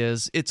reality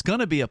is it's going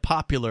to be a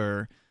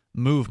popular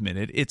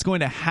movement. It's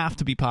going to have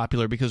to be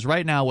popular because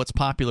right now what's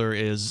popular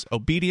is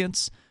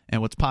obedience,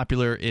 and what's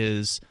popular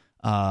is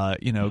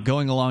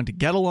going along to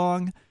get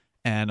along.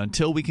 And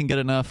until we can get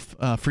enough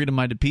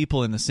freedom-minded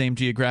people in the same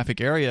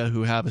geographic area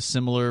who have a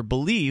similar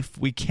belief,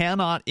 we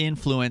cannot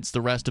influence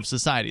the rest of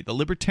society. The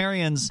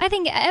libertarians, I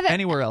think,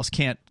 anywhere else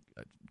can't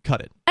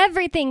cut it.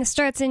 Everything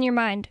starts in your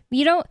mind.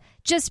 You don't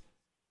just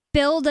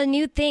build a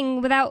new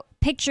thing without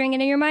picturing it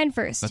in your mind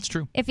first. That's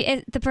true. If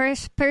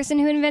the person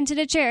who invented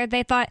a chair,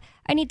 they thought,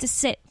 I need to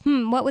sit.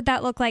 What would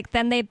that look like?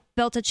 Then they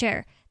built a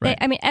chair. Right.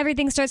 I mean,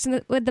 everything starts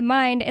with the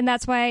mind, and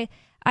that's why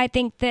I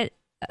think that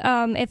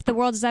if the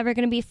world is ever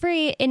going to be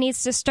free, it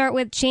needs to start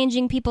with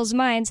changing people's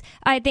minds.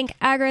 I think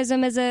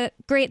agorism is a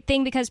great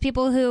thing because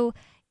people who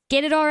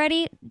get it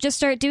already, just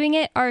start doing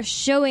it, are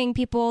showing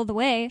people the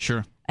way.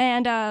 Sure.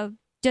 And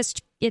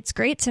just it's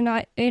great to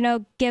not,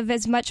 give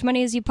as much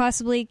money as you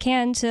possibly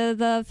can to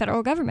the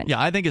federal government.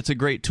 Yeah, I think it's a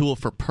great tool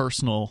for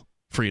personal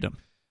freedom.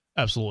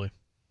 Absolutely.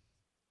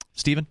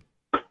 Stephen?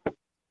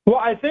 Well,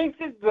 I think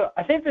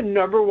the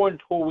number one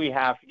tool we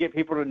have to get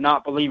people to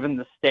not believe in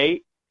the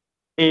state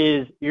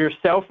is your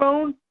cell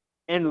phone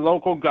and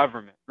local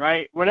government,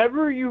 right?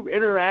 Whenever you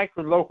interact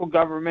with local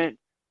government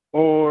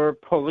or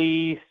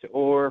police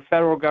or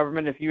federal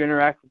government, if you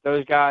interact with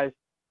those guys,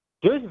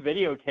 just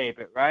videotape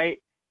it,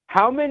 right?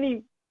 How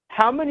many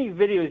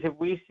videos have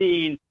we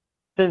seen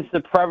since the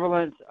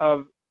prevalence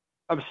of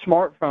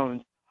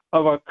smartphones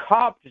of a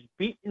cop just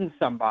beating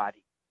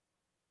somebody,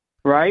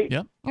 right?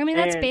 Yep. I mean,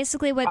 that's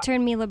basically what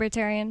turned me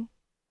libertarian.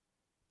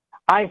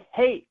 I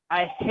hate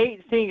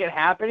seeing it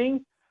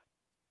happening,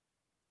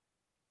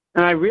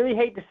 and I really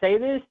hate to say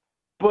this,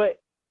 but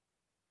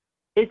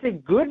it's a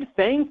good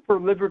thing for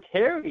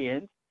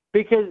libertarians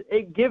because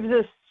it gives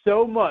us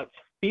so much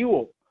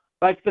fuel.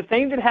 Like the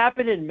thing that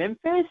happened in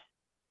Memphis,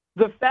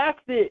 the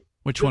fact that...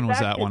 Which one was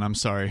that one? I'm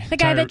sorry. The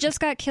guy that just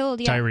got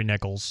killed, yeah. Tyree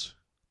Nichols.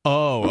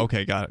 Oh,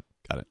 okay, got it.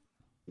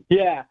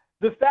 Yeah,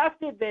 the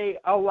fact that they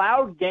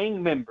allowed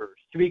gang members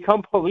to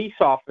become police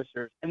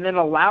officers and then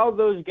allow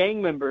those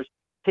gang members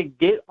to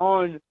get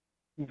on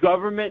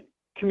government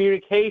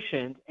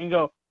communications and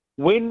go,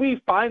 when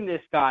we find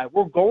this guy,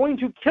 we're going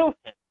to kill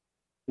him.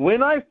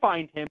 When I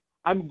find him,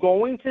 I'm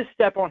going to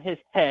step on his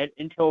head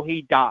until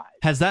he dies.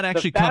 Has that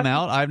actually come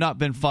out? I've not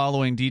been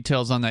following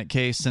details on that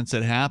case since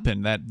it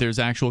happened, that there's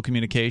actual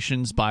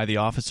communications by the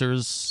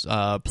officers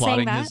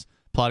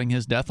plotting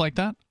his death like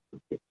that?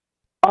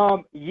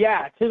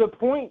 Yeah, to the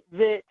point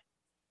that,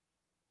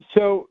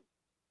 so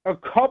a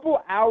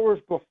couple hours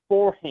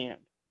beforehand,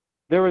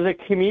 there was a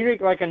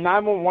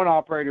 911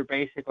 operator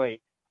basically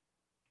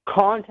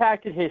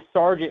contacted his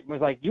sergeant and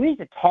was like, you need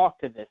to talk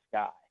to this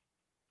guy.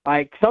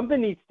 Like,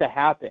 something needs to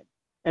happen.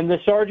 And the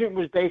sergeant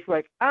was basically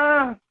like,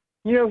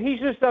 he's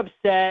just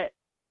upset.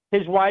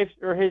 His wife's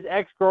or his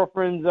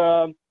ex-girlfriend's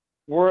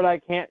word I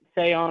can't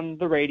say on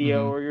the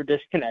radio or you'll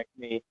disconnect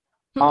me.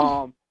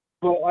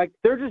 But like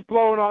they're just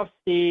blowing off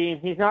steam.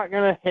 He's not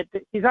gonna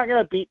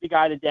beat the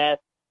guy to death.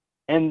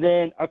 And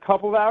then a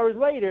couple of hours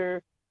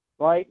later,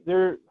 like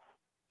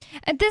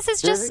this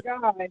is just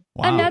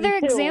another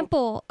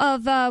example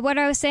of what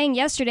I was saying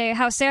yesterday,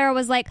 how Sarah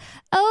was like,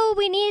 oh,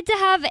 we need to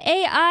have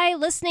AI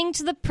listening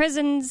to the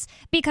prisons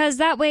because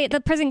that way, the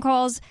prison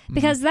calls,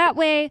 because that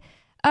way,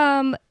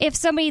 if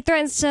somebody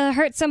threatens to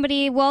hurt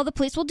somebody, well, the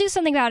police will do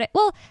something about it.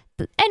 Well,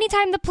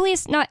 anytime the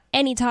police, not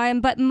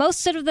anytime, but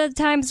most of the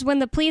times when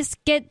the police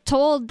get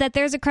told that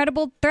there's a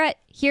credible threat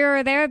here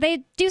or there,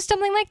 they do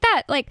something like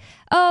that. Like,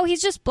 oh,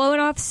 he's just blowing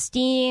off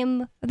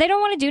steam. They don't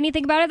want to do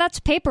anything about it. That's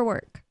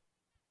paperwork.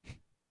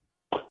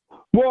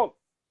 Well,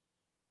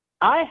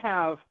 I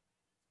have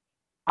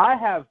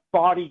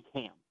body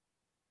cam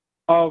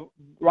of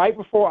right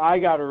before I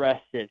got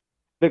arrested.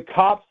 The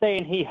cop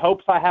saying he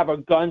hopes I have a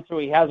gun so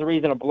he has a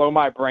reason to blow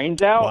my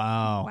brains out.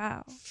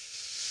 Wow.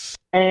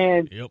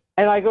 And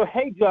I go,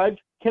 hey, Judge,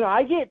 can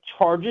I get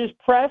charges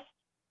pressed?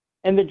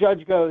 And the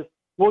judge goes,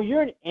 well,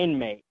 you're an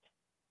inmate,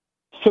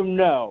 so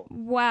no.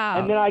 Wow.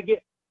 And then I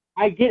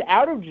get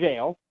out of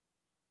jail.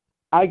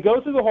 I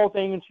go through the whole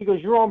thing, and she goes,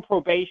 you're on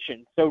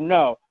probation, so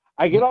no.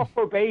 I get off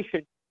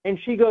probation, and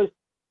she goes,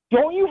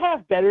 don't you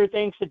have better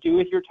things to do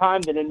with your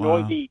time than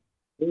annoy the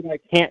that I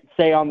can't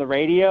say on the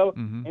radio?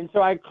 And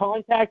so I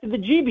contacted the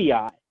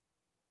GBI.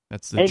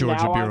 That's the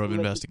Georgia Bureau of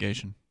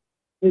Investigation.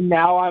 And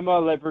now I'm a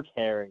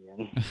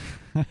libertarian.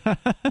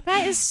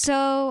 That is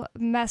so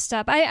messed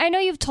up. I know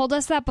you've told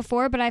us that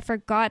before, but I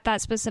forgot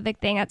that specific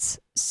thing. That's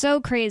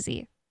so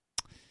crazy.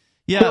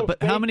 Yeah, so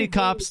but how many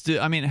cops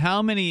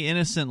how many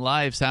innocent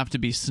lives have to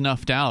be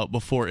snuffed out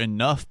before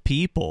enough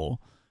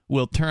people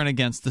will turn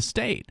against the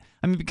state?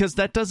 I mean, because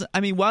that doesn't,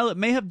 while it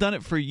may have done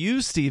it for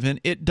you, Stephen,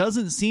 it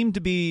doesn't seem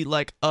to be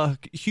like a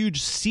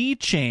huge sea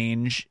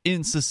change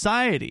in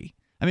society.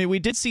 I mean, we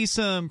did see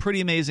some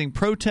pretty amazing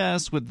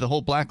protests with the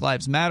whole Black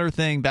Lives Matter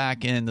thing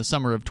back in the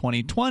summer of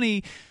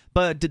 2020,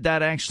 but did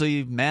that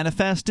actually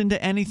manifest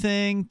into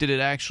anything? Did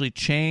it actually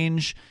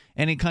change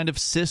any kind of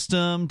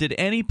system? Did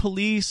any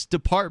police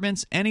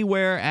departments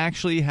anywhere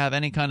actually have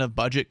any kind of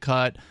budget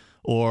cut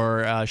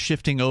or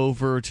shifting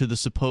over to the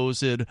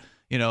supposed...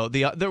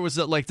 there was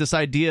like this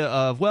idea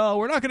of, well,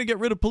 we're not going to get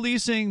rid of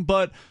policing,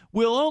 but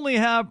we'll only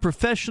have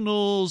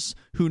professionals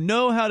who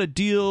know how to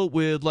deal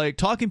with like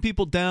talking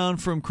people down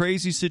from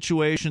crazy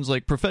situations,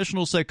 like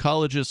professional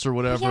psychologists or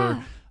whatever.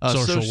 Yeah.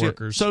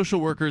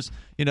 Social workers,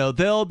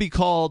 they'll be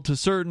called to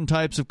certain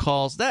types of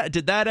calls.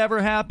 Did that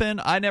ever happen?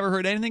 I never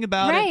heard anything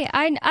about it.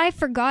 Right. I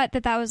forgot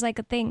that was like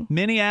a thing.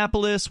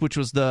 Minneapolis, which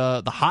was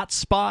the hot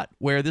spot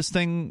where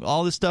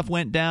all this stuff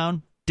went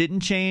down.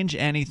 didn't change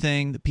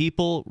anything. The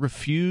people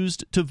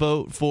refused to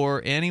vote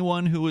for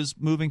anyone who was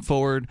moving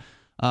forward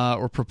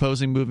or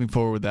proposing moving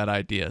forward with that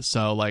idea.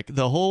 So, like,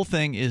 the whole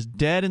thing is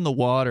dead in the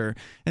water,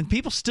 and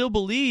people still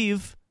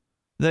believe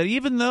that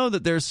even though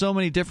that there's so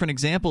many different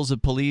examples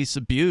of police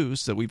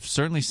abuse, that we've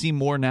certainly seen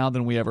more now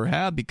than we ever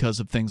have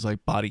because of things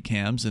like body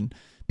cams and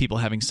people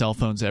having cell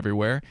phones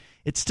everywhere,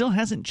 it still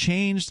hasn't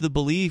changed the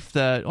belief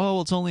that, oh,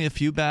 well, it's only a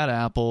few bad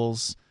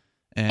apples.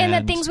 And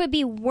that things would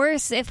be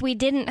worse if we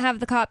didn't have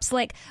the cops.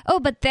 Like, oh,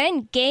 but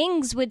then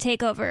gangs would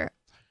take over.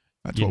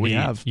 That's what we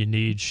have. You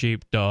need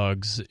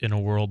sheepdogs in a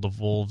world of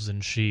wolves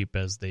and sheep,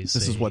 as they say.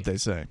 This is what they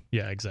say.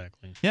 Yeah,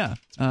 exactly. Yeah.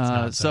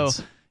 So,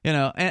 you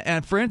know,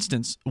 and for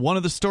instance, one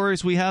of the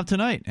stories we have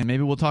tonight, and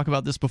maybe we'll talk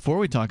about this before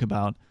we talk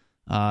about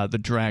the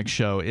drag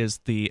show, is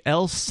the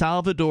El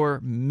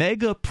Salvador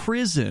mega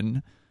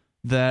prison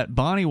that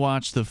Bonnie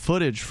watched the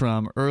footage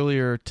from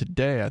earlier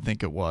today, I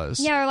think it was.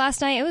 Yeah, or last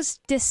night. It was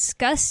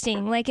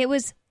disgusting. Like, it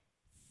was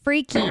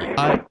freaky.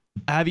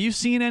 Have you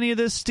seen any of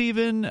this,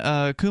 Stephen?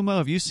 Kumo,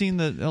 have you seen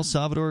the El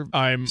Salvador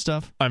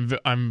stuff?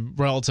 I'm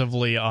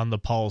relatively on the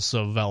pulse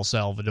of El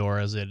Salvador,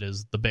 as it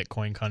is the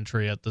Bitcoin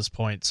country at this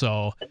point.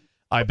 So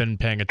I've been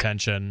paying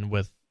attention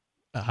with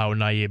how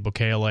Nayib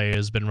Bukele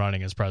has been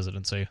running his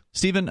presidency.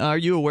 Stephen, are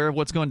you aware of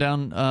what's going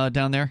down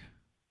there?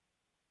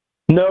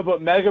 No,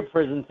 but mega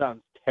prison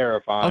sounds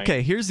terrifying.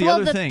 Okay, here's the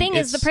other thing. Well, the thing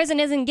is, the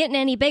prison isn't getting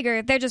any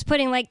bigger. They're just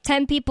putting like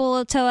 10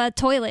 people to a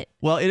toilet.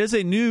 Well, it is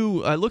a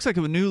new, looks like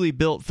a newly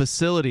built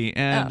facility,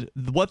 and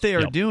what they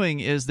are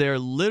doing is they're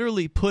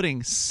literally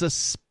putting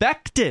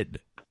suspected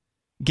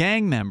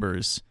gang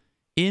members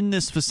in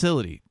this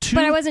facility.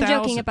 But I wasn't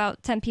joking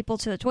about 10 people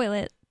to the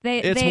toilet.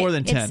 It's more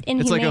than 10.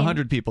 It's like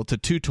 100 people to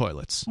 2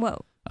 toilets.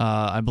 Whoa.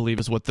 I believe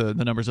is what the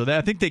numbers are.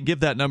 I think they give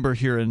that number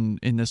here in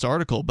this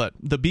article, but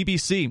the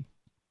BBC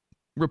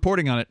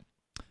reporting on it,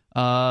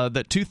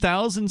 that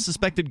 2,000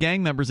 suspected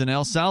gang members in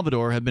El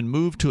Salvador have been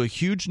moved to a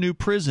huge new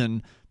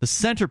prison, the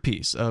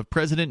centerpiece of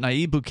President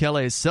Nayib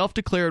Bukele's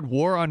self-declared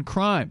war on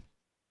crime.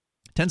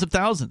 Tens of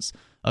thousands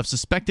of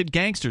suspected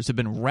gangsters have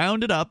been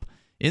rounded up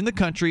in the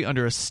country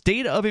under a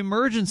state of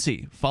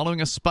emergency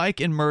following a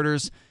spike in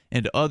murders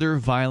and other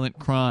violent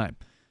crime.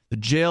 The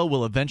jail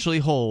will eventually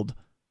hold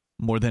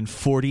more than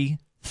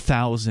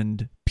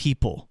 40,000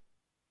 people.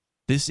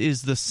 This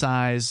is the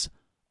size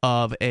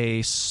of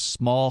a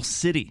small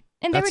city.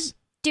 And they were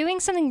doing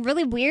something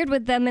really weird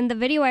with them in the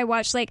video I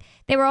watched. Like,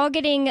 they were all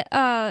getting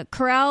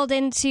corralled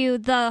into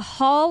the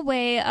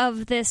hallway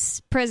of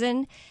this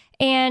prison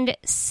and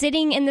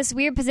sitting in this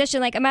weird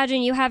position. Like,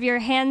 imagine you have your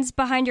hands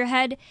behind your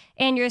head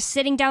and you're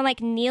sitting down, like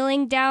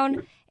kneeling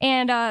down,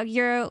 and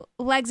your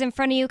legs in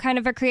front of you kind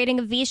of are creating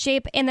a V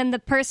shape, and then the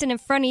person in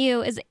front of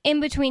you is in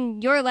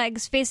between your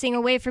legs facing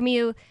away from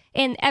you,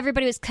 and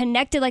everybody was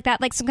connected like that,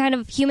 like some kind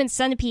of human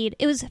centipede.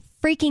 It was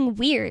freaking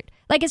weird.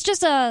 Like, it's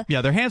just a...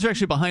 Yeah, their hands are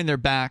actually behind their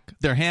back.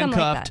 They're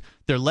handcuffed.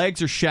 Their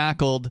legs are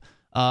shackled,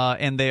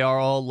 and they are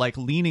all, like,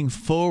 leaning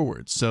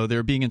forward. So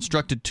they're being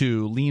instructed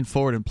to lean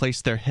forward and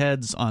place their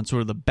heads on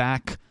sort of the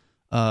back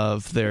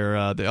of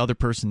their the other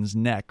person's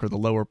neck, or the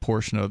lower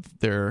portion of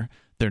their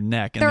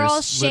neck. And they're there's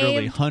all shaved.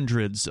 literally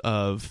hundreds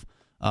of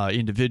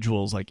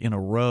individuals, like, in a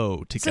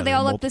row together. So they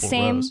all look the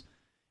same? Rows.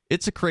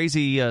 It's a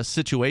crazy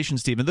situation,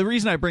 Stephen. The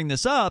reason I bring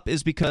this up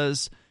is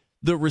because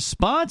the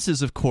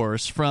responses, of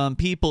course, from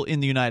people in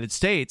the United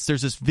States,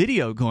 there's this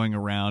video going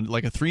around,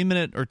 like a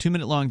 3-minute or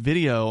 2-minute long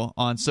video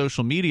on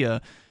social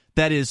media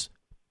that is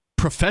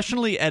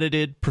professionally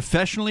edited,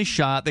 professionally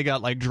shot. They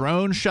got like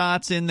drone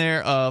shots in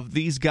there of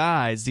these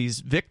guys,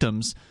 these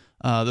victims,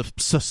 the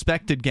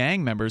suspected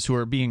gang members who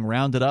are being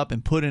rounded up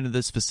and put into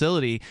this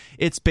facility.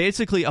 It's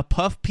basically a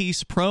puff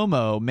piece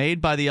promo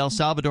made by the El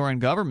Salvadoran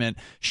government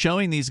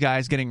showing these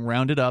guys getting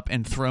rounded up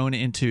and thrown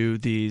into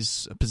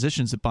these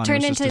positions that Bonnie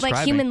was just describing.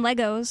 Like human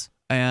Legos.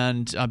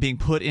 And being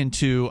put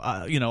into,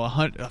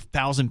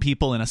 1,000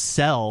 people in a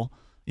cell,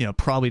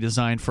 probably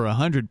designed for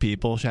 100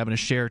 people, having to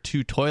share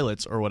 2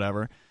 toilets or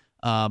whatever.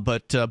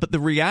 But the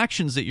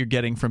reactions that you're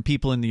getting from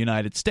people in the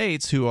United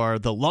States who are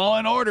the law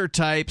and order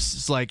types,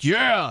 it's like,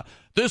 yeah,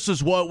 this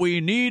is what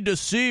we need to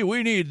see.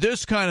 We need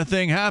this kind of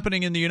thing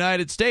happening in the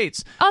United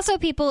States. Also,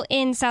 people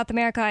in South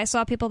America, I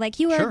saw people like,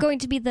 you are going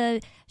to be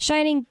the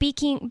shining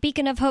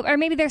beacon of hope, or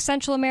maybe they're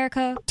Central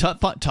America.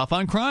 Tough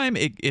on crime.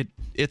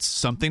 It's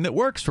something that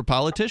works for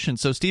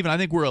politicians. So, Stephen, I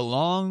think we're a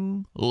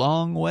long,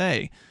 long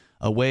way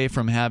away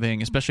from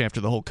having, especially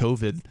after the whole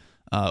COVID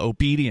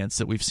obedience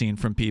that we've seen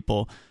from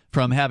people,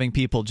 from having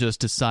people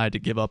just decide to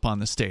give up on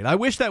the state. I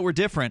wish that were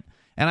different,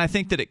 and I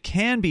think that it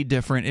can be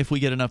different if we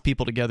get enough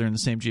people together in the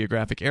same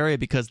geographic area,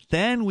 because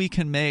then we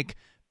can make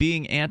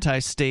being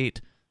anti-state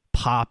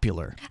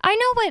popular. I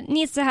know what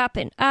needs to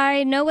happen.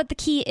 I know what the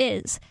key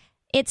is.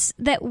 It's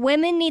that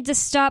women need to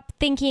stop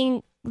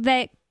thinking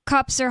that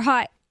cops are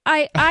hot.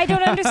 I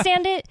don't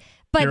understand it.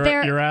 But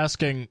you're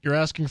asking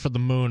for the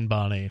moon,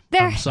 Bonnie.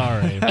 I'm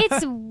sorry.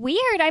 It's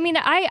weird. I mean,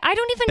 I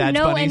don't even Badge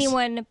know bunnies.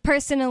 anyone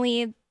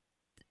personally,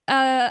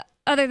 other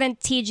than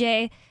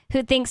TJ,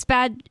 who thinks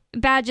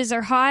badges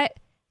are hot.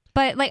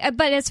 But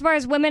as far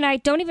as women, I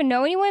don't even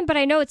know anyone, but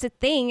I know it's a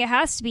thing. It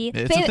has to be.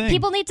 It's a thing.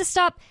 People need to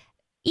stop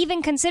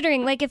even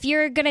considering, like, if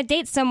you're gonna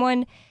date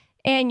someone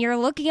and you're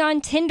looking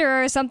on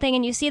Tinder or something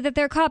and you see that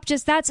they're a cop,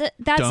 just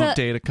don't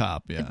date a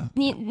cop. Yeah,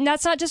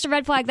 that's not just a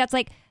red flag.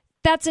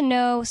 That's a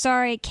no.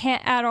 Sorry,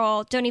 can't at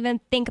all. Don't even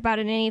think about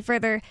it any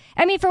further.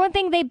 I mean, for one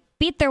thing, they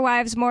beat their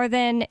wives more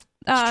than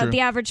the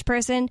average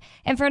person,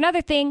 and for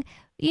another thing,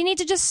 you need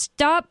to just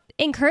stop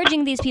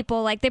encouraging these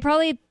people. Like, they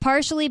probably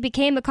partially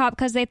became a cop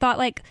because they thought,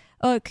 like,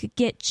 oh, it could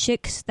get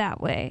chicks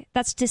that way.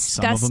 That's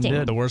disgusting. Some of them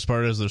did. The worst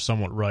part is they're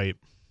somewhat right.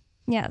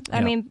 Yeah,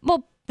 I mean,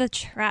 well, the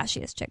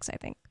trashiest chicks, I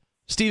think.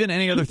 Steven,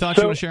 any other thoughts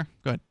you want to share?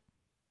 Go ahead.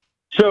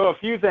 So a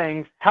few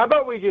things. How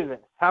about we do this?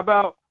 How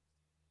about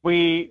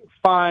we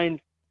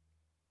find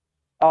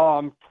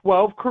 12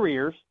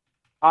 careers?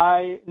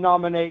 I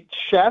nominate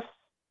chefs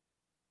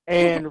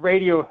and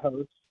radio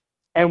hosts,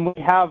 and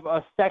we have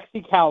a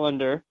sexy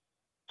calendar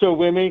so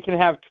women can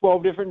have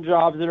 12 different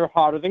jobs that are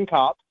hotter than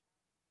cops.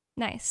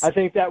 Nice. I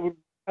think that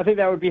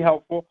would be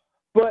helpful.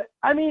 But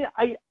I mean,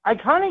 I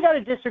kind of got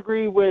to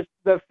disagree with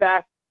the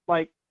fact,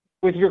 like,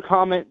 with your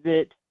comment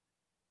that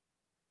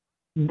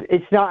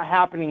it's not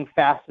happening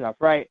fast enough,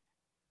 right?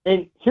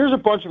 And here's a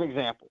bunch of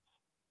examples.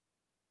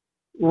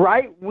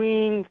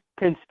 Right-wing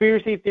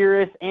conspiracy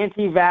theorists,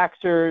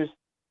 anti-vaxxers,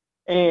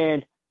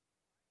 and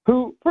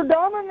who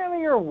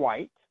predominantly are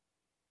white,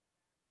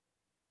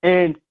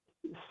 and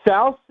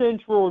South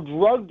Central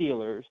drug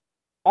dealers,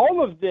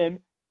 all of them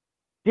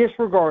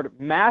disregard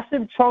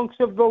massive chunks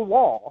of the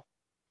law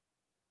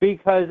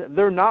because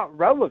they're not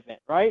relevant,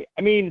 right?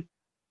 I mean,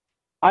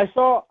 I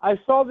saw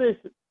this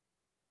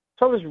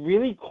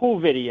really cool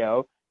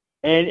video,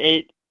 and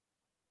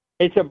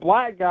it's a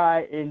black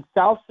guy in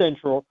South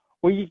Central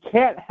where you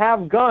can't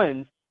have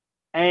guns,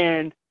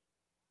 and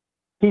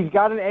he's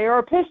got an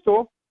AR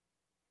pistol,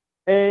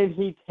 and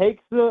he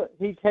takes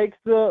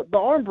the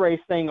arm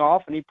brace thing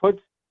off, and he puts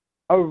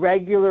a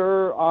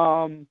regular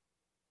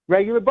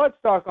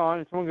buttstock on,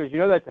 and someone goes,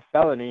 that's a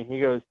felony. He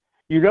goes,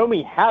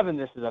 me having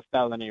this is a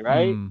felony,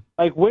 right?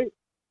 Like, what?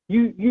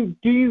 Do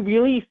you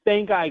really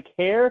think I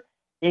care?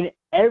 And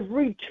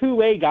every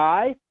 2A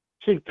guy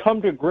should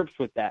come to grips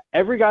with that.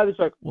 Every guy that's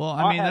like, well,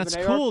 I mean, that's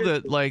cool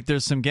that, like,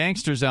 there's some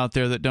gangsters out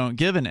there that don't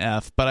give an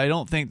F, but I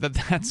don't think that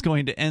that's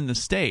going to end the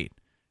state,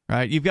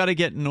 right? You've got to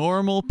get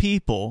normal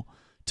people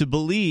to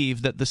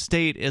believe that the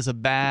state is a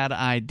bad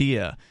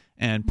idea,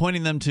 and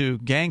pointing them to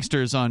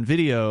gangsters on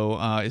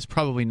video is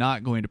probably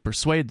not going to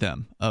persuade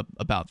them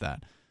about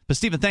that. But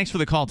Stephen, thanks for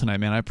the call tonight,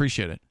 man. I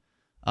appreciate it.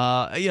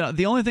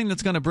 The only thing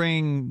that's going to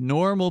bring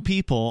normal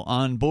people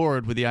on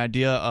board with the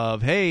idea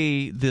of,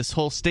 hey, this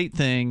whole state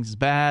thing's a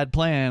bad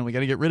plan, we got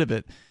to get rid of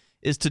it,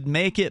 is to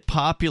make it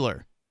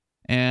popular.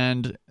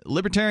 And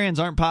libertarians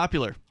aren't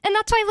popular. And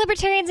that's why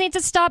libertarians need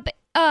to stop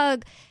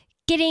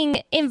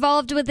getting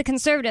involved with the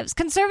conservatives.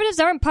 Conservatives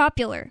aren't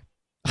popular.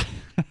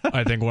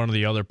 I think one of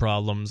the other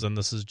problems, and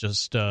this is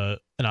just an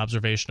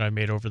observation I've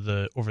made over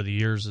the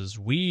years, is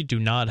we do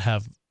not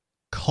have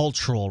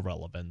cultural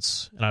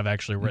relevance. And I've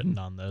actually written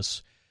on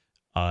this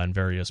in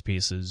various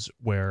pieces,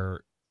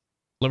 where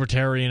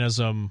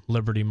libertarianism,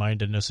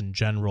 liberty-mindedness in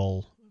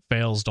general,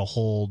 fails to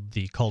hold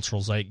the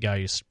cultural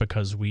zeitgeist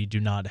because we do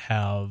not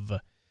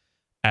have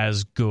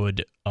as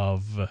good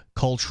of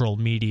cultural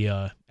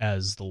media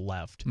as the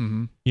left.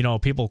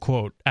 People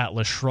quote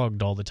Atlas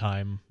Shrugged all the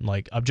time.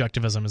 Like,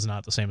 objectivism is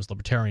not the same as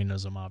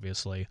libertarianism,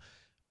 obviously,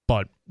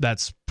 but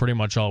that's pretty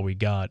much all we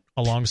got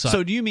alongside.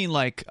 So do you mean,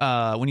 like,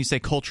 when you say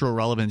cultural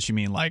relevance, you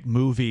mean like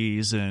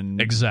movies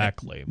and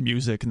exactly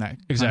music and that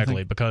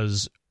exactly?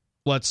 Because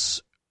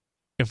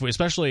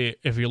especially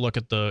if you look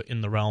at in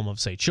the realm of,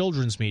 say,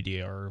 children's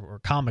media or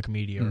comic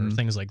media or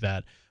things like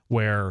that,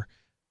 where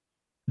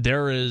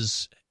there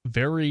is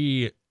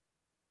very,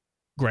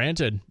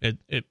 granted,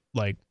 it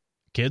like,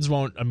 kids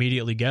won't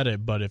immediately get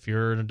it, but if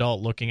you're an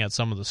adult looking at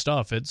some of the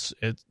stuff,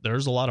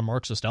 there's a lot of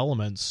Marxist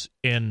elements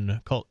in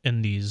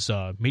these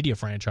media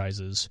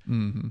franchises.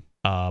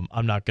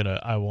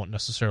 I won't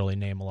necessarily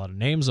name a lot of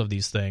names of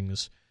these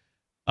things,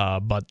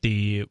 but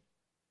a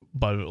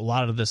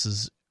lot of this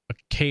is a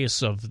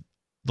case of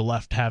the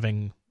left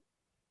having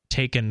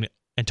taken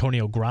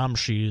Antonio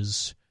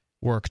Gramsci's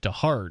work to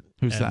heart.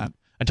 Who's that?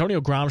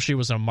 Antonio Gramsci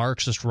was a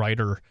Marxist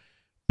writer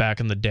back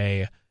in the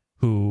day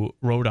who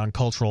wrote on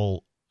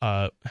cultural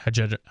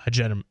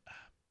hegemony.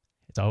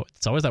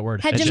 It's always that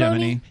word.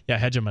 Hegemony. Yeah,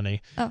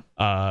 hegemony.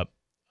 Oh.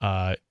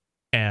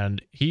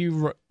 And he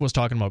was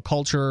talking about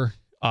culture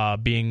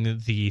being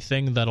the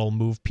thing that'll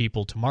move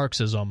people to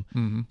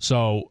Marxism.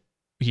 So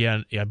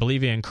I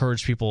believe he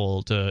encouraged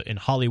people in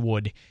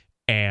Hollywood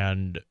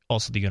and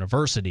also the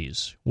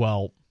universities.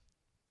 Well,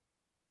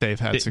 they've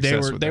had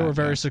success. They were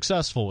very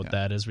successful with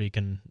that, as we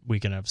can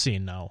have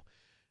seen now.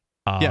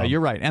 Yeah,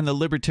 you're right. And the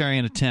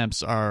libertarian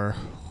attempts are,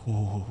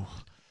 a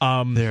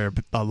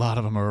lot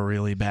of them are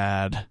really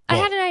bad. I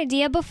had an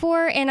idea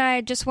before, and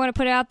I just want to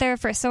put it out there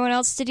for someone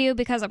else to do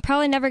because I'm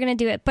probably never going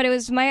to do it. But it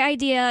was my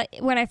idea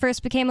when I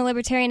first became a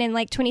libertarian in,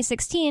 like,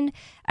 2016.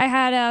 I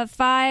had a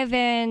 5-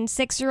 and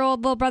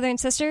 6-year-old little brother and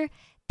sister.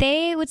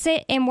 they would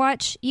sit and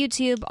watch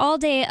YouTube all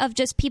day of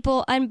just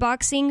people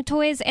unboxing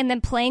toys and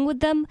then playing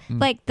with them.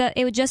 Like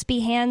it would just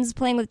be hands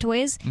playing with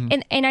toys.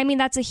 And I mean,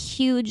 that's a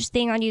huge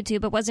thing on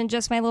YouTube. It wasn't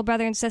just my little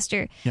brother and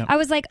sister. Yep. I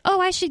was like,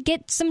 oh, I should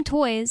get some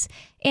toys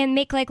and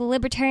make like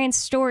libertarian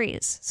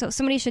stories. So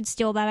somebody should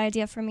steal that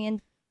idea from me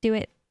and do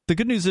it. The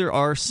good news, there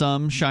are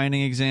some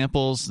shining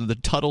examples. The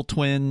Tuttle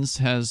Twins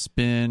has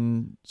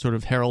been sort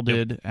of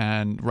heralded,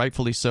 and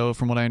rightfully so,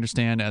 from what I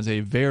understand, as a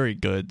very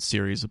good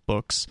series of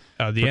books.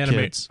 I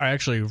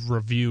actually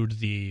reviewed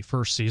the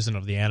first season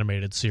of the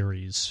animated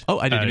series. Oh,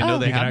 I didn't even know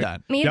they had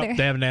that. Me either. Yep,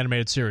 they have an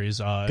animated series.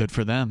 Good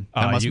for them.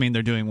 That must mean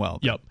they're doing well.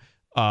 Yep.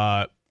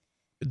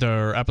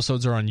 Their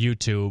episodes are on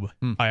YouTube.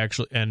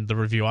 And the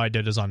review I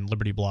did is on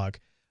Liberty Blog.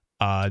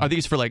 Are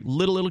these for like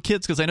little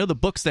kids? Because I know the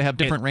books, they have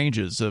different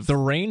ranges of. The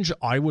range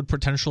I would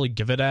potentially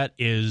give it at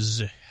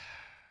is,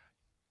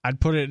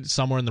 I'd put it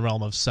somewhere in the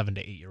realm of 7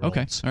 to 8 year olds.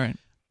 Okay, all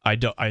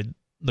right.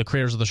 The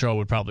creators of the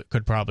show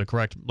could probably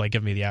correct, like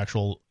give me the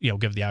actual,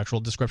 give the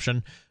actual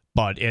description,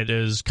 but it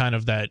is kind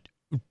of that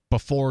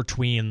before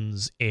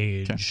tweens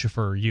age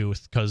for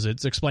youth, because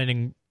it's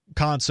explaining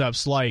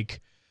concepts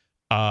like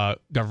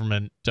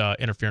government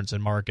interference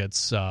in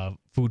markets,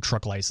 food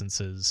truck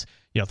licenses,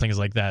 things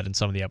like that in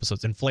some of the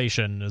episodes.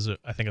 Inflation is,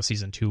 I think, a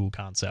season 2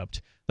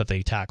 concept that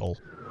they tackle.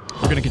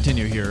 We're going to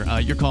continue here.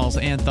 Your calls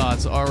and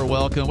thoughts are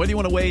welcome. Whether you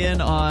want to weigh in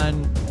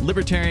on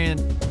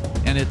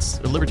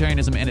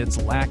libertarianism and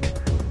its lack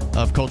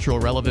of cultural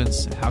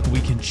relevance, how we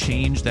can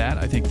change that.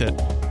 I think that,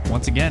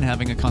 once again,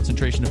 having a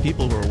concentration of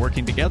people who are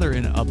working together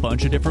in a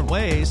bunch of different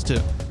ways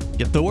to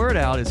get the word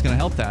out is going to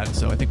help that.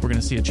 So I think we're going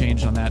to see a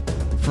change on that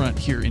front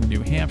here in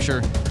New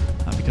Hampshire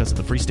because of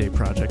the Free State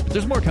Project. But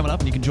there's more coming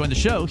up, and you can join the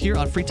show here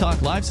on Free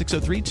Talk Live,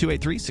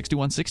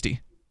 603-283-6160.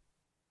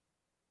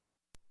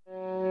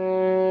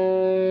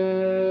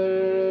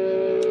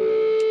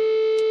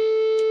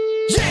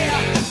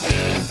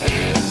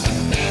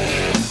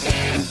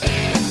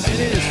 It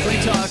is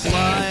Free Talk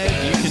Live.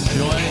 You can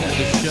join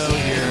the show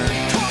here.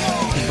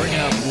 You can bring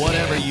up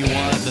whatever you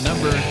want. The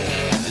number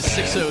is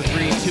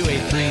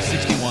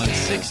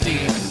 603-283-6160.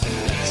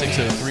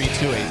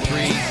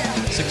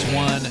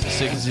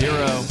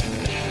 603-283-6160.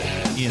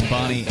 Ian,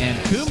 Bonnie,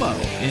 and Kumo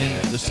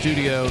in the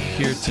studio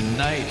here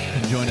tonight.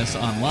 You can join us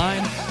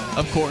online,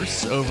 of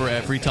course, over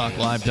at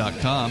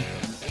freetalklive.com,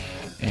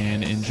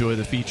 and enjoy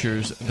the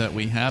features that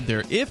we have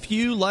there. If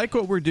you like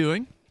what we're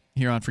doing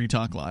here on Free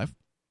Talk Live,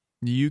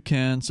 you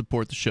can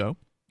support the show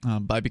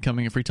by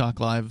becoming a Free Talk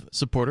Live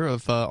supporter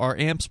of our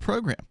AMPS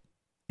program.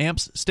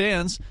 AMPS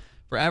stands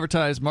for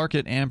Advertise,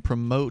 Market, and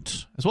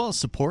Promote, as well as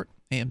support,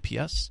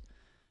 AMPS.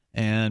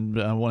 And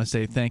I want to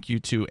say thank you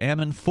to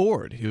Ammon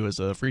Ford, who is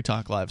a Free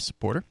Talk Live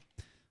supporter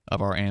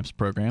of our AMPS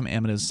program.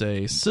 Ammon is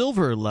a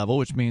silver level,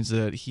 which means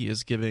that he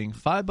is giving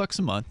 $5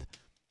 a month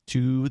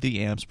to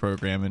the AMPS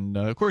program. And,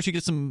 of course, you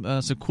get some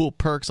cool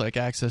perks like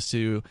access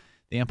to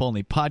the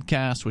AMP-only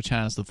podcast, which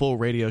has the full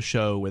radio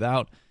show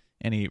without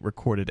any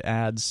recorded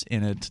ads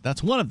in it.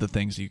 That's one of the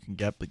things you can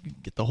get, but you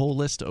can get the whole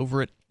list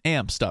over at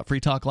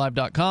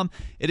amps.freetalklive.com.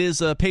 It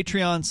is a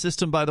Patreon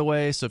system, by the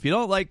way, so if you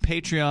don't like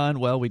Patreon,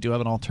 well, we do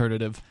have an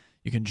alternative.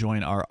 You can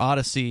join our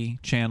Odyssey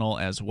channel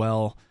as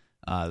well.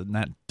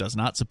 That does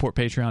not support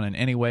Patreon in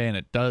any way, and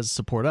it does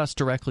support us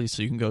directly,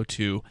 so you can go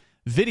to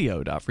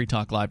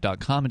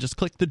video.freetalklive.com and just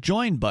click the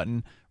join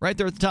button right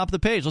there at the top of the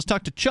page. Let's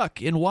talk to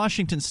Chuck in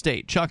Washington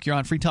State. Chuck, you're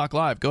on Free Talk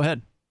Live. Go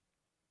ahead.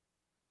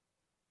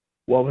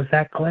 What was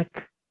that click?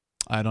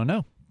 I don't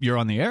know. You're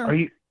on the air. Are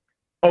you?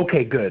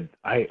 Okay, good.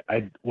 I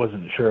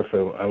wasn't sure if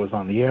I was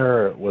on the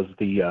air or it was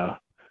the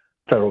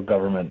federal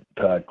government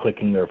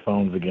clicking their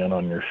phones again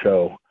on your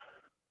show.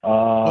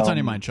 What's on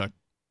your mind, Chuck?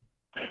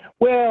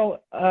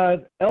 Well,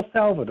 El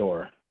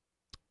Salvador.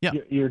 Yeah.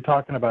 You're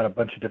talking about a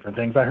bunch of different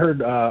things. I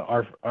heard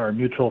our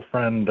mutual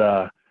friend,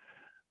 the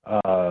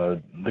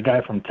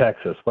guy from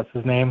Texas, what's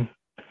his name?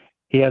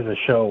 He has a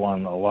show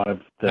on a lot of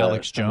the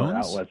Alex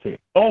Jones outlets.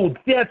 Oh,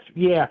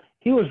 yeah.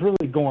 He was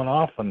really going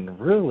off and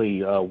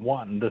really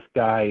wanting this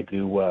guy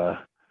to.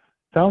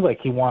 Sounds like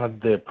he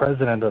wanted the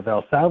president of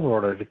El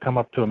Salvador to come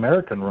up to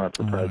America and run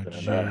for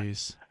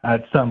president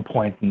at some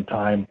point in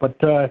time. But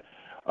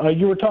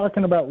you were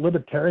talking about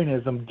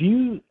libertarianism. Do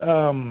you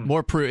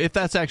more proof? If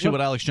that's actually what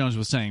Alex Jones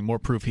was saying, more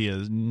proof he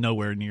is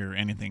nowhere near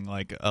anything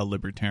like a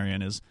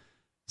libertarian as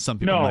some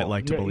people might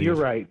like to believe. You're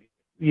right.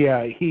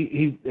 Yeah,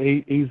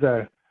 he's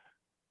a.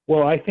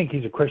 Well, I think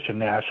he's a Christian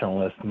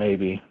nationalist,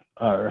 maybe,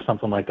 or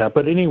something like that.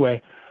 But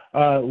anyway,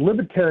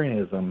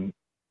 libertarianism,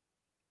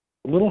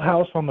 Little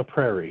House on the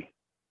Prairie.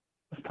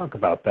 Let's talk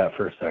about that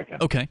for a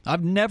second. Okay.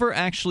 I've never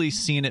actually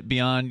seen it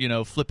beyond,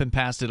 flipping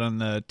past it on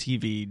the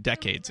TV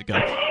decades ago.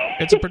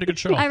 It's a pretty good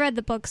show. I read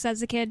the books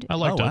as a kid. I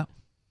liked it. Wow.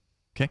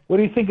 Okay. What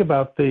do you think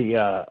about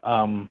the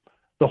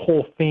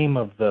whole theme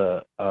of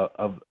the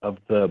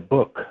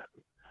book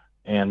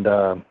and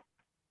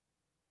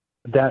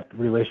that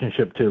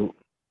relationship to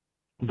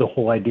the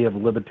whole idea of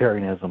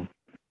libertarianism?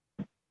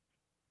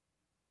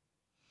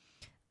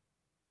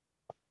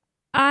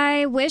 I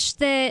I wish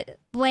that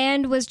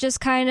land was just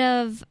kind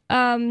of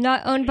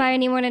not owned by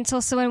anyone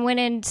until someone went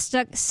and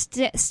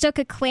stuck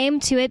a claim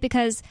to it,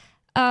 because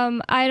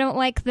I don't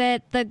like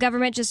that the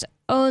government just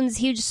owns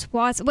huge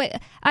swaths. Wait,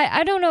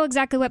 I don't know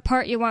exactly what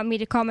part you want me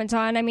to comment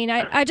on. I mean,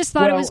 I just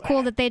thought it was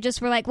cool that they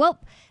just were like, well,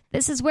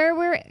 this is where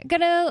we're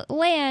going to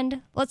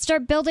land. Let's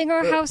start building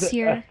our house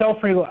here.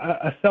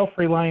 A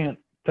self-reliant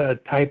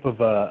type of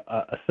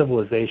a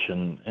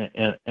civilization,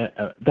 and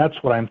that's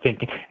what I'm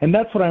thinking. And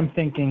that's what I'm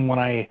thinking when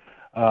I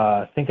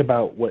think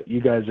about what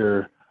you guys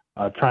are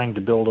trying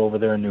to build over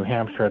there in New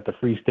Hampshire at the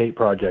Free State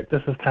Project.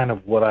 This is kind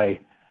of what I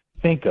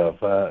think of,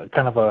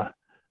 kind of a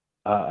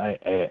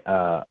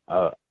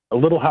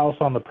little house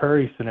on the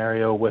prairie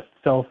scenario with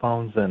cell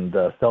phones and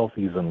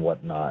selfies and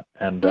whatnot,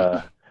 and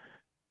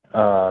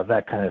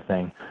that kind of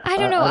thing. I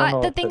don't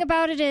know. The thing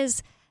about it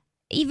is,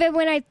 even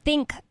when I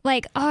think,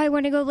 like, oh, I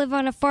want to go live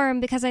on a farm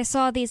because I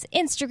saw these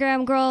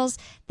Instagram girls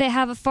that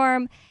have a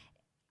farm,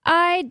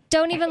 I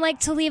don't even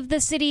like to leave the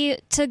city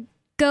to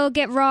go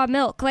get raw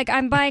milk. Like,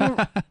 I'm buying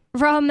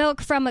raw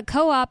milk from a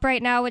co-op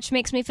right now, which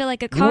makes me feel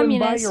like a communist. You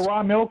wouldn't buy your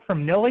raw milk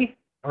from Nelly?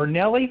 Or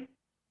Nelly?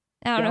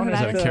 I don't know who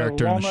that is. Is that a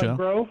character in the show?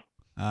 Grove?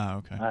 Oh,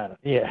 okay.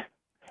 Yeah.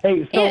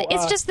 Hey, so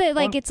it's just that,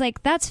 like, it's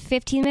like, that's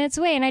 15 minutes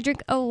away, and I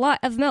drink a lot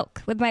of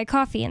milk with my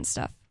coffee and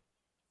stuff.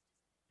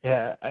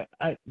 Yeah,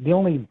 the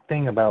only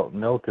thing about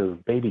milk is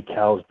baby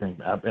cows drink,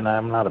 and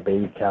I'm not a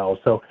baby cow.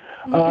 So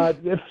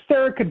if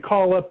Sarah could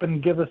call up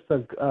and give us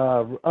an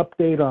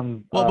update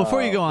on... Well,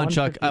 before you go on,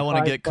 Chuck, I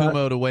want to get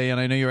Kumo to weigh in.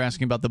 I know you were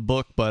asking about the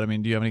book, but, I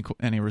mean, do you have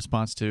any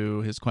response to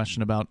his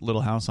question about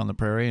Little House on the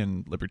Prairie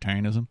and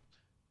libertarianism?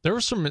 There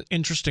were some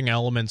interesting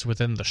elements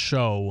within the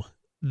show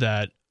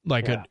that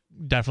could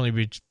definitely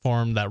be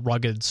formed, that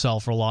rugged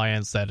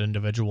self-reliance, that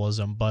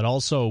individualism, but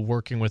also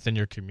working within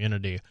your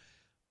community.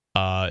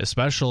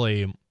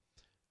 Especially,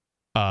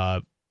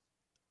 how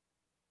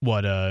do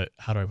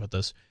I put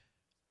this?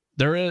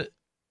 There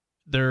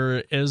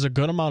is a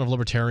good amount of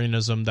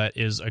libertarianism that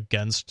is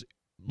against,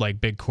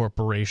 like, big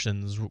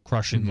corporations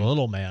crushing the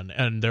little man.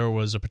 And there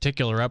was a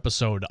particular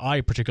episode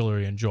I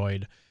particularly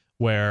enjoyed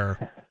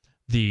where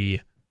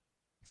the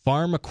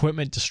farm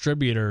equipment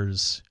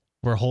distributors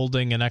were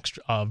holding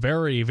a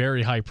very,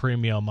 very high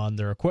premium on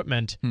their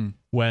equipment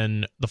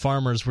when the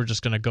farmers were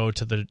just going to go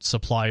to the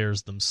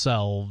suppliers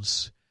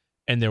themselves.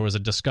 And there was a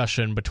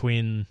discussion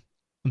between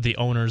the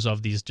owners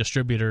of these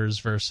distributors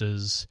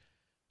versus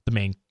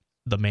the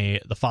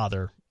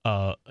father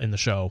in the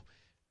show,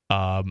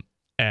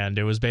 and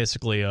it was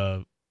basically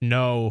all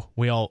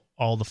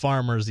the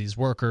farmers, these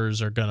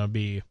workers, are gonna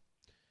be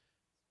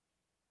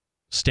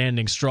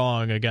standing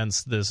strong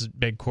against this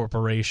big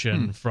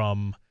corporation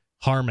from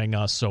harming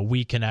us, so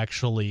we can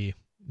actually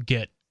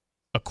get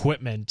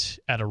equipment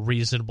at a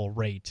reasonable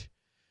rate.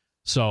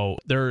 So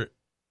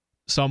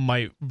some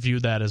might view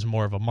that as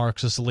more of a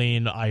Marxist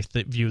lean. I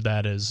view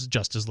that as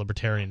just as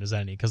libertarian as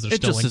any, because they're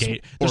still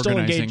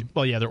engaged.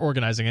 Well, yeah, they're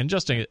organizing and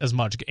just as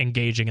much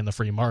engaging in the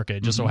free market.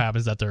 It just so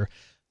happens that they're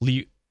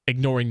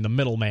ignoring the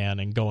middleman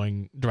and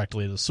going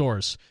directly to the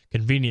source.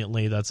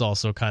 Conveniently, that's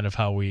also kind of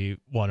how we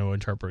want to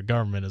interpret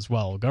government as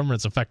well.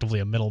 Government's effectively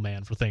a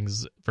middleman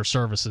for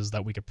services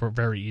that we could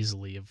very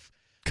easily have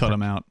cut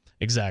them out.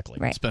 Exactly.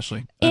 Right.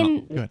 Especially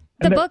in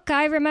the book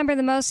I remember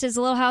the most is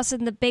Little House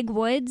in the Big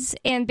Woods,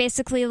 and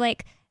basically,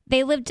 like,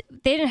 they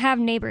didn't have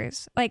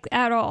neighbors, like,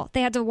 at all.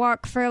 They had to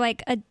walk for,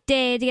 like, a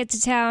day to get to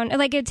town.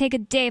 Like, it would take a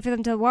day for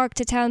them to walk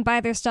to town,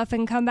 buy their stuff,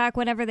 and come back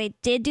whenever they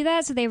did do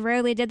that. So they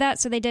rarely did that.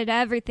 So they did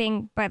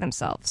everything by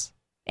themselves.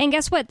 And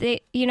guess what?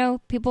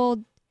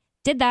 People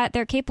did that.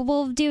 They're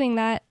capable of doing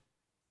that.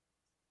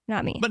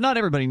 Not me. But not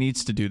everybody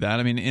needs to do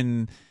that. I mean,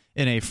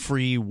 in a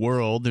free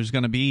world, there's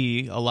going to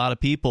be a lot of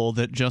people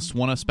that just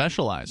want to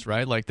specialize,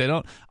 right? Like,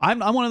 I'm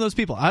one of those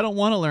people. I don't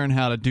want to learn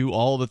how to do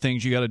all the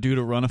things you got to do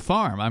to run a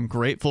farm. I'm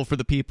grateful for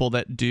the people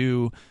that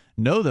do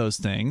know those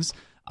things.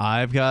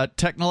 I've got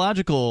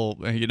technological,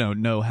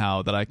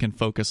 know-how that I can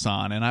focus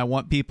on, and I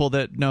want people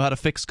that know how to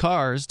fix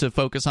cars to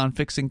focus on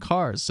fixing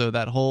cars. So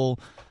that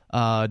whole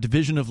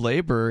division of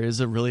labor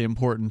is a really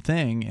important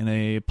thing in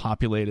a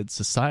populated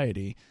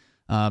society.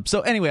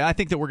 So anyway, I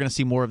think that we're going to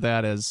see more of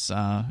that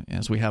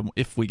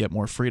if we get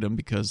more freedom,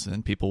 because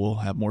then people will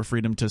have more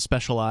freedom to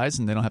specialize,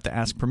 and they don't have to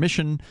ask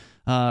permission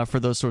for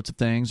those sorts of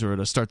things, or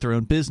to start their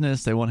own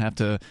business. They won't have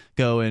to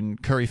go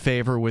and curry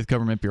favor with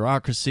government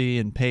bureaucracy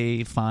and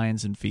pay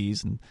fines and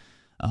fees and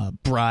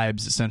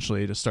bribes,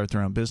 essentially, to start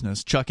their own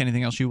business. Chuck,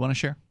 anything else you want to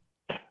share?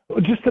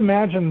 Just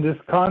imagine this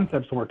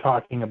concept we're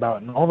talking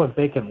about and all the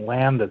vacant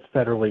land that's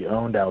federally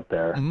owned out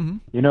there.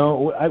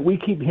 Mm-hmm. We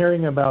keep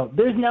hearing about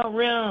there's no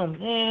room.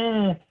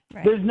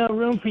 Right. There's no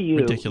room for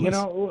you. Ridiculous.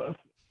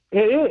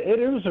 It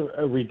is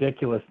a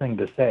ridiculous thing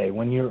to say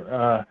when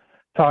you're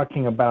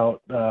talking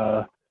about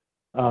the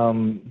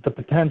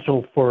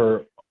potential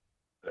for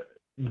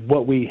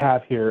what we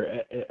have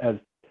here as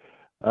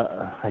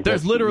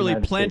there's literally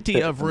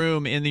plenty of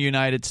room in the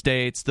United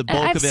States. The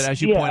bulk of it,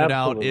 as you pointed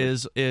out,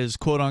 is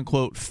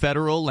quote-unquote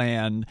federal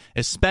land,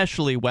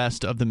 especially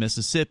west of the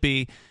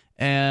Mississippi.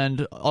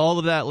 and all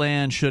of that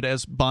land should,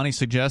 as Bonnie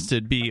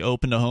suggested, be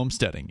open to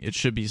homesteading. It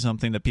should be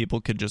something that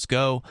people could just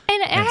go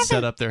and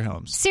set up their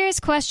homes. Serious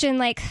question.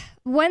 Like,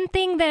 one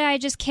thing that I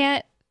just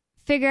can't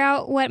figure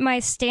out what my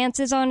stance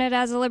is on it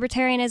as a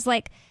libertarian is,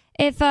 like,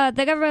 if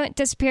the government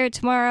disappeared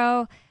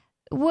tomorrow,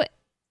 would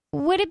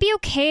it be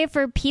okay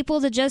for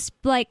people to just,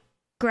 like,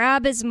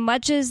 grab as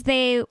much as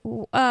they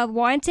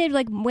wanted,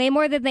 like way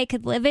more than they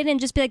could live in,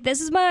 and just be like,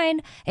 this is mine.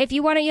 If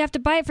you want it, you have to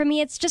buy it from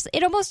me. It's just,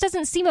 it almost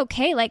doesn't seem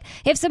okay. Like,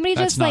 if somebody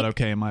That's just not like,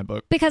 okay in my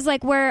book. Because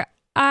like where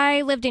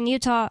I lived in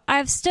Utah,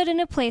 I've stood in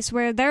a place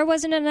where there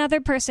wasn't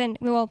another person.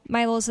 Well,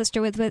 my little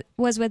sister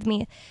was with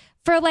me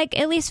for like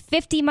at least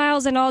 50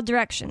 miles in all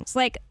directions.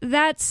 Like,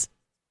 that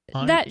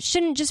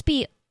shouldn't just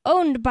be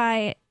owned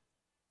by,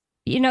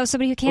 you know,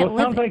 somebody who can't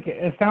live.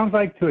 It sounds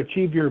like to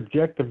achieve your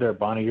objective there,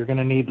 Bonnie, you're going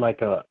to need like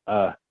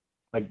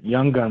like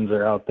young guns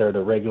are out there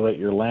to regulate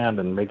your land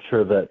and make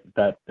sure that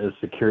is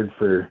secured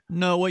for.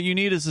 No, what you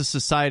need is a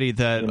society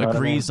that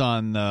agrees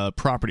on the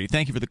property.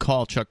 Thank you for the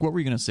call, Chuck. What were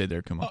you going to say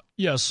there, Kumar?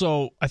 Yeah,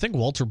 so I think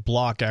Walter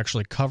Block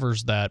actually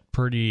covers that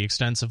pretty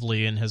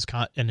extensively in his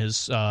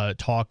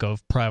talk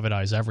of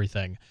Privatize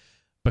Everything,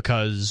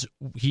 because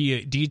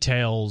he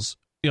details,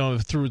 you know,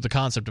 through the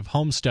concept of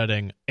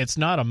homesteading, it's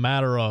not a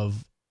matter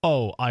of,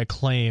 oh, I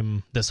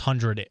claim this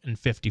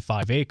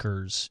 155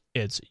 acres.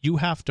 It's, you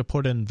have to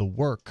put in the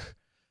work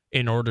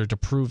in order to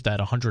prove that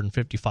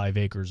 155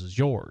 acres is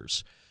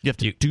yours. You have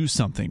to do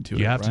something to it.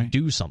 You have right? to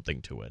do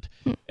something to it,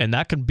 and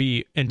that could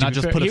be, and not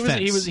just put a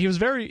fence. He was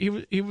very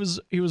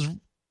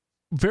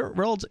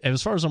relative,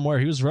 as far as I'm aware,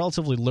 he was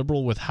relatively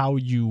liberal with how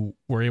you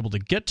were able to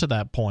get to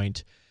that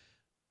point.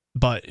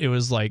 But it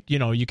was like, you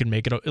know, you can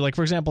make it, like,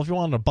 for example, if you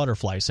wanted a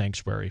butterfly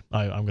sanctuary,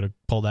 I'm going to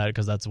pull that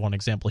because that's one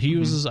example. He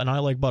uses, and I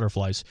like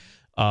butterflies.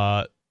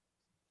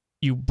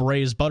 You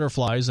braise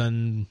butterflies,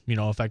 and, you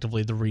know,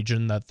 effectively the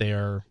region that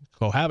they're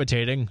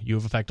cohabitating,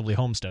 you've effectively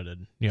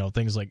homesteaded. You know,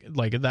 things like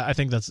that. I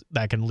think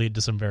that can lead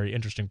to some very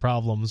interesting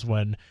problems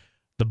when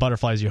the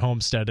butterflies you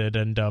homesteaded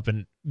end up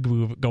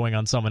going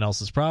on someone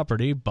else's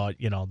property. But,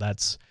 you know,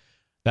 that's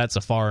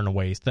a far and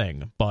away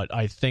thing. But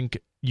I think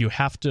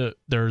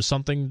there's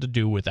something to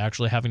do with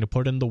actually having to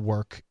put in the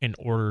work in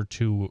order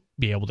to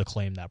be able to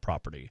claim that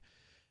property.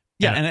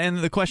 Yeah, and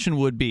the question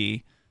would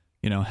be,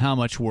 you know, how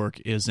much work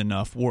is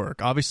enough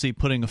work? Obviously,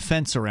 putting a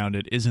fence around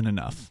it isn't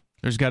enough.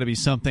 There's got to be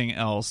something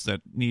else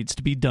that needs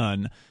to be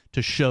done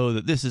to show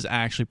that this is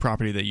actually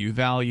property that you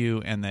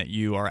value and that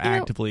you are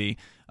actively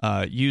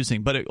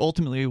using. But it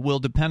ultimately will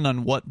depend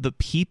on what the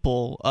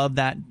people of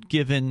that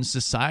given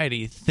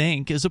society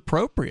think is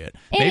appropriate.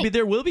 Maybe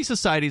there will be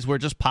societies where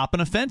just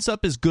popping a fence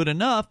up is good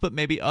enough, but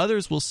maybe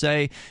others will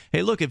say,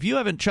 hey, look, if you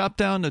haven't chopped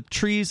down the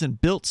trees and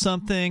built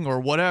something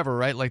or whatever,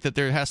 right, like that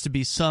there has to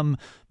be some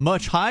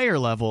much higher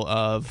level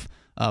of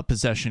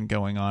possession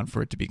going on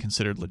for it to be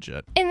considered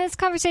legit. In this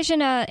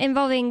conversation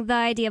involving the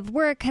idea of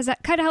work, has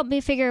that kind of helped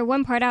me figure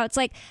one part out. It's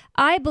like,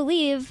 I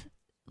believe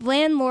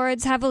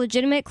landlords have a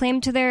legitimate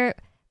claim to their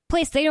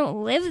place. They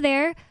don't live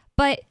there,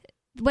 but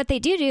what they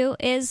do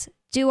is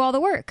do all the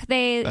work.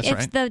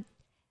 If the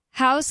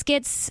house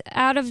gets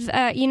out of,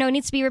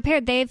 needs to be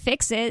repaired, they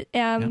fix it.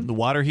 The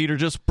water heater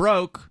just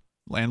broke.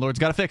 Landlord's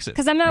got to fix it.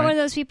 Because I'm not one of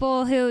those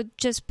people who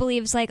just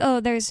believes like,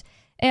 oh, there's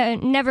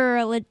never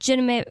a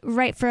legitimate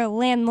right for a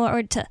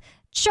landlord to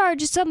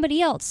charge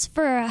somebody else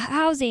for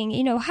housing.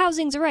 You know,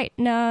 housing's a right.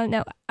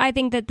 No. I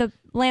think that the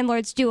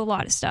landlords do a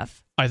lot of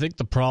stuff. I think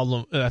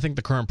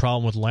the current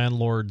problem with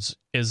landlords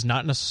is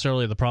not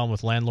necessarily the problem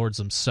with landlords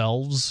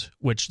themselves,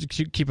 which,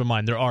 keep in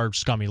mind, there are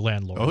scummy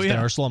landlords. Oh, yeah.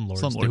 There are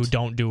slumlords who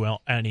don't do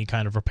any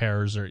kind of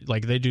repairs, or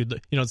like they do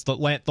it's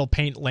they'll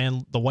paint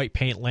the white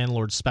paint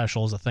landlord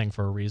special is a thing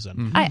for a reason.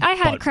 Mm-hmm. I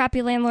had a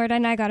crappy landlord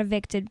and I got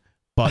evicted.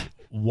 But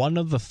one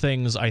of the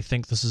things I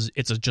think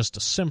it's just a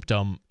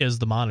symptom is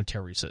the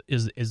monetary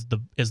is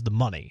the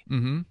money.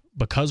 Mm-hmm.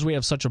 Because we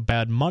have such a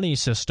bad money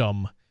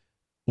system,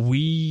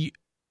 we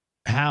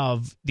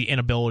have the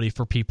inability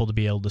for people to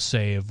be able to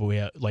save. We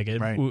are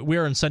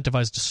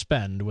incentivized to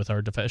spend with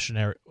our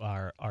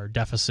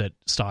deficit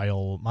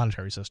style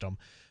monetary system.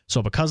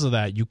 So because of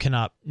that,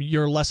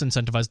 you're less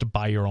incentivized to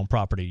buy your own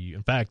property.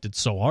 In fact,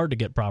 it's so hard to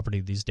get property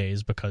these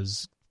days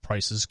because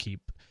prices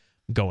keep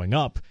going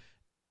up.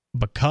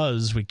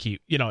 Because we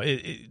keep,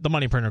 the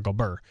money printer go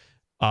burr.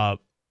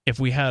 If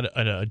we had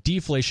a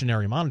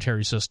deflationary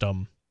monetary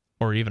system,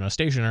 or even a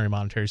stationary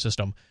monetary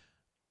system,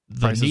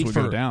 prices would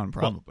go down,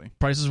 probably. Well,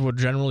 prices would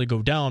generally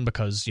go down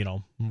because,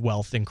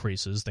 wealth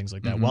increases, things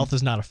like that. Mm-hmm. Wealth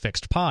is not a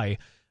fixed pie,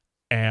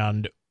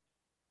 and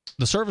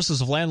the services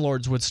of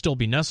landlords would still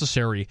be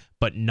necessary,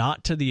 but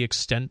not to the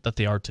extent that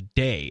they are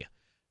today.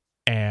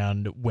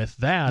 And with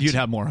that, you'd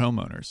have more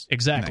homeowners.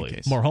 Exactly.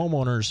 More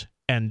homeowners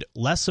and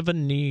less of a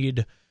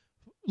need.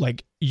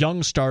 Like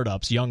young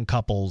startups, young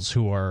couples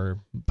who are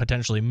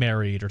potentially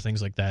married or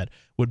things like that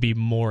would be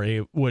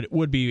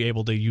would be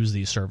able to use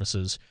these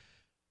services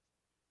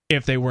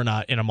if they were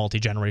not in a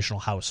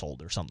multi-generational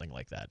household or something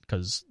like that.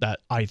 Because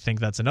I think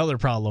that's another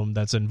problem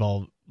that's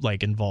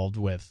involved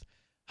with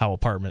how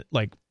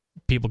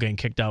people getting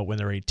kicked out when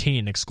they're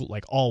 18,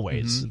 like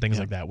always, and things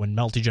like that. When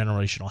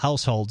multi-generational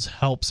households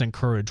helps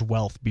encourage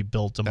wealth be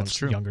built amongst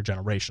younger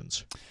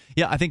generations.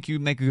 Yeah, I think you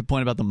make a good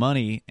point about the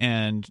money,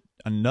 and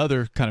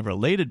another kind of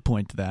related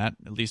point to that,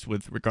 at least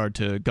with regard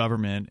to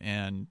government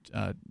and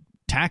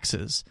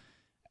taxes.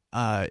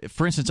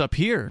 For instance, up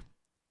here,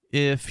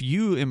 if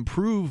you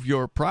improve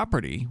your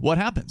property, what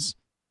happens?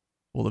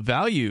 Well, the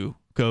value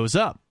goes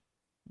up.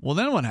 Well,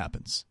 then what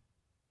happens?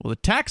 Well, the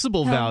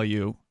taxable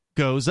value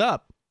goes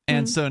up.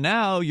 And so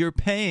now you're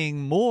paying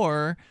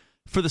more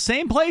for the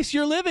same place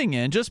you're living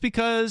in just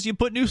because you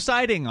put new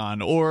siding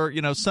on or,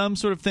 some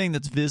sort of thing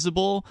that's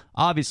visible.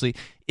 Obviously,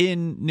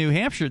 in New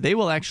Hampshire, they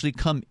will actually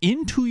come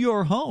into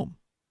your home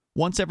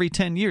once every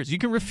 10 years. You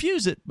can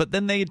refuse it, but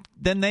then they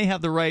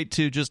have the right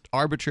to just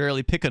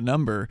arbitrarily pick a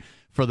number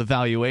for the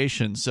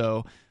valuation.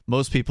 So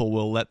most people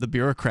will let the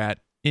bureaucrat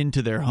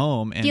into their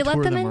home and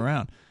tour them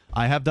around.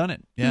 I have done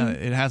it. Yeah,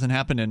 it hasn't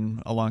happened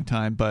in a long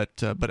time,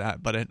 but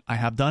I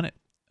have done it.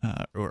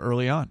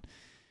 Early on.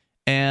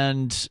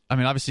 And I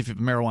mean, obviously, if you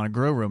have a marijuana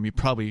grow room, you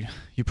probably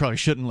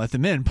shouldn't let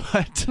them in.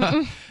 But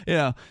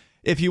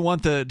if you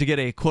want to get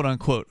a quote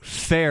unquote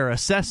fair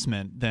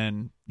assessment,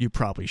 then you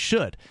probably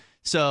should.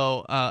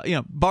 So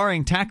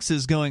barring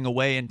taxes going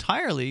away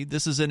entirely,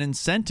 this is an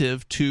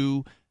incentive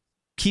to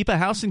keep a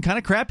house in kind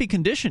of crappy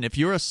condition. If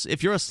you're a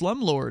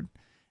slumlord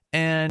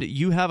and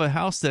you have a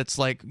house that's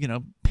like,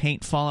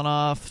 paint falling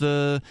off,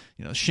 the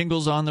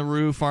shingles on the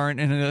roof aren't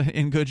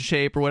in good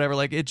shape or whatever,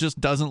 like it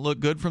just doesn't look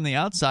good from the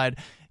outside,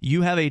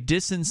 you have a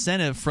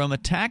disincentive from a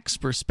tax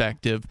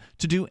perspective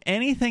to do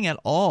anything at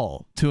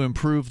all to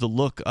improve the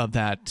look of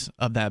that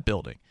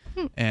building.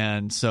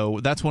 And so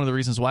that's one of the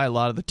reasons why a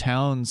lot of the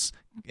towns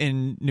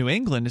in New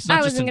England, it's not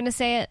I wasn't going to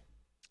say it.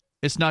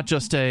 It's not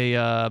just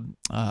a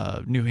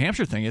New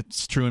Hampshire thing.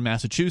 It's true in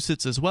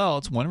Massachusetts as well.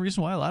 It's one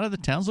reason why a lot of the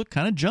towns look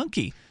kind of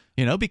junky.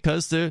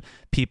 Because the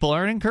people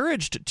aren't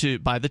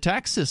encouraged by the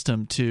tax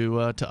system to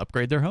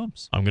upgrade their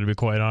homes. I'm going to be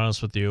quite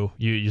honest with you.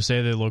 You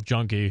say they look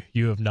junky.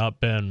 You have not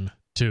been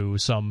to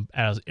some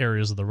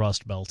areas of the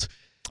Rust Belt.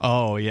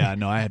 Oh yeah,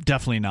 no, I have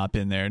definitely not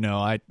been there. No,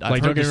 I've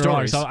heard the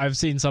stories. I've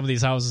seen some of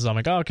these houses. I'm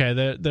like, oh, okay,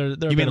 they're.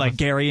 You mean like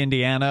Gary,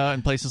 Indiana,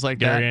 and places like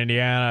that? Gary,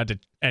 Indiana,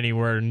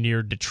 anywhere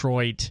near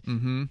Detroit.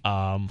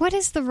 Mm-hmm. What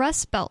is the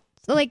Rust Belt?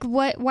 Like,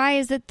 what? Why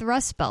is it the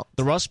Rust Belt?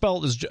 The Rust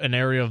Belt is an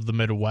area of the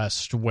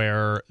Midwest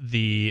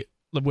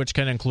which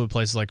can include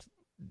places like,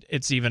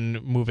 it's even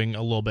moving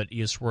a little bit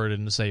eastward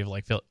into, say,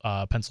 like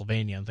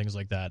Pennsylvania and things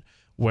like that,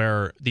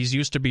 where these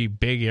used to be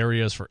big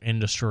areas for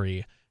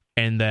industry,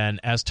 and then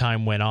as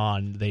time went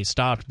on, they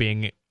stopped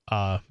being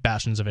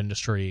bastions of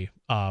industry,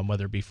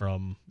 whether it be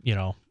from,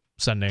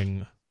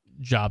 sending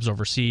jobs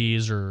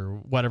overseas or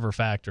whatever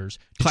factors.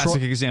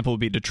 Classic example would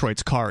be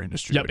Detroit's car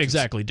industry. Yep,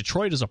 exactly.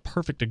 Detroit is a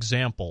perfect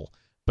example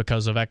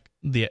because of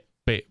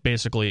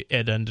basically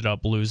it ended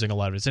up losing a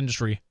lot of its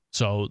industry.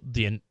 So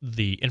the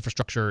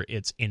infrastructure,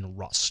 it's in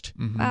rust.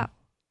 Mm-hmm. Wow.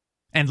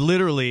 And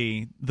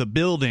literally, the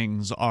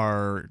buildings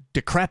are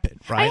decrepit,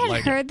 right? I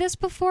had heard this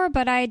before,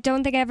 but I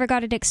don't think I ever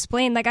got it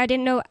explained. Like, I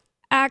didn't know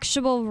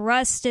actual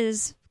rust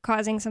is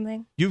causing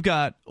something. You've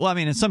got, well, I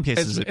mean, in some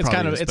cases it's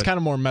kind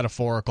of more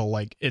metaphorical.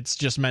 Like, it's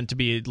just meant to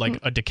be like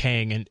a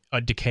decaying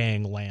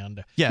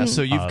land. Yeah,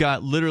 so you've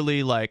got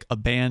literally like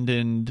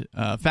abandoned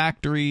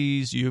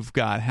factories. You've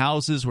got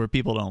houses where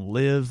people don't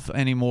live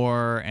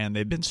anymore, and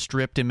they've been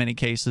stripped in many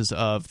cases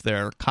of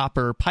their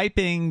copper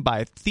piping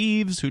by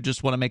thieves who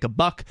just want to make a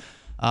buck.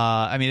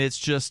 I mean, it's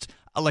just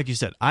like you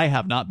said. I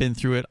have not been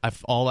through it.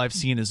 All I've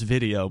seen is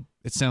video.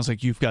 It sounds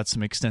like you've got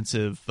some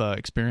extensive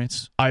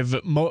experience. As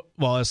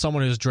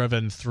someone who's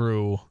driven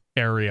through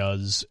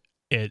areas,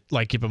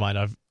 keep in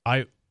mind,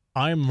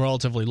 I'm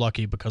relatively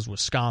lucky because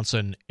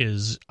Wisconsin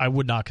I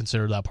would not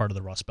consider that part of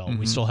the Rust Belt. Mm-hmm.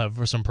 We still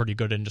have some pretty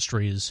good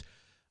industries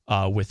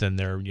within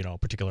their,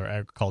 particular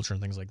agriculture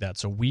and things like that.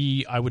 So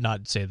I would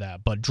not say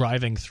that. But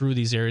driving through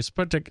these areas,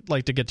 to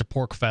get to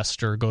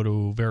PorcFest or go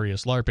to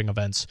various LARPing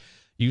events,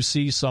 you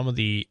see some of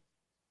the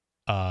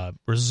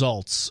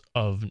results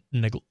of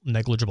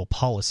negligible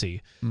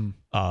policy.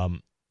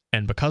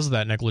 And because of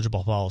that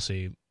negligible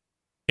policy,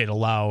 it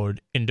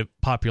allowed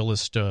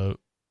populist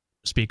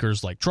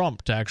speakers like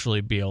Trump to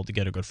actually be able to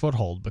get a good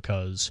foothold,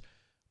 because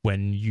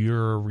when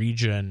your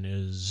region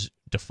is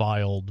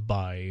defiled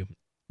by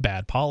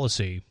bad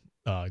policy,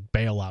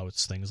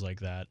 bailouts, things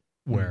like that,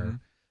 where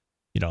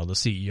the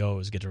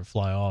CEOs get to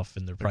fly off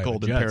in their private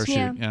golden jets.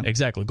 parachute. Yeah.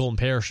 Exactly, golden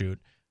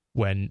parachute.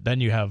 Then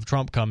you have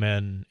Trump come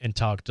in and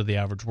talk to the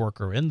average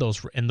worker in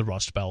the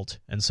Rust Belt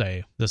and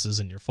say, this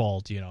isn't your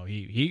fault.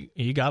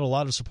 He got a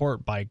lot of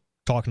support by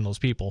talking to those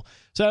people.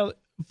 So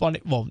funny.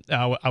 Well,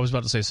 I was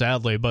about to say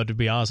sadly, but to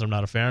be honest, I'm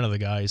not a fan of the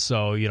guy.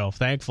 So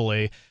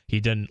thankfully he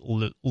didn't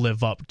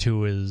live up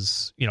to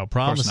his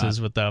promises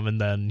with them,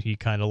 and then he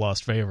kind of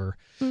lost favor.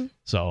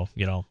 So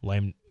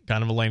lame.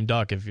 Kind of a lame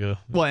duck if you.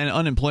 Well, and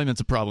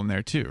unemployment's a problem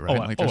there too,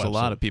 right? There's a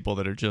lot of people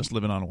that are just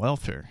living on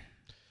welfare.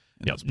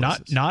 Yep,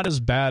 not as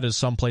bad as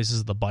some places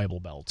of the Bible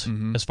Belt,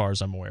 as far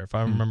as I'm aware. If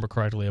I remember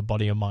correctly, a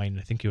buddy of mine,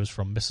 I think he was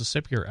from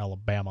Mississippi or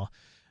Alabama,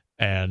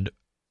 and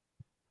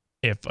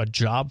if a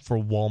job for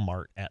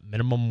Walmart at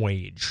minimum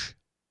wage,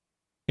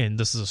 and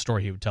this is a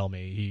story he would tell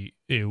me,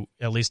 he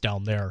at least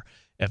down there,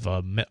 if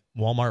a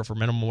Walmart for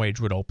minimum wage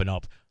would open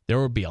up, there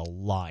would be a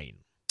line.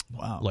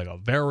 Wow. Like a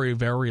very,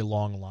 very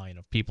long line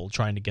of people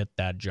trying to get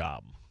that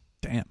job.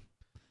 Damn.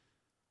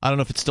 I don't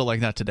know if it's still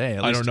like that today.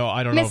 I don't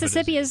know.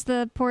 Mississippi know is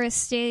the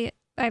poorest state,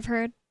 I've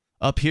heard.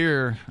 Up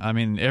here, I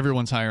mean,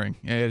 everyone's hiring.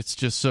 It's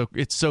just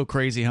so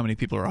crazy how many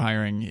people are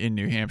hiring in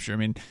New Hampshire. I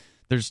mean,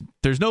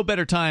 there's no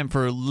better time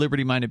for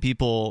liberty-minded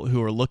people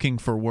who are looking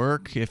for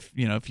work. If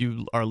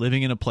you are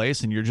living in a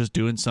place and you're just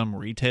doing some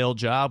retail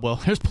job, well,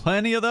 there's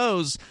plenty of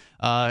those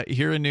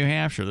here in New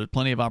Hampshire. There's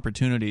plenty of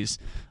opportunities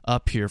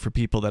up here for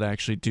people that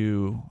actually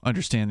do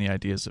understand the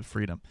ideas of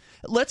freedom.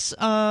 Let's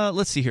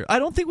see here. I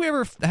don't think we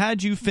ever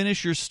had you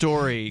finish your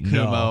story,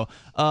 Kumo,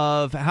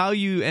 of how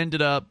you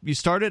ended up. You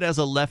started as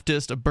a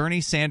leftist, a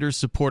Bernie Sanders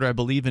supporter, I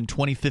believe, in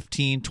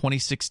 2015,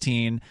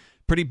 2016.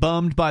 Pretty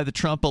bummed by the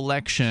Trump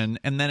election,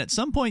 and then at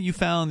some point you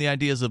found the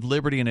ideas of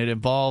liberty, and it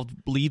involved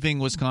leaving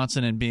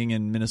Wisconsin and being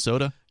in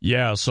Minnesota?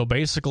 Yeah, so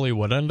basically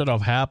what ended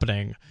up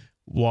happening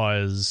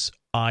was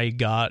I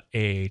got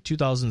a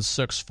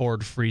 2006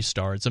 Ford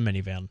Freestar. It's a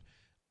minivan.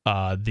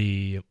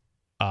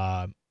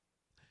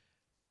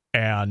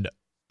 And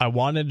I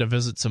wanted to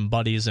visit some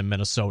buddies in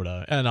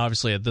Minnesota, and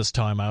obviously at this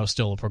time I was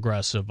still a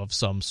progressive of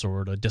some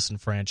sort, a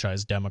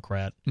disenfranchised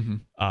Democrat. Mm-hmm.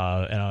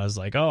 And I was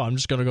like, oh, I'm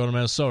just going to go to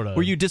Minnesota.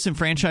 Were you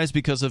disenfranchised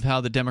because of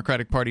how the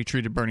Democratic Party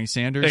treated Bernie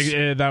Sanders?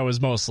 That was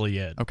mostly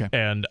it. Okay.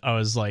 And I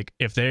was like,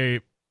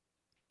 it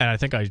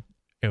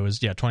was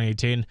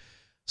 2018.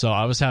 So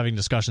I was having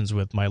discussions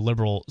with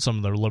some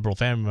of the liberal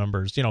family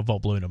members,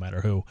 vote blue no matter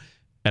who.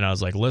 And I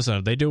was like, listen,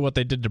 if they do what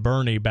they did to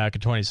Bernie back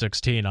in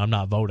 2016, I'm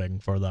not voting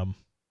for them.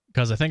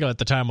 Because I think at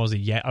the time I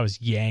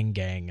was Yang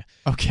Gang.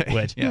 Okay.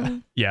 Which,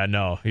 yeah,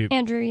 no.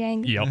 Andrew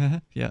Yang.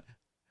 Yep. Yeah.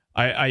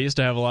 I used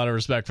to have a lot of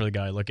respect for the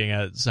guy. Looking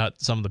at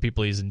some of the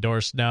people he's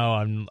endorsed now,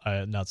 I'm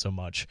not so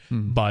much.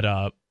 Mm.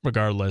 But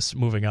regardless,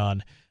 moving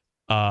on.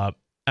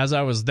 As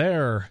I was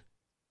there,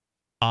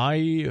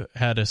 I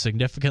had a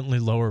significantly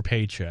lower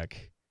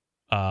paycheck.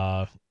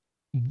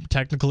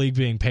 Technically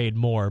being paid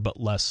more,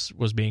 but less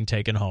was being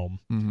taken home.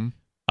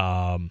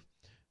 Mm-hmm.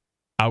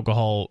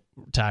 Alcohol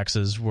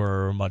taxes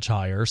were much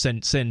higher.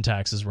 Sin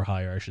taxes were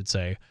higher, I should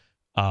say,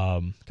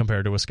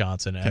 compared to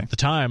Wisconsin. Okay. At the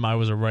time, I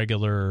was a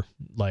regular,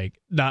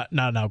 not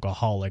an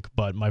alcoholic,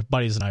 but my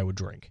buddies and I would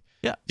drink.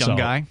 Yeah, young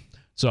guy.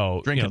 So,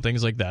 drinking.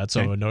 Things like that.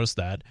 So okay. I noticed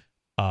that.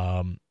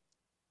 And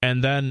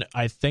then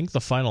I think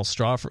the final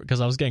straw,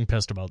 because I was getting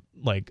pissed about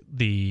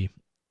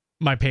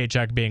my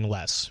paycheck being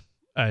less.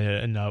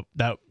 And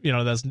that's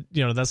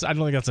I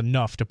don't think that's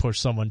enough to push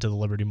someone to the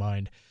liberty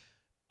mind.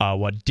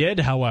 What did,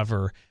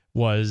 however,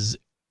 was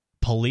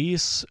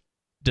police.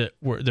 There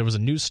was a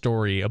news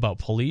story about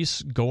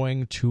police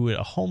going to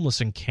a homeless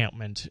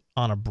encampment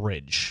on a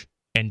bridge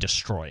and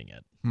destroying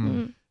it.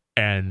 Mm-hmm.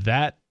 And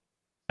that,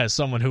 as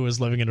someone who was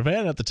living in a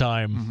van at the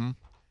time,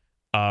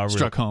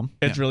 struck home.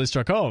 It really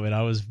struck home, and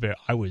I was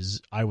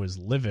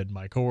livid.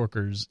 My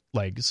coworkers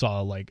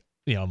saw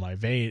my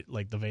vein,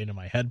 the vein in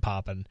my head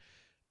popping,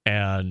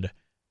 and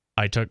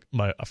I took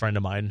a friend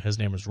of mine. His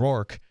name was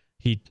Rourke.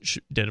 He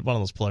did one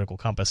of those political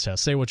compass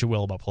tests. Say what you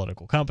will about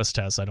political compass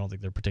tests. I don't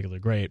think they're particularly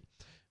great.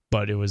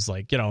 But it was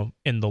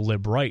in the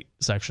lib-right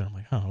section. I'm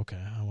like, oh, okay.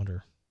 I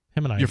wonder,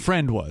 him and I... Your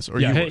friend was? Or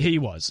yeah, you were? He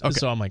was. Okay.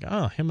 So I'm like,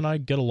 him and I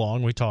get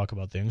along. We talk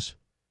about things.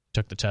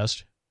 Took the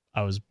test.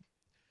 I was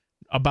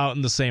about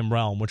in the same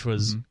realm, which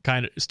was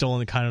kind of still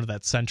in kind of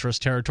that centrist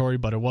territory,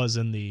 but it was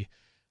in the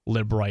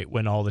lib-right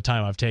when all the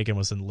time I've taken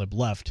was in the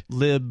lib-left.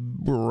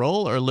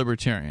 Liberal or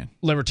libertarian?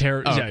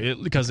 Libertarian, yeah,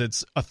 because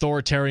it's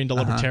authoritarian to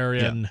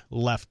libertarian,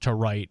 left to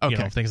right,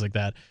 things like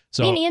that.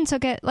 So me and Ian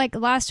took it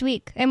last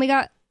week, and we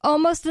got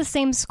almost the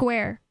same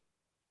square.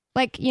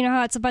 How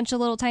it's a bunch of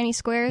little tiny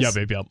squares? Yeah,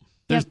 baby, yep.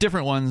 There's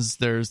different ones.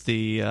 There's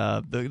the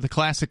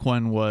classic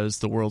one was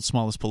the world's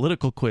smallest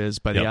political quiz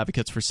by the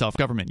Advocates for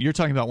Self-Government. You're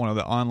talking about one of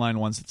the online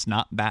ones that's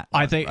not that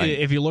one, I think right?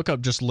 If you look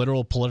up just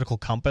literal political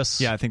compass.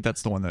 Yeah, I think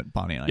that's the one that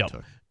Bonnie and I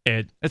took.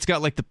 It's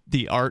got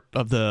the art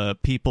of the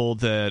people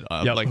that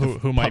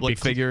who might public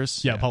be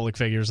figures. Yeah, public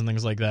figures and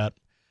things like that.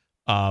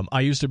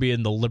 I used to be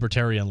in the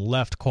libertarian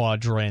left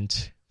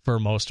quadrant for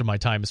most of my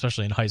time,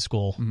 especially in high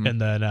school. Mm-hmm. And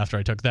then after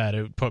I took that,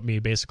 it put me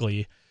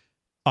basically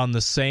on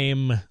the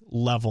same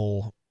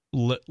level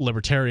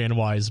libertarian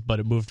wise,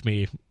 but it moved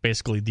me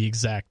basically the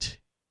exact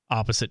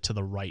opposite to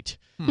the right.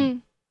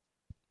 And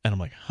I'm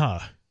like,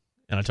 and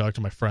I talked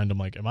to my friend. I'm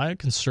like, am I a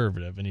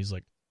conservative? And he's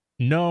like,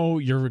 no,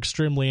 you're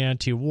extremely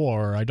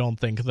anti-war. I don't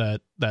think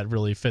that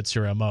really fits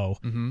your MO.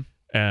 Mm-hmm.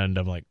 And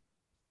I'm like,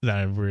 then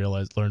I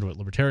learned what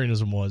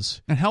libertarianism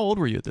was. And how old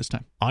were you at this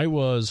time? I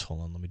was,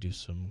 hold on, let me do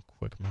some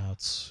quick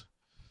maths.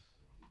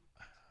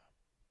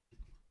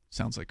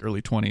 Sounds like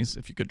early 20s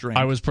if you could drink.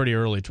 I was pretty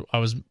early. I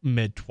was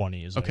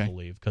mid-20s, okay. I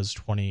believe, because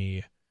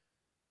 20...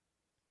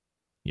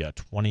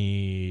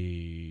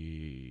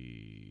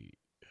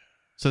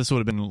 So this would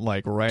have been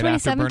right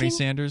after Bernie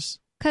Sanders?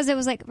 Because it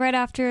was right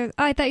after...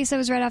 I thought you said it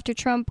was right after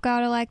Trump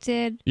got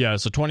elected. Yeah,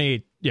 so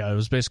Yeah, it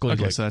was basically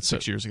okay, so that's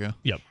 6 years ago.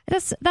 Yep.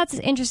 That's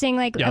interesting.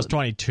 Like, yeah, I was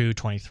 22,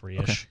 23-ish.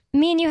 Okay.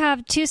 Me and you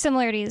have two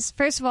similarities.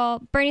 First of all,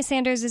 Bernie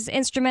Sanders is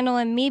instrumental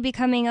in me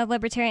becoming a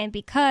libertarian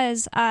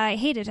because I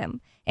hated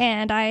him.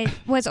 And I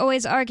was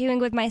always arguing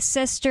with my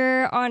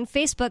sister on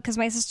Facebook because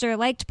my sister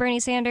liked Bernie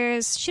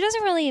Sanders. She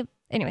doesn't really...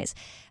 Anyways.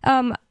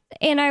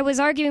 And I was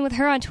arguing with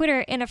her on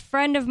Twitter, and a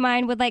friend of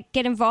mine would like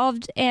get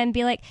involved and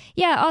be like,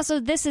 yeah,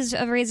 also this is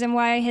a reason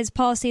why his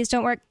policies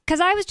don't work. Because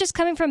I was just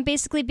coming from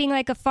basically being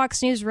like a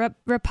Fox News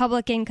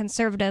Republican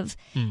conservative.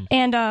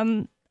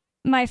 And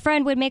my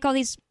friend would make all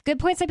these good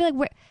points. I'd be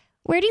like,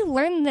 where do you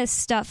learn this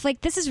stuff?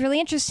 Like, this is really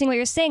interesting what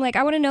you're saying. Like,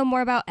 I want to know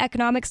more about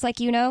economics like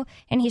you know.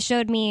 And he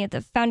showed me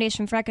the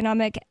Foundation for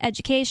Economic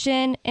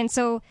Education. And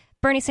so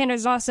Bernie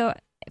Sanders is also,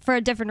 for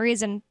a different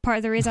reason, part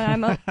of the reason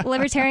I'm a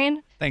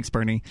libertarian. Thanks,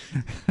 Bernie.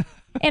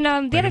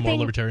 And the other thing,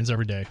 libertarians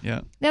every day. Yeah.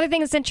 The other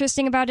thing that's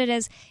interesting about it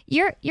is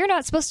you're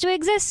not supposed to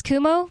exist,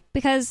 Kumo,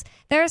 because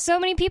there are so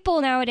many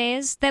people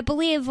nowadays that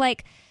believe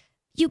like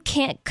you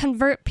can't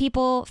convert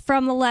people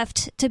from the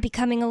left to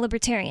becoming a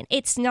libertarian.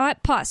 It's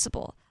not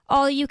possible.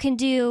 All you can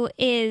do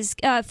is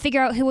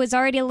figure out who was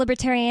already a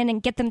libertarian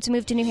and get them to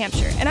move to New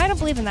Hampshire. And I don't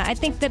believe in that. I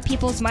think that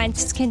people's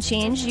minds can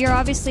change. You're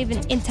obviously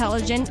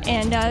intelligent,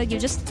 and you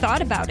just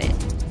thought about it.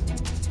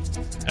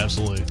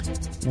 Absolutely.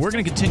 We're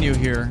going to continue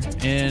here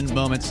in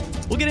moments.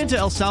 We'll get into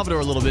El Salvador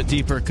a little bit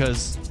deeper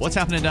because what's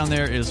happening down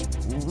there is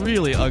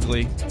really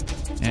ugly.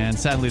 And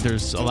sadly,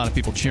 there's a lot of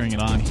people cheering it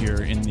on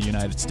here in the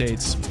United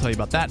States. We'll tell you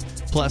about that.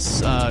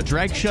 Plus,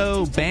 drag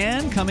show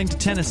ban coming to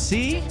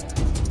Tennessee.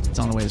 It's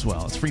on the way as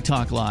well. It's Free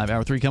Talk Live.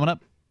 Hour 3 coming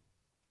up.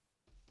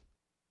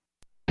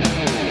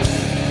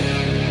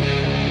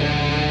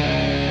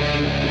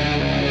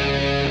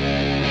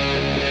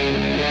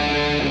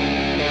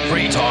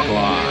 Free Talk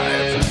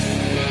Live.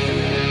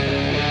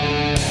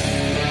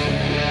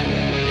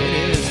 It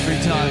is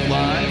Free Talk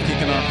Live,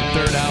 kicking off the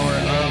third hour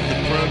of the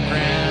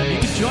program. You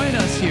can join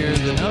us here.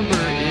 The number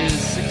is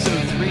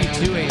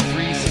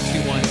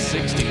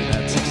 603-283-6160.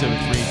 That's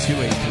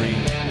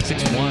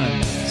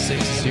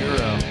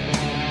 603-283-6160.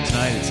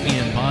 Tonight it's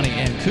Ian, Bonnie,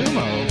 and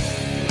Kumo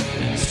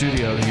in the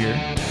studio here.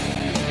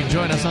 You can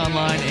join us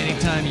online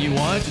anytime you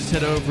want. Just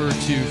head over to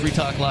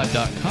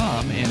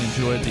freetalklive.com and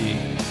enjoy the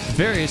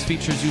various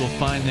features you will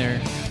find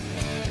there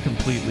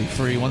completely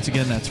free. Once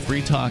again, that's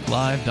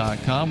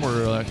freetalklive.com,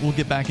 where we'll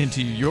get back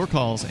into your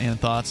calls and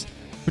thoughts.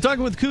 We're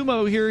talking with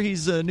Kumo here.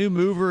 He's a new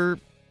mover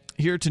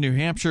here to New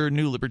Hampshire,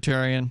 new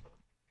libertarian.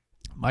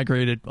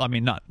 Migrated, I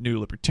mean, not new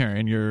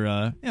libertarian. You're,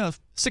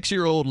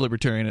 6-year-old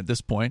libertarian at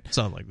this point.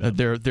 Something like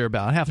that. They're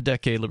about half a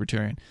decade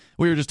libertarian.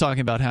 We were just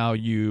talking about how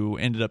you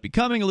ended up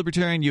becoming a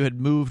libertarian. You had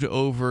moved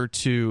over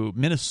to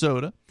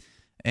Minnesota,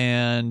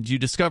 and you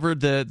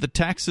discovered that the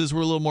taxes were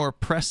a little more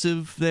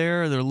oppressive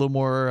there. They're a little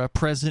more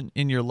present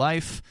in your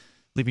life,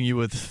 leaving you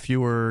with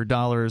fewer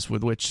dollars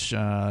with which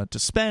to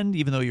spend,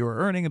 even though you were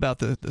earning about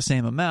the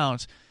same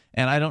amount.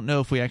 And I don't know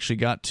if we actually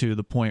got to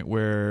the point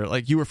where,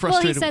 like, you were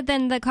frustrated. Well, he said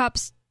then the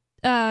cops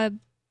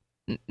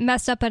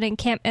messed up an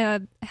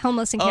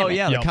homeless encampment. Oh,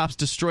 yeah, the cops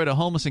destroyed a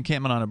homeless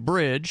encampment on a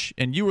bridge,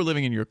 and you were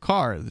living in your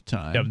car at the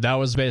time. Yeah, that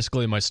was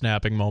basically my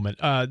snapping moment.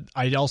 I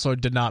also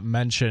did not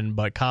mention,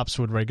 but cops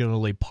would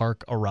regularly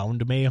park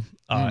around me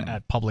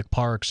at public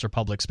parks or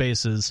public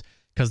spaces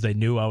because they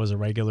knew I was a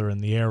regular in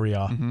the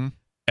area,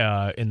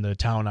 in the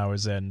town I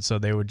was in, so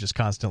they would just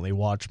constantly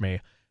watch me.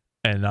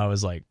 And I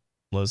was like,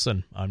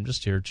 listen, I'm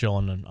just here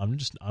chilling, and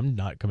I'm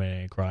not committing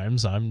any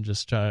crimes. I'm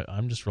just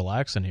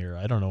relaxing here.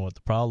 I don't know what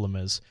the problem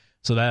is.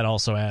 So that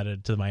also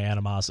added to my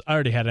animosity. I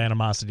already had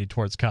animosity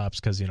towards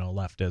cops because,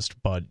 leftist,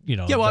 but,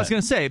 Yeah, well, I was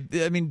going to say,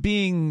 I mean,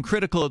 being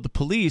critical of the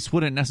police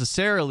wouldn't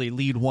necessarily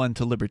lead one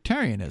to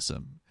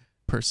libertarianism,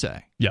 per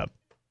se. Yeah,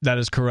 that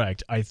is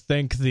correct. I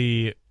think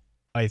the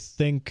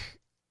thing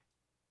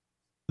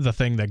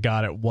that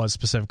got it was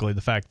specifically the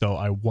fact, though,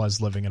 I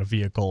was living in a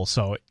vehicle.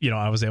 So,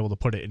 I was able to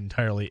put it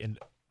entirely in,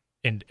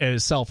 and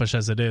as selfish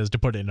as it is, to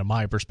put it into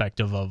my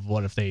perspective of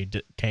what if they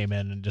came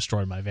in and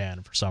destroyed my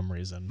van for some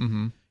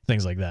reason,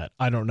 things like that.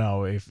 I don't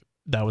know if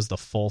that was the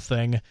full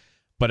thing,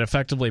 but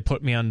effectively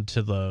put me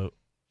onto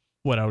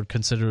what I would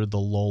consider the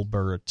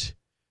Lolbert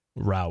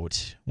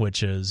route,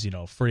 which is,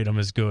 freedom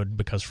is good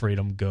because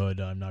freedom good.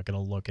 I'm not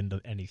going to look into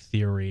any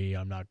theory.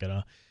 I'm not going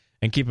to,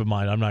 and keep in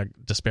mind, I'm not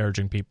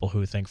disparaging people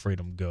who think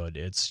freedom good.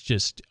 It's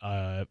just,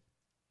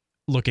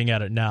 looking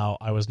at it now,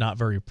 I was not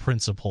very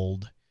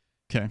principled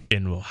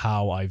in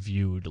how I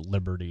viewed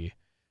liberty,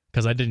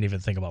 because I didn't even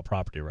think about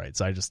property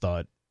rights. I just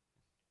thought,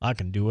 I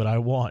can do what I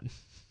want.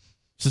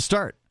 To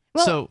start.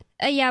 Well,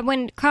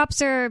 when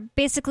cops are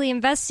basically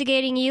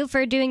investigating you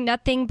for doing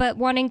nothing but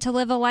wanting to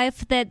live a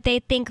life that they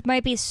think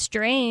might be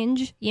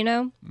strange,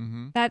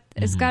 that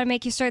has got to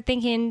make you start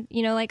thinking,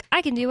 like,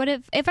 I can do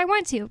it if I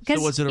want to,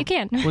 because you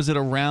can. Was it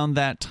around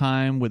that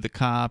time with the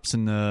cops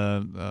and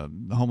the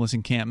homeless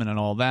encampment and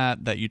all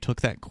that you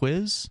took that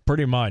quiz?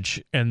 Pretty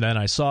much. And then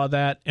I saw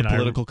that. And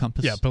Political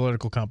Compass? Yeah,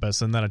 Political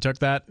Compass. And then I took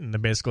that, and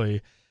then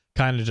basically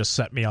kind of just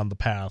set me on the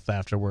path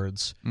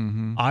afterwards.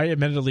 Mm-hmm. I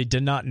admittedly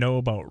did not know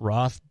about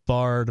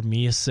Rothbard,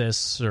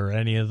 Mises, or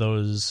any of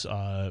those,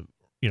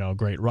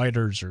 great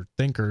writers or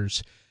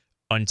thinkers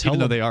until Even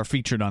though they are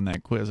featured on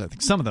that quiz. I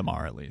think some of them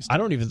are, at least. I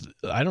don't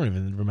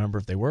even remember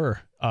if they were.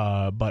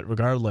 But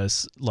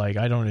regardless, like,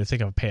 I don't even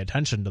think I would pay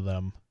attention to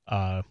them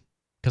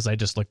because I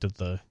just looked at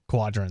the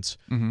quadrants.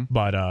 Mm-hmm.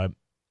 But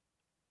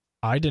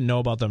I didn't know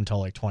about them until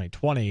like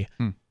 2020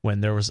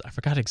 when there was, I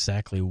forgot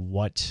exactly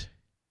what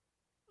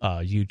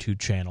YouTube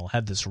channel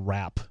had this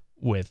rap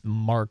with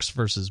Marx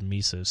versus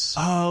Mises.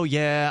 Oh,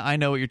 yeah. I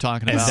know what you're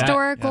talking about.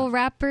 Historical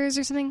rappers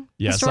or something?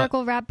 Yeah,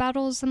 Historical rap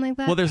battles, something like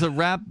that? Well, there's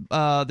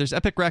there's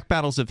epic rap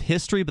battles of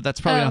history, but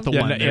that's probably not the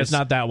one. No, it's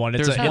not that one.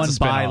 It's there's one a by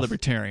spin-off.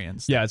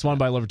 libertarians. Yeah, it's one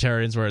by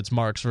libertarians where it's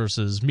Marx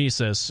versus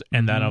Mises,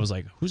 and then I was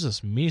like, who's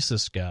this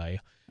Mises guy?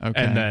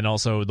 Okay. And then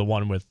also the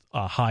one with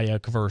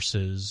Hayek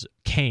versus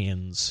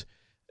Keynes,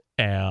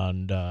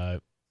 and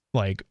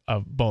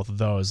both of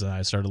those, and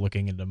I started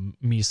looking into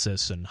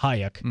Mises and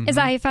Hayek. Is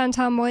that how you found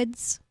Tom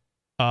Woods?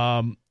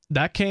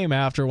 That came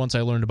after once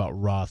I learned about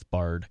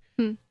Rothbard,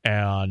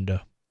 and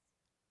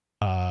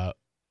I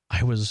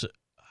was,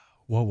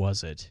 what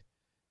was it?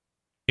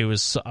 It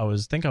was I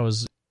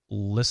was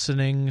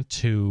listening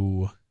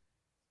to,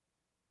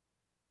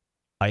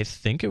 I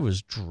think it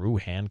was Drew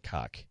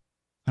Hancock.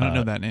 I don't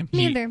know that name.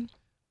 Neither.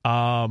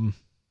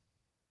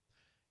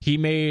 He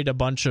made a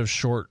bunch of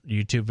short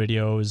YouTube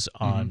videos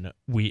on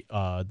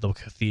the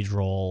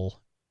Cathedral,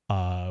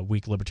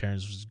 Weak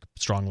Libertarians,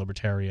 Strong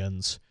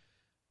Libertarians.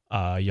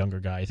 Younger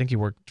guy. I think he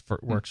works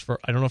for.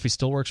 I don't know if he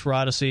still works for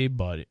Odyssey,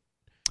 but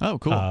oh,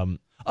 cool.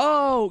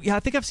 Yeah, I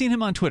think I've seen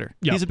him on Twitter.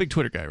 Yep. He's a big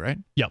Twitter guy, right?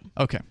 Yep.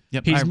 Okay.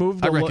 Yep. He's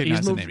I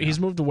recognize the name now. He's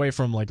moved away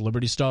from like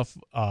Liberty stuff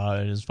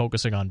and is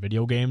focusing on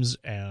video games,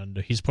 and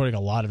he's putting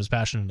a lot of his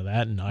passion into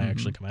that, and I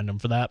actually commend him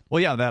for that.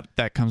 Well, yeah,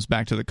 that comes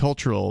back to the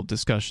cultural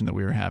discussion that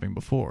we were having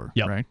before,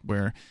 right?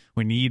 Where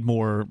we need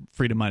more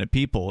freedom-minded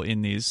people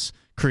in these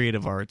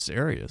creative arts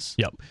areas.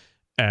 Yep.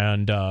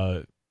 And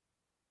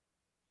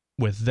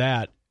with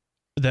that,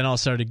 then I'll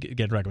start to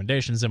get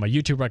recommendations. And my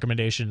YouTube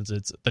recommendations,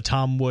 it's the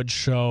Tom Woods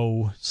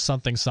Show,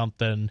 something,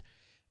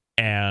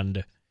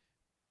 and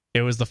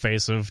it was the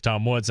face of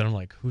Tom Woods, and I'm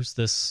like, who's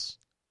this?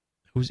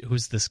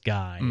 Who's this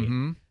guy?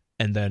 Mm-hmm.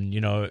 And then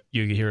you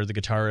hear the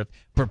guitar riff,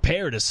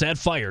 prepare to set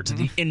fire to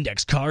the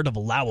index card of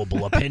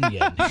allowable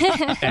opinion,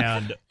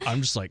 and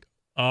I'm just like,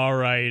 all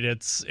right,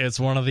 it's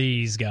one of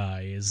these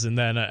guys. And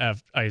then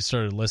after I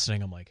started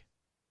listening, I'm like,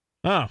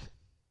 oh.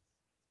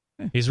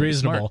 He's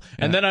reasonable.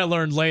 Yeah. And then I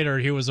learned later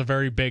he was a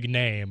very big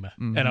name.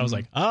 And I was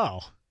like, oh,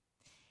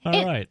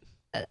 all right.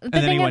 And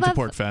then he went to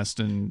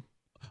PorkFest and...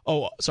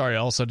 Oh, sorry,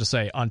 also to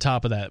say, on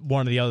top of that,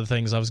 one of the other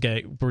things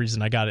the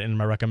reason I got it in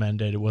my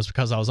recommended was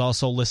because I was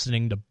also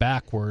listening to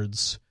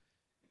Backwards.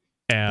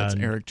 And that's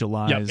Eric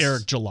July's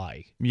Eric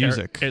July.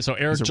 music. So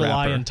Eric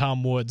July rapper. and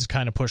Tom Woods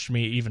kind of pushed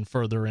me even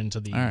further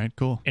into all right,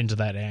 cool. into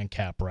that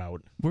ANCAP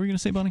route. What were you going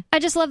to say, Bonnie? I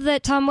just love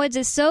that Tom Woods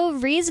is so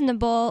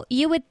reasonable.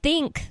 You would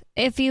think,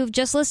 if you've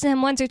just listened to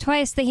him once or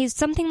twice, that he's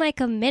something like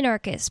a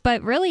minarchist,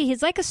 but really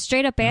he's like a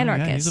straight-up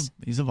anarchist.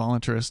 Yeah, he's a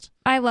voluntarist.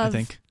 I love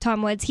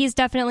Tom Woods. He's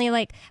definitely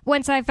like,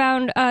 once I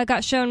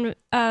got shown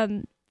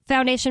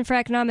Foundation for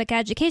Economic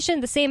Education,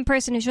 the same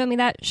person who showed me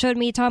that showed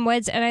me Tom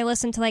Woods, and I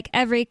listened to like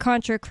every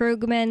Contra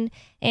Krugman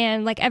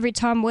and like every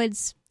Tom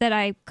Woods that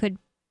I could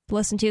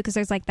listen to, because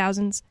there's like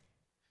thousands.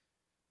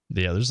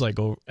 Yeah, there's like,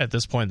 at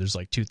this point, there's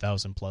like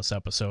 2,000 plus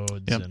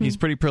episodes. Yep, he's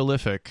pretty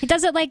prolific. He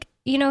does it like,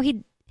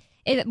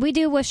 we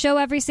do a show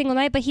every single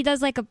night, but he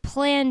does like a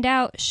planned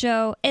out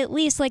show at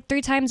least like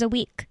 3 times a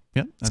week.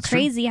 Yep, that's it's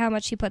crazy how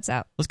much he puts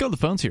out. Let's go to the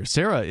phones here.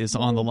 Sarah is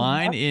on the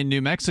line in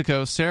New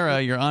Mexico. Sarah,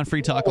 you're on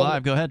Free Talk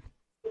Live. Go ahead.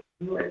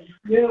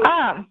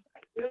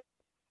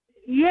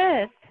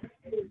 Yes.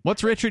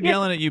 What's Richard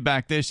yelling at you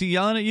back there? Is he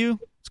yelling at you?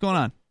 What's going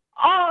on?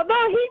 Oh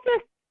no,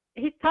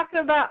 he's talking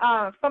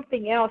about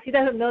something else. He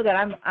doesn't know that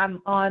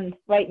I'm on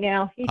right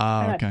now. He's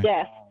kind of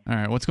deaf. All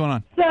right, what's going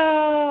on?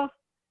 So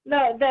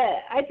no,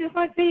 I just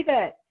want to say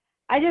that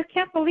I just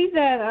can't believe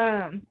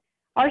that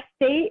our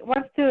state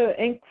wants to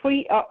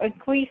increase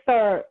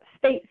our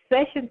state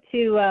session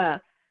to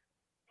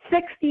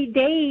 60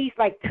 days,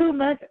 like 2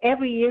 months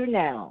every year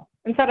now,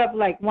 instead of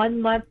like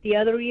 1 month the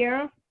other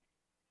year.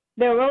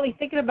 They're really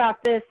thinking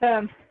about this.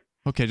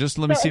 Okay, just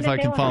let me see if I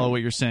can follow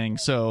what you're saying.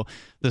 So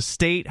the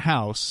state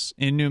house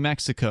in New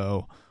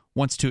Mexico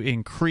wants to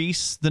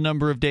increase the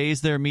number of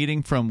days they're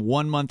meeting from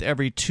 1 month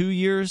every 2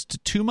 years to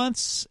 2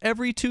 months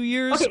every 2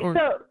 years? Okay,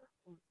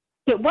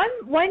 so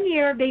one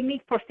year they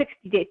meet for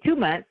 60 days, 2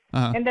 months,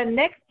 and then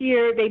next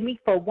year they meet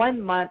for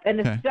 1 month, and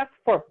it's just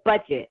for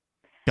budget.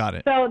 Got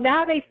it. So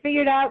now they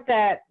figured out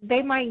that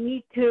they might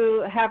need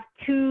to have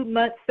 2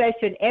 month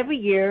session every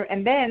year,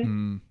 and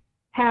then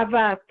have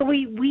a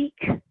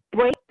 3-week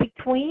break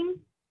between,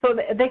 so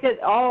that they could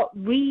all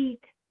read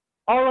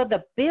all of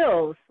the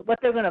bills, what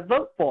they're going to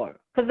vote for.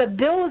 Because the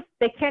bills,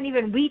 they can't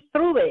even read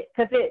through it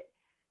because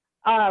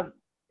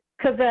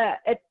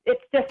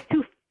it's just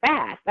too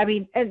fast. I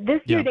mean, and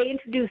this year they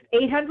introduced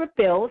 800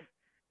 bills.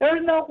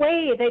 There's no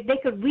way they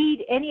could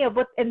read any of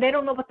what, and they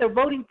don't know what they're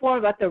voting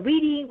for, what they're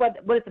reading, what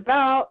it's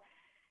about.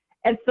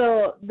 And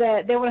so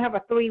they want to have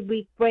a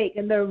 3-week break,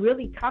 and they're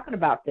really talking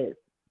about this.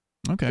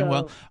 Okay, So-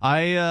 well,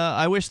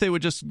 I wish they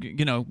would just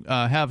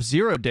have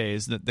 0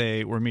 days that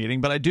they were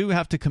meeting, but I do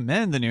have to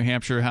commend the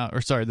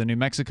the New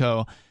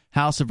Mexico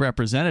House of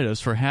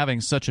Representatives for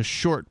having such a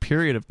short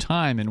period of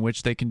time in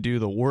which they can do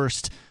the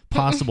worst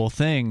possible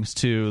things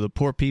to the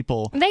poor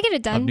people They get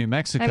it done. of New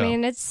Mexico. I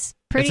mean, it's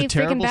pretty it's a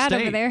freaking terrible bad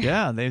state. over there.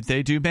 Yeah,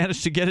 they do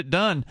manage to get it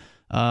done.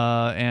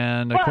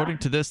 And according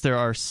to this, there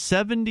are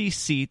 70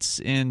 seats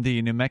in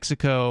the New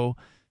Mexico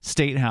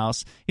State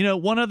House.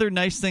 One other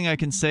nice thing I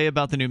can say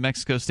about the New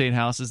Mexico State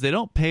House is they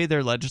don't pay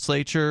their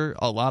legislature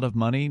a lot of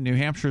money. New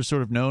Hampshire is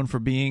sort of known for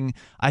being,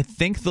 I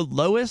think, the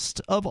lowest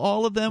of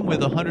all of them,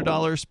 with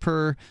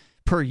 $100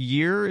 per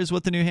year is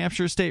what the New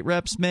Hampshire state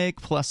reps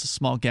make, plus a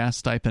small gas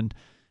stipend.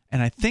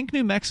 And I think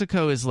New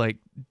Mexico is like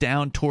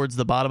down towards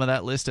the bottom of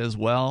that list as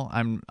well.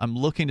 I'm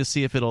looking to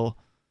see if it'll.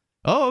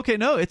 Oh, okay,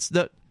 no, it's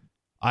the.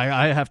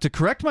 I have to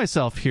correct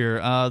myself here.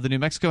 The New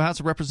Mexico House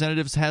of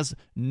Representatives has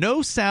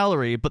no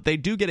salary, but they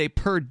do get a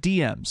per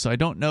diem. So I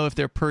don't know if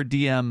their per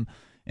diem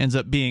ends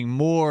up being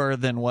more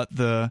than what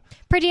the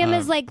Per diem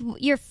is like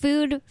your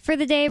food for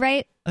the day,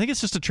 right? I think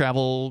it's just a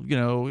travel,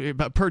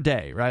 per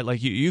day, right?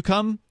 Like you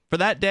come for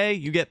that day,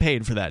 you get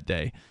paid for that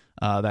day,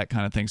 that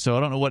kind of thing. So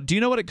I don't know do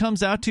you know what it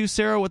comes out to,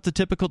 Sarah? What the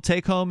typical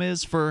take home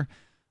is for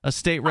a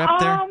state rep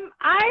there?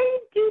 I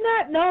do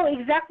not know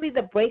exactly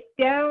the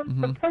breakdown.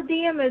 But per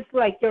diem is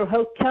like your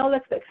hotel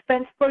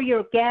expense for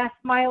your gas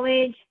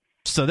mileage.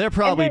 So they're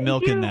probably then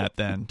milking that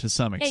then to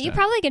some extent. Yeah, you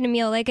probably get a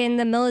meal. Like in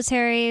the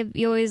military,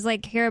 you always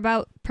like hear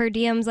about per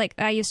diems. Like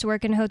I used to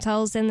work in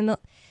hotels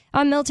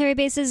on military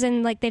bases,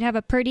 and like they'd have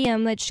a per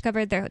diem which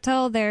covered their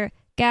hotel, their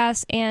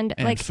gas, and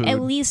like food.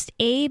 at least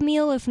a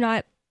meal, if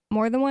not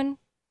more than one.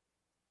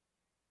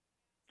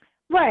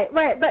 Right.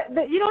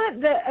 But you know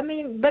what?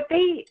 But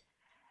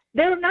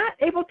they're not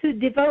able to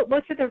devote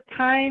much of their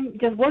time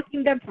just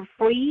working them for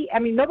free. I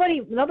mean,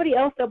 nobody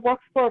else that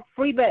works for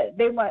free, but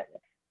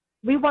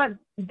we want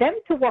them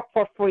to work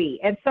for free,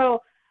 and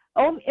so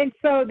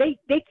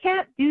they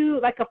can't do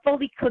like a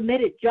fully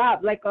committed job.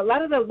 Like a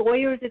lot of the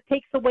lawyers, it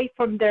takes away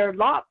from their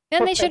law.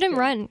 And they shouldn't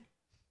profession. run.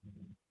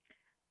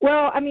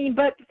 Well,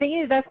 but the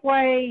thing is, that's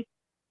why.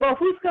 Well,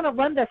 who's going to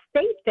run the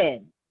state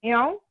then?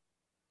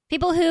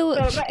 People who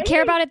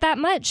care about it that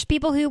much.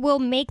 People who will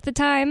make the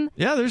time.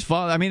 Yeah, there's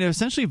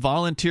essentially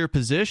volunteer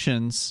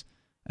positions,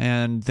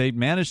 and they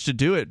managed to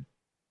do it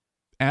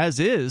as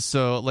is.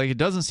 So like it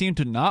doesn't seem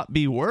to not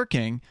be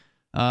working.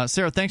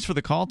 Sarah, thanks for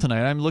the call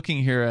tonight. I'm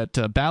looking here at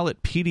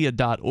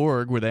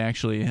ballotpedia.org, where they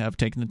actually have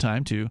taken the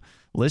time to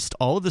list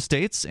all of the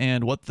states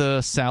and what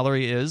the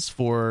salary is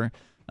for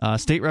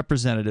state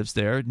representatives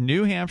there.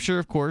 New Hampshire,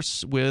 of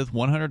course, with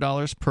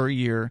 $100 per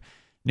year.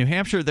 New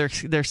Hampshire,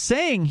 they're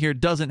saying here,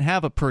 doesn't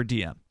have a per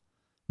diem.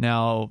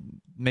 Now,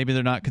 maybe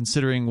they're not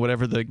considering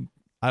whatever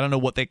I don't know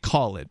what they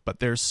call it, but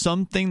there's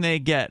something they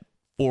get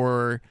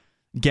for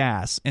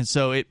gas, and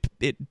so it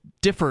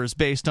differs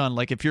based on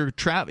like if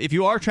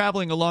you are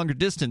traveling a longer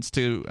distance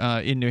to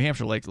in New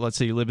Hampshire, like let's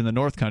say you live in the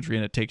North Country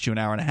and it takes you an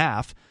hour and a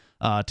half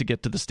to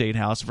get to the state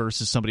house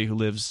versus somebody who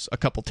lives a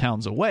couple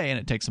towns away and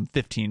it takes them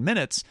 15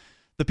 minutes.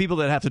 The people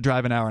that have to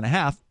drive an hour and a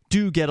half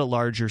do get a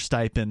larger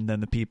stipend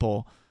than the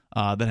people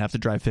that have to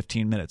drive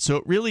 15 minutes. So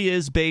it really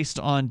is based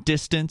on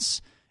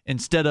distance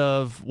instead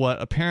of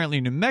what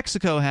apparently New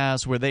Mexico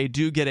has, where they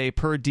do get a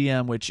per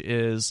diem, which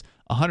is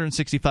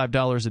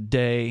 $165 a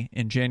day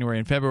in January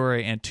and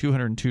February and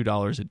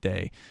 $202 a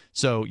day.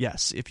 So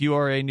yes, if you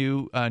are a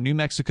New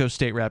Mexico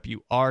state rep,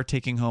 you are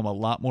taking home a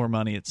lot more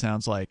money, it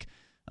sounds like,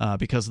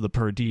 because of the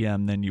per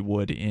diem than you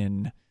would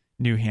in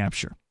New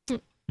Hampshire.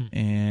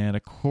 And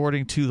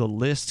according to the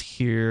list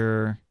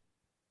here,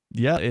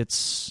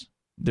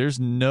 there's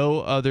no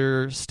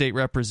other state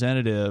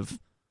representative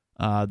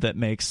that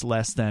makes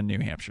less than New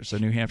Hampshire. So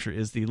New Hampshire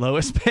is the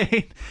lowest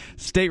paid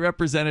state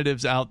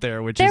representatives out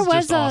there, which is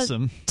just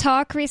awesome. There was a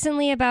talk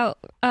recently about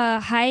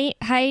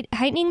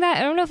heightening that.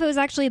 I don't know if it was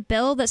actually a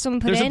bill that someone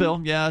put in. There's a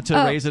bill,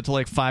 to raise it to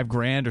like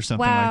 $5,000 or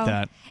something like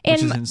that,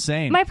 which is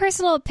insane. My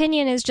personal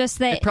opinion is just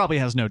that it probably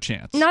has no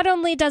chance. Not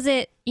only does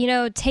it,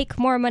 take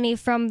more money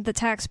from the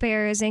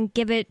taxpayers and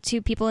give it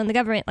to people in the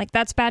government, like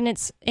that's bad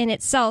in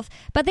itself.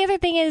 But the other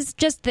thing is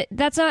just that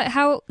that's not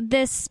how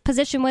this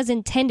position was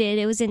intended.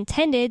 It was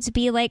intended to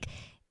be like,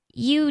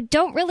 you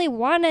don't really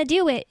want to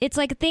do it. It's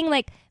like a thing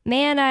like,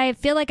 man, I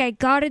feel like I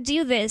got to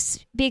do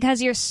this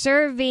because you're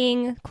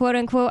serving, quote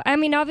unquote. I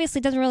mean, obviously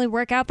it doesn't really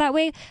work out that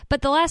way.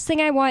 But the last thing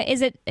I want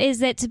is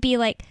it to be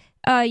like,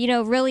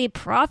 really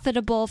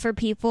profitable for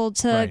people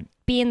to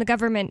be in the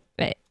government.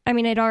 I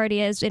mean, it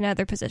already is in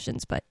other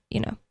positions, but,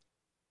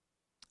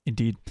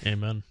 Indeed.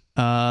 Amen.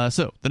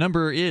 So the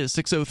number is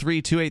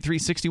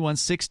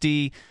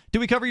 603-283-6160. Did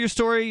we cover your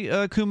story,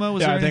 Kuma?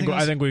 I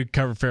think we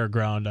covered fair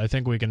ground. I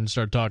think we can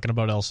start talking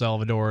about El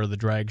Salvador, the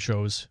drag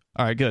shows.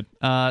 All right, good.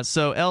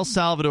 So El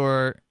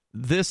Salvador,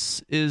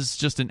 this is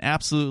just an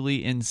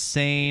absolutely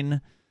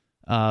insane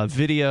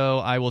video.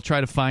 I will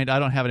try to find. I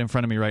don't have it in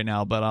front of me right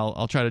now, but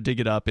I'll try to dig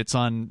it up. It's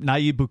on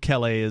Nayib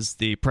Bukele is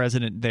the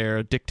president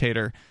there,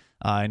 dictator,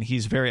 and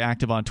he's very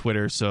active on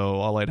Twitter. So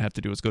all I'd have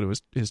to do is go to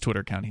his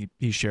Twitter account.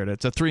 He shared it.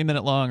 It's a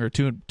 3-minute long or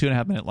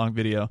 2.5 minute long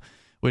video,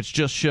 which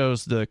just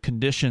shows the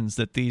conditions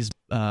that these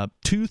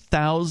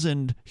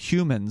 2,000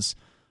 humans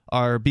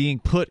are being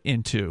put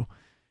into.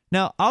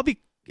 Now, I'll be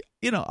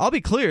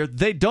clear.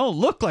 They don't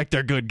look like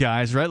they're good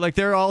guys, right? Like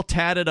they're all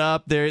tatted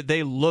up.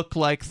 They look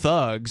like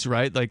thugs,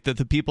 right? Like the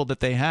people that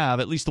they have,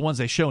 at least the ones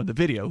they show in the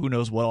video. Who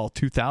knows what all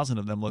 2,000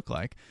 of them look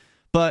like?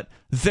 But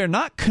they're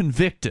not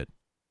convicted,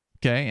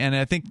 okay? And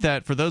I think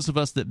that for those of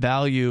us that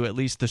value at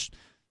least the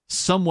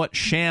somewhat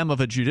sham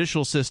of a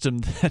judicial system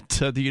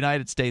that the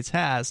United States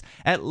has,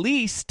 at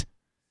least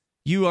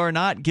you are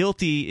not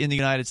guilty in the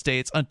United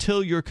States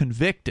until you're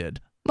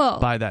convicted.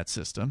 Well, by that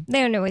system. They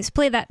don't always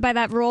play that by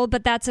that rule,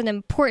 but that's an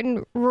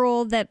important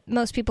rule that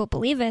most people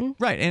believe in.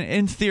 Right, and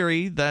in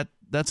theory,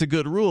 that's a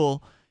good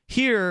rule.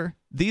 Here,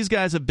 these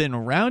guys have been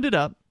rounded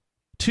up,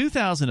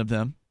 2,000 of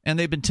them, and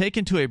they've been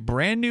taken to a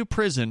brand new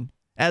prison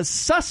as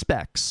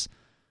suspects,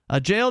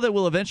 a jail that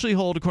will eventually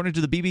hold, according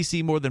to the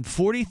BBC, more than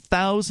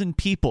 40,000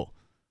 people.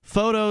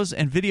 Photos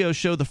and videos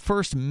show the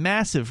first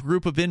massive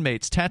group of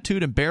inmates,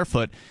 tattooed and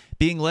barefoot,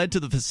 being led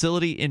to the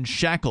facility in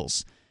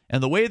shackles.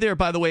 And the way they're,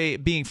 by the way,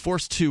 being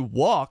forced to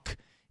walk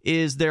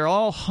is they're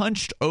all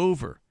hunched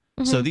over.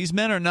 Mm-hmm. So these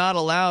men are not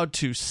allowed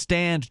to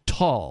stand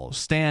tall,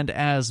 stand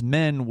as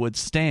men would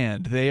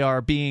stand. They are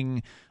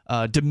being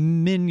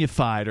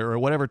diminufied, or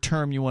whatever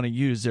term you want to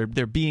use.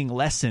 They're being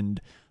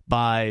lessened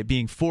by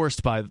being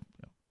forced by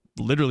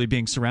literally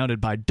being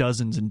surrounded by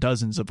dozens and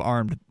dozens of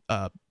armed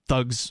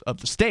thugs of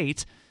the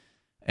state.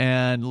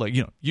 And like,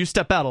 you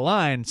step out of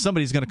line,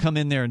 somebody's going to come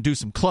in there and do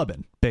some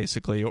clubbing,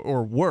 basically,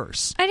 or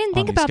worse. I didn't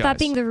think about that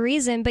being the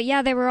reason, but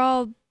yeah, they were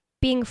all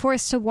being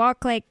forced to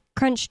walk like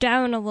scrunched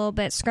down a little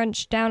bit.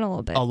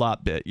 A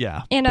lot bit,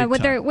 yeah. And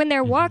when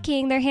they're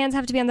walking, their hands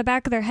have to be on the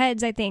back of their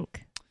heads, I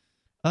think.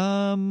 I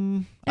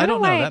don't know.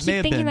 Why that may have been.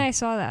 I keep thinking I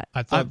saw that.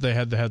 I thought they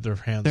had to have their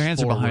hands. Their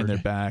hands forward. are behind their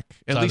back,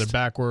 at least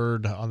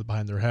backward,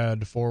 behind their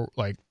head,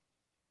 like.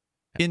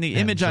 In the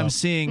image I'm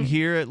seeing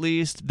here, at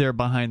least, they're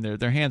behind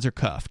their hands are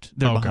cuffed.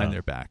 They're behind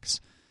their backs,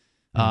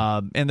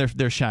 and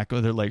they're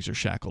shackled. Their legs are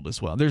shackled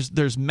as well.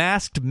 There's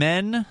masked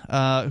men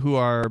who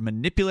are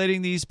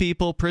manipulating these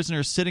people.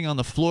 Prisoners sitting on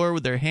the floor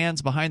with their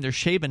hands behind their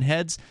shaven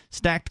heads,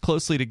 stacked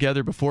closely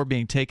together before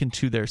being taken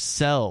to their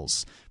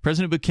cells.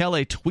 President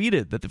Bukele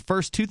tweeted that the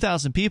first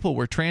 2,000 people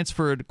were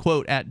transferred,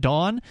 quote, at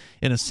dawn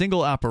in a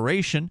single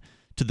operation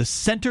to the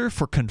Center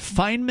for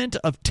Confinement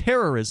of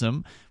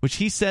Terrorism, which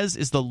he says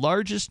is the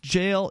largest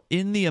jail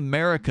in the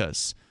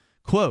Americas.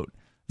 Quote,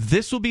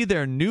 this will be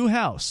their new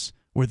house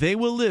where they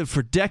will live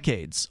for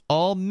decades,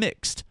 all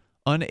mixed,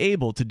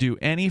 unable to do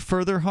any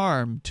further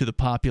harm to the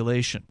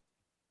population.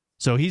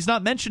 So he's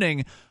not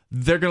mentioning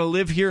they're going to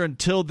live here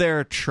until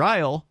their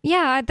trial.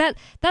 Yeah,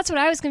 that's what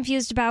I was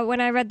confused about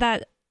when I read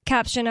that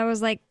caption. I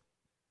was like,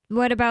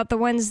 what about the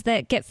ones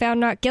that get found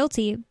not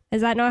guilty?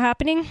 Is that not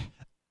happening?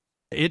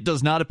 It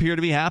does not appear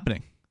to be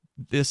happening.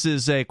 This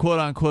is a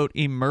quote-unquote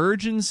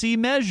emergency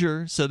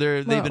measure, so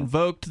they've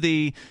invoked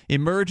the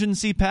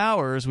emergency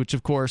powers, which,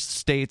 of course,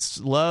 states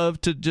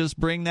love to just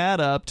bring that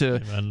up to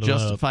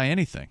justify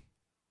anything.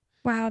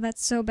 Wow,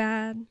 that's so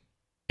bad.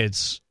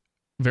 It's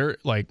very,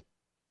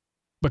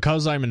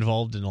 because I'm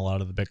involved in a lot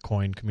of the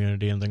Bitcoin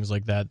community and things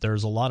like that,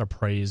 there's a lot of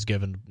praise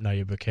given to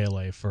Nayib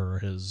Bukele for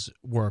his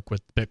work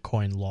with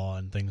Bitcoin law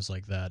and things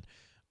like that.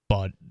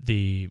 But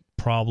the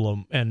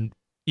problem, and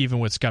even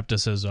with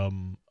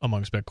skepticism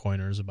amongst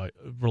Bitcoiners about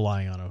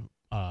relying on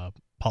a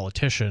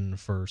politician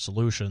for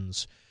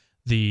solutions,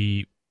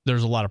 there's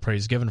a lot of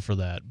praise given for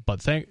that. But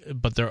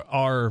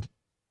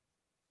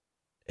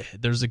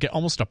there's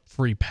almost a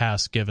free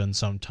pass given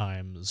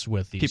sometimes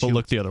with these people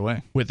look the other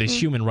way with these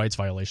human rights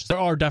violations. There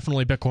are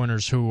definitely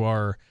Bitcoiners who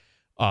are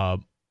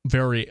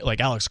very, like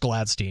Alex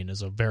Gladstein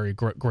is a very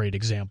great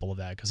example of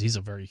that, because he's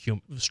a very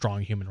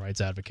strong human rights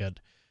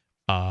advocate.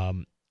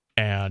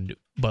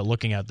 But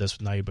looking at this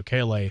with Nayib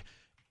Bukele,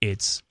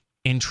 it's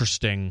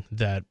interesting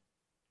that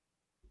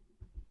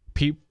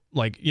people,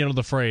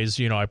 the phrase,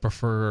 I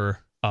prefer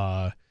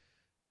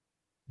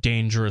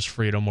dangerous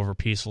freedom over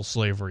peaceful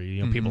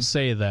slavery. People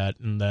say that,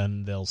 and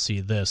then they'll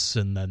see this,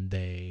 and then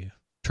they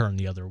turn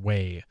the other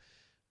way.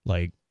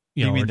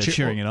 You mean they're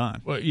cheering it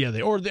on? Well, yeah,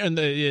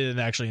 and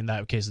actually in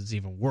that case it's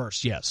even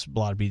worse. Yes, a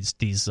lot of these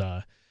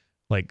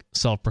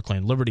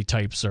self-proclaimed liberty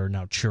types are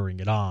now cheering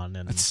it on,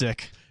 and that's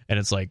sick. And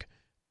it's like,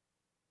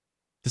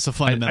 it's a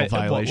fundamental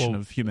violation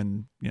of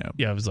human,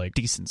 it was like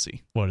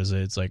decency. What is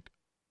it? It's like,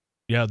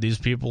 yeah, these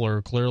people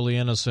are clearly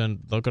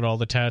innocent. Look at all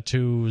the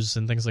tattoos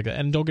and things like that.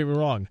 And don't get me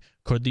wrong,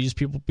 could these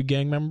people be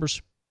gang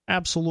members?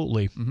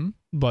 Absolutely. Mm-hmm.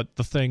 But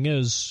the thing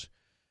is,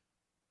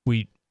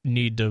 we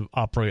need to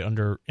operate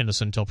under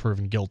innocent until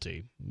proven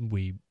guilty.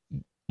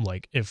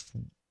 If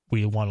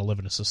we want to live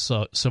in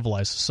a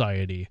civilized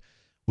society,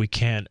 we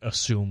can't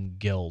assume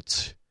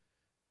guilt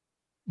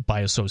by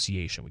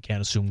association. We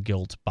can't assume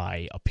guilt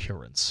by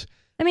appearance.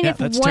 I mean, Yeah, if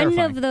that's one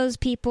terrifying. of those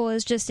people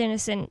is just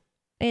innocent,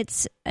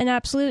 it's an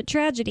absolute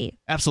tragedy.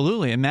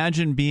 Absolutely.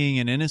 Imagine being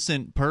an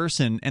innocent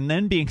person and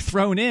then being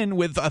thrown in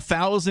with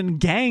 1,000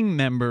 gang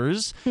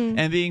members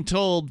and being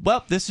told,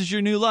 well, this is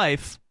your new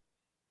life.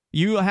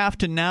 You have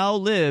to now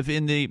live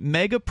in the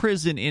mega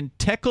prison in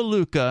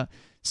Tecoluca,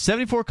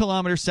 74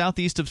 kilometers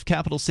southeast of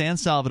capital San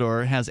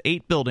Salvador. It has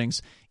 8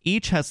 buildings.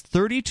 Each has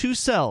 32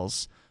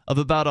 cells of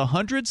about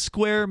 100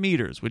 square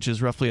meters, which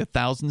is roughly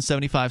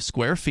 1,075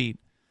 square feet,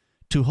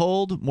 to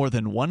hold more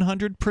than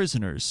 100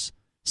 prisoners,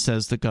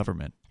 says the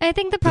government. I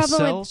think the The problem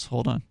cells,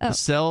 hold on. Oh. The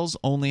cells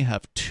only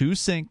have 2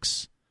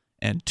 sinks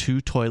and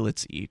 2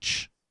 toilets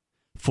each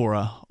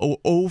for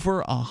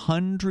over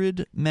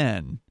 100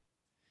 men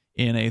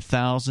in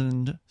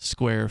 1,000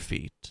 square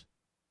feet.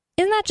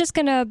 isn't that just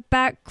going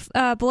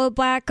to blow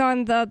back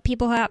on the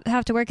people who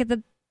have to work at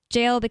the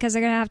jail because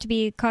they're going to have to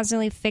be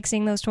constantly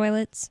fixing those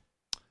toilets?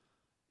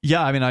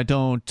 Yeah, I mean, I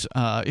don't.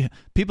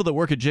 People that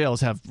work at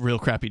jails have real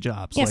crappy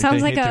jobs. Yeah, like,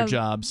 sounds they like hate their a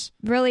jobs.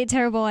 really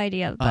terrible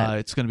idea. But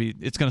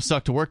It's gonna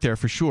suck to work there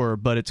for sure,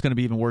 but it's gonna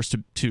be even worse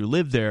to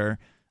live there.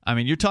 I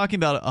mean, you're talking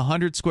about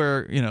 100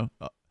 square,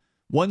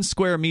 1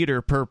 square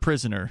meter per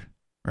prisoner,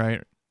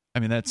 right? I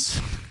mean, that's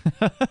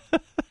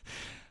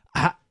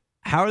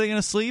how are they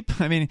gonna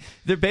sleep? I mean,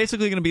 they're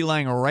basically gonna be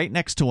lying right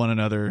next to one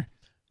another.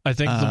 I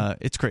think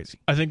it's crazy.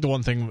 I think the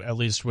one thing, at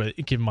least with,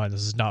 keep in mind,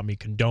 this is not me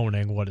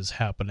condoning what is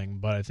happening,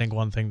 but I think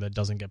one thing that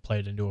doesn't get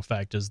played into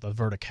effect is the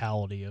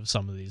verticality of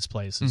some of these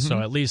places. So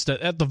at least,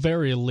 at the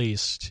very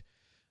least,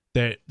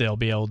 they'll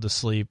be able to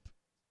sleep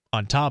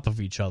on top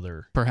of each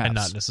other, Perhaps. and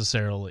not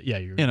necessarily,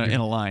 in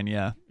a line.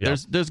 Yeah.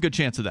 There's a good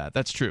chance of that.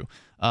 That's true.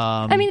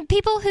 I mean,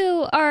 people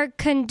who are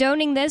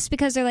condoning this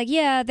because they're like,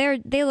 yeah,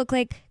 they look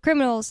like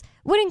criminals,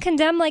 wouldn't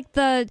condemn like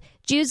the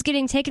Jews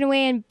getting taken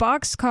away in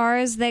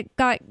boxcars that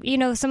got,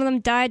 some of them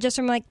died just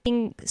from like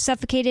being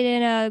suffocated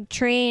in a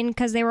train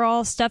because they were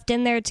all stuffed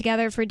in there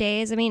together for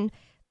days. I mean,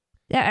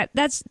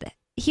 that's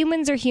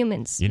humans are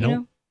humans. You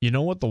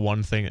know what the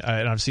one thing,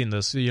 and I've seen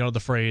this,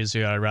 the phrase,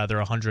 I'd rather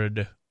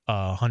 100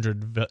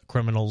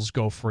 criminals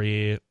go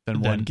free than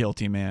one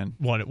guilty man.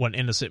 One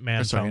innocent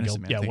man found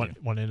guilty. Yeah,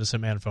 one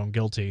innocent man found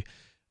guilty.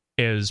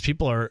 Is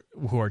people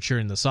who are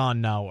cheering this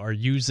on now are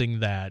using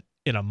that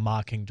in a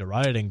mocking,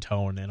 deriding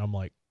tone, and I'm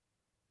like,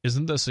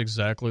 isn't this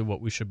exactly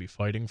what we should be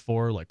fighting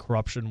for? Like,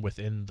 corruption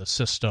within the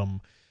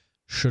system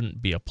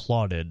shouldn't be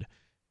applauded,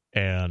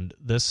 and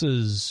this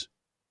isn't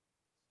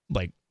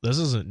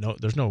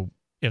there's no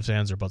ifs,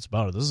 ands, or buts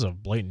about it. This is a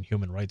blatant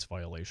human rights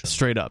violation.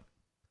 Straight up.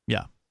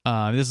 Yeah.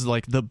 This is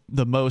like the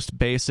most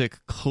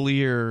basic,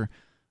 clear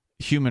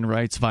human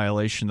rights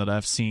violation that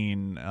I've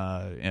seen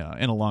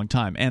in a long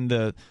time. And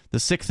the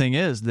sick thing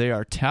is they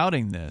are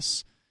touting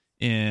this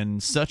in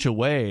such a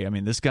way. I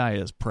mean, this guy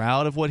is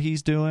proud of what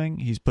he's doing.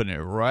 He's putting it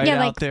right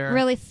out there.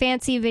 Really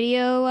fancy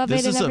video of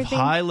this it and everything. This is a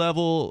high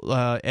level,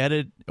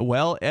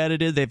 well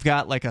edited. They've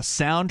got like a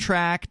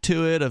soundtrack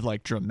to it of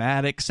like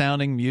dramatic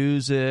sounding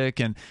music.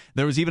 And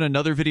there was even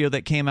another video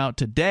that came out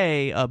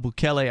today.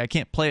 Bukele, I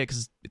can't play it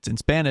because it's in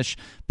Spanish,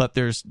 but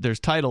there's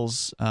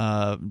titles,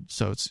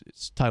 so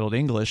it's titled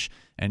English,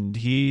 and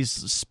he's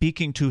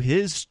speaking to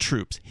his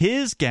troops,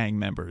 his gang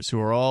members, who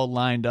are all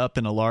lined up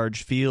in a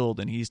large field,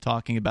 and he's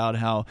talking about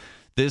how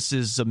this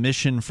is a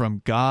mission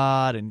from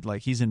God, and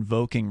like he's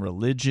invoking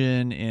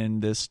religion in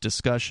this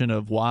discussion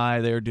of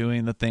why they're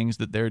doing the things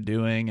that they're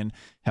doing and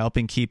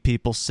helping keep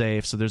people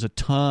safe. So there's a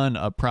ton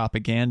of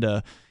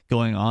propaganda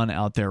going on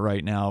out there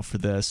right now for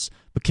this.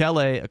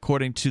 Bukele,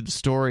 according to the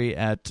story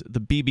at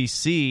the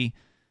BBC,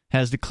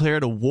 has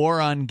declared a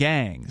war on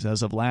gangs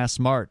as of last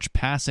March,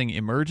 passing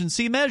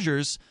emergency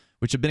measures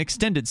which have been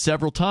extended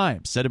several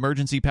times. Said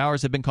emergency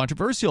powers have been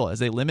controversial as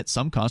they limit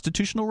some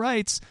constitutional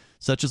rights,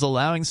 such as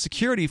allowing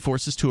security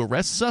forces to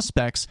arrest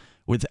suspects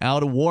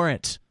without a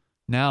warrant.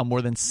 Now,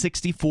 more than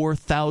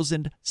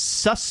 64,000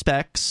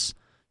 suspects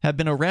have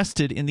been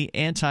arrested in the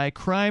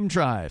anti-crime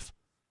drive.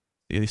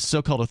 The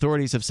so-called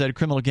authorities have said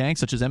criminal gangs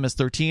such as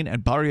MS-13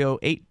 and Barrio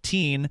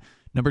 18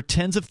 number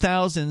tens of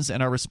thousands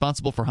and are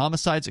responsible for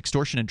homicides,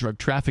 extortion, and drug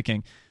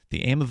trafficking.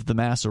 The aim of the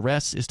mass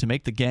arrests is to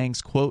make the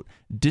gangs, quote,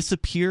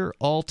 disappear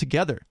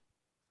altogether.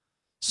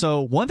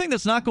 So one thing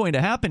that's not going to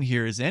happen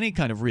here is any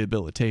kind of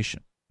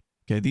rehabilitation.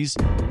 Okay,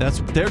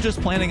 they're just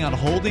planning on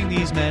holding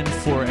these men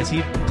for, as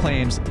he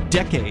claims,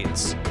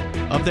 decades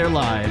of their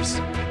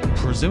lives.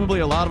 Presumably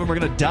a lot of them are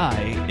going to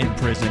die in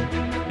prison,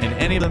 and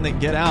any of them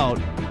that get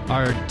out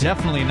are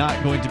definitely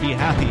not going to be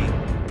happy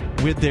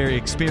with their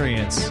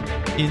experience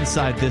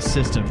inside this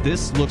system.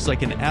 This looks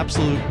like an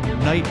absolute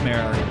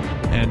nightmare,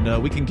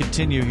 and we can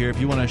continue here. If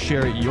you want to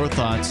share your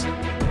thoughts,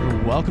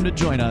 you're welcome to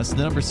join us.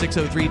 The number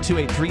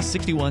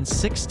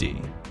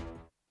 603-283-6160.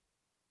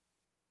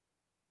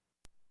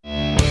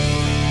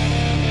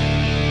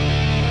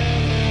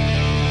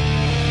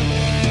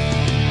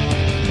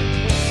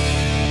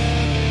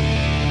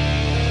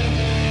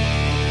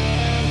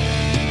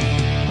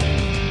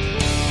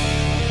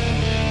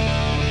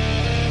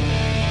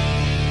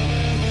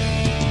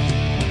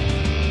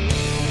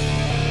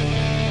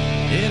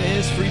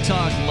 Free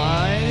Talk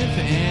Live,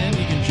 and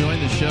you can join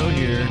the show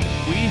here,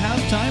 we have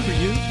time for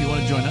you if you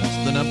want to join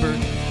us. The number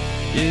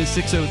is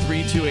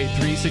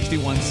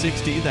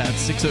 603-283-6160.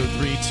 That's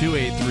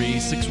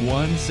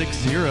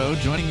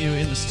 603-283-6160. Joining you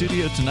in the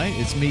studio tonight,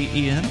 it's me,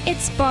 Ian.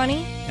 It's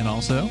Bonnie. And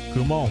also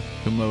Kumo.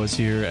 Kumo is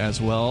here as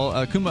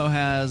well. Kumo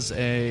has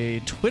a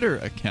Twitter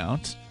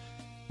account.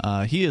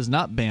 He is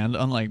not banned,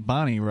 unlike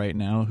Bonnie right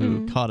now,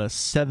 who caught a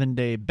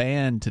 7-day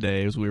ban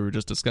today, as we were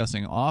just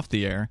discussing off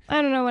the air.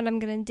 I don't know what I'm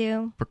going to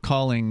do. For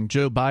calling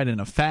Joe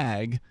Biden a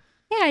fag.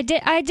 Yeah,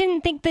 I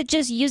didn't think that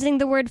just using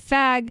the word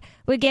fag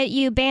would get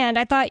you banned.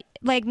 I thought,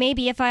 like,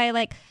 maybe if I,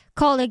 like,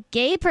 called a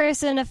gay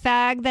person a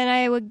fag, then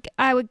I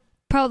would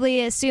probably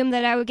assume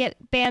that I would get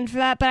banned for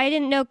that. But I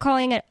didn't know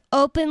calling an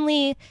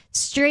openly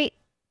straight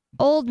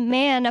old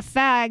man a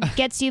fag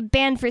gets you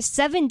banned for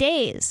 7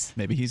 days.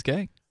 Maybe he's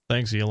gay.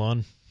 Thanks,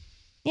 Elon.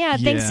 Yeah,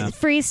 thanks,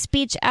 free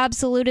speech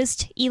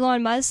absolutist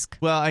Elon Musk.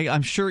 Well,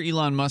 I'm sure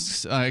Elon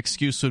Musk's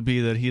excuse would be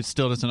that he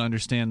still doesn't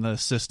understand the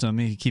system.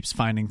 He keeps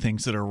finding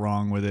things that are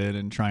wrong with it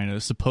and trying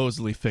to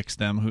supposedly fix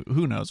them.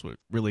 Who knows what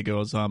really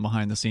goes on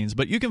behind the scenes.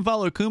 But you can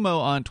follow Kumo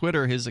on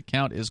Twitter. His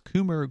account is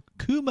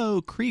Kumo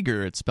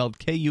Krieger. It's spelled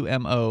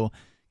KUMO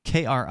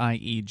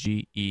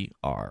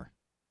KRIEGER.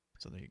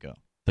 So there you go.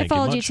 I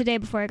followed you today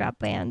before I got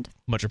banned.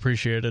 Much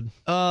appreciated.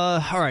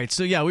 All right.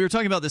 So, yeah, we were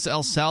talking about this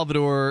El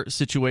Salvador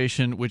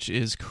situation, which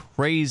is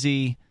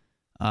crazy.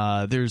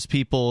 There's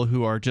people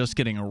who are just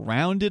getting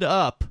rounded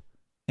up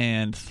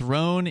and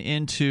thrown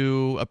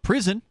into a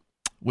prison,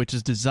 which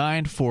is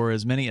designed for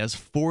as many as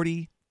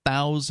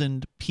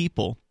 40,000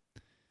 people.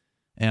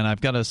 And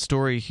I've got a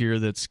story here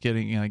that's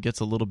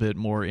gets a little bit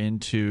more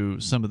into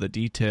some of the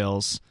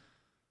details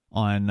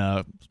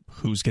on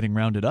who's getting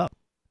rounded up.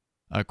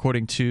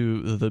 According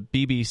to the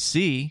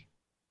BBC,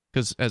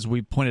 because as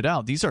we pointed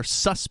out, these are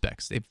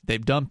suspects.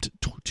 They've dumped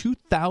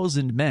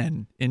 2,000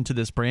 men into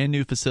this brand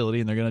new facility,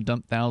 and they're going to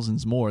dump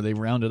thousands more. They've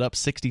rounded up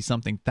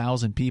 60-something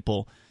thousand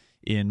people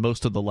in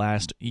most of the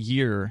last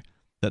year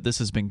that this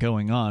has been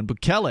going on.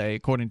 Bukele,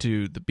 according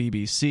to the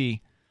BBC,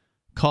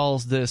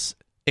 calls this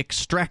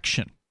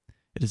extraction.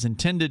 It is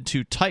intended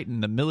to tighten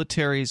the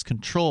military's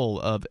control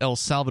of El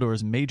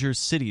Salvador's major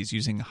cities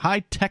using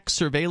high-tech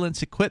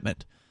surveillance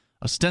equipment,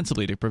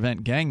 ostensibly to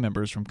prevent gang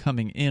members from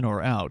coming in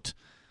or out.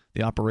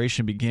 The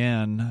operation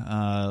began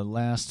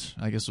last,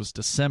 I guess it was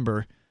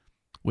December,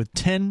 with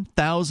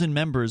 10,000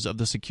 members of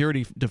the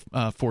security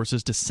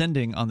forces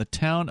descending on the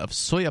town of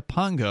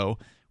Soyapango,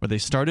 where they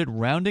started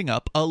rounding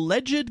up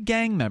alleged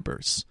gang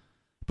members.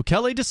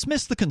 Bukele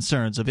dismissed the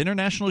concerns of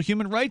international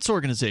human rights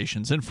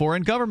organizations and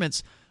foreign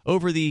governments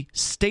over the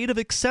state of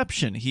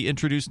exception he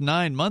introduced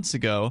 9 months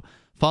ago,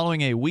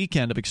 following a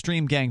weekend of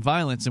extreme gang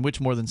violence in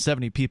which more than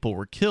 70 people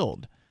were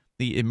killed.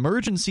 The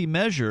emergency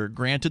measure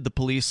granted the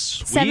police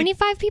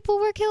 75 people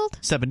were killed?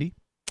 70.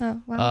 Oh,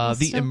 wow.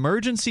 The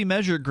emergency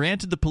measure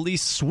granted the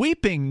police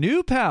sweeping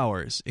new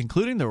powers,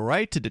 including the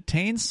right to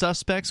detain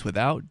suspects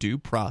without due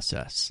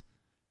process.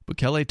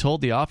 Bukele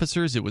told the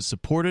officers it was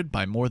supported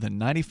by more than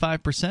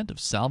 95% of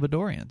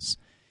Salvadorians.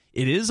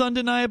 It is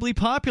undeniably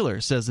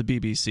popular, says the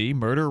BBC.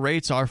 Murder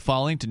rates are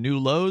falling to new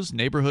lows.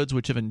 Neighborhoods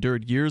which have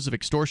endured years of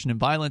extortion and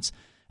violence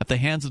at the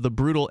hands of the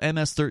brutal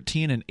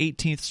MS-13 and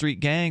 18th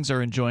Street gangs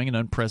are enjoying an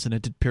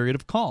unprecedented period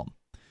of calm.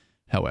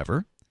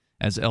 However,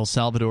 as El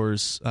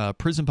Salvador's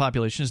prison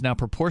population is now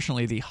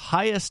proportionally the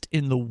highest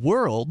in the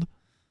world,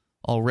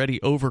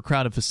 already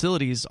overcrowded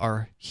facilities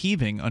are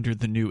heaving under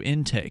the new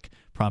intake,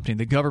 prompting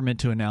the government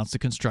to announce the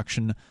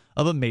construction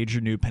of a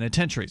major new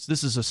penitentiary. So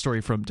this is a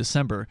story from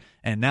December,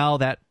 and now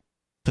that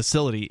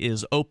facility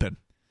is open.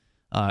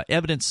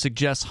 Evidence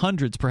suggests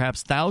hundreds,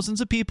 perhaps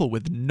thousands of people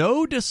with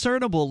no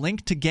discernible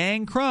link to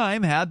gang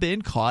crime have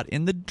been caught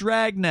in the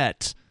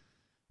dragnet.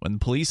 When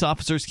police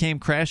officers came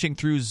crashing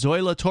through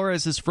Zoila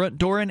Torres' front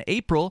door in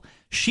April,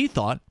 she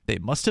thought they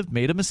must have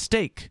made a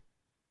mistake.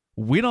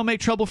 "We don't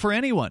make trouble for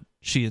anyone,"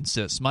 she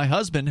insists. "My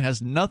husband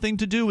has nothing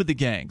to do with the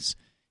gangs.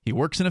 He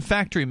works in a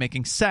factory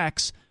making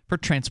sacks for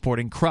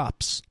transporting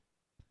crops."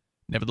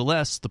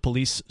 Nevertheless, the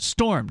police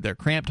stormed their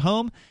cramped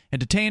home and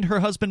detained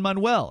her husband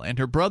Manuel and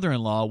her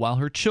brother-in-law while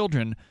her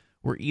children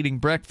were eating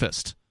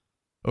breakfast.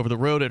 Over the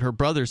road at her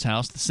brother's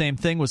house, the same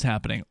thing was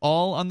happening,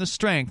 all on the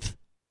strength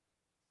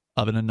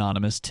of an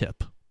anonymous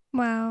tip.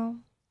 Wow.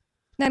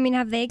 I mean,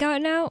 have they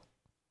gotten out?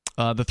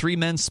 The three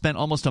men spent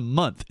almost a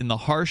month in the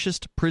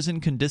harshest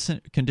prison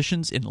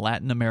conditions in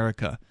Latin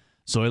America.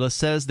 Zoila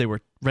says they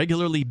were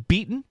regularly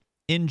beaten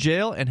in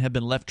jail and have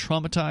been left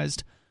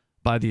traumatized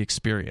by the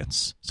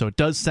experience. So it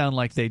does sound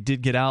like they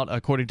did get out.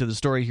 According to the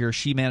story here,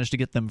 she managed to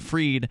get them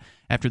freed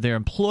after their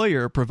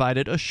employer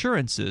provided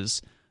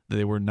assurances that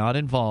they were not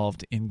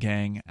involved in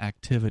gang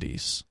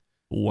activities.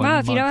 Wow,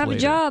 if you don't have a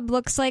job,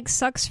 looks like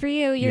sucks for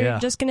you. You're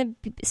just going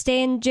to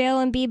stay in jail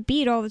and be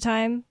beat all the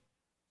time.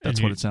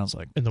 That's what it sounds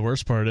like. And the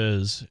worst part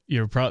is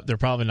they're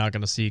probably not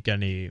going to seek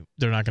any.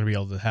 They're not going to be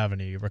able to have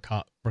any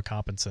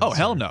recompensance. Oh,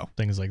 hell no.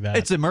 Things like that.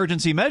 It's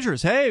emergency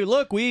measures. Hey,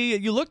 look,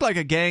 you look like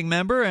a gang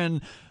member,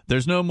 and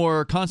there's no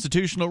more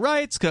constitutional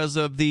rights because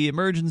of the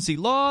emergency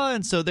law,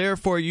 and so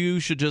therefore you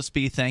should just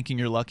be thanking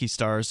your lucky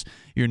stars.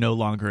 You're no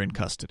longer in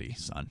custody,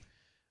 son.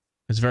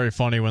 It's very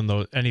funny when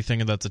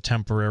anything that's a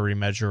temporary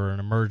measure or an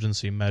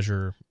emergency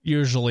measure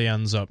usually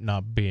ends up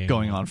not being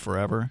going on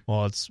forever.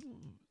 Well, it's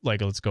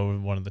like, let's go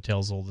with one of the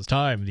tales of the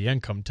time, the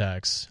income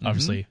tax.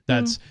 Obviously,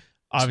 that's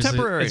obviously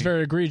temporary. It's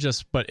very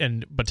egregious, but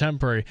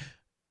temporary.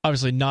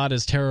 Obviously, not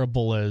as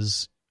terrible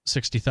as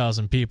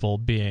 60,000 people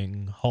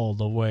being hauled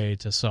away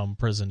to some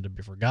prison to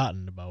be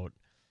forgotten about.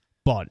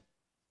 But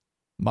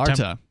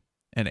Marta,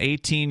 an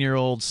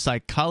 18-year-old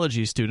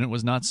psychology student,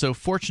 was not so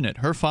fortunate.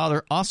 Her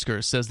father,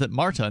 Oscar, says that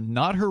Marta,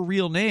 not her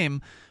real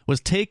name, was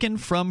taken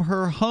from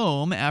her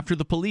home after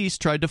the police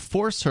tried to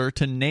force her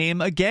to name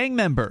a gang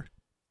member.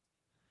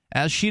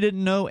 As she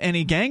didn't know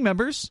any gang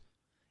members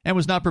and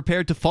was not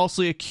prepared to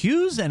falsely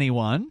accuse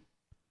anyone,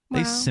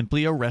 they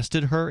simply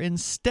arrested her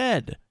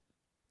instead.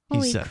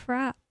 Holy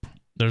crap.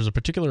 There's a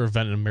particular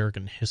event in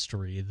American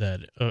history that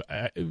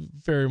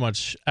very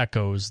much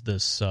echoes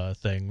this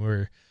thing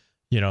where,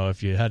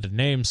 if you had to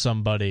name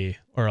somebody,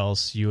 or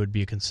else you would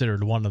be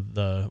considered one of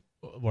the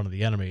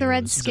enemies. The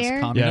Red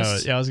Scare? Yeah,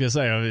 I was gonna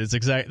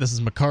say this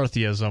is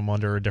McCarthyism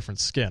under a different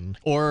skin.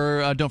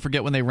 Or don't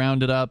forget when they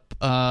rounded up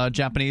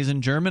Japanese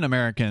and German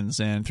Americans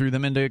and threw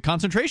them into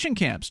concentration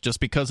camps just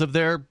because of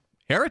their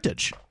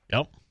heritage.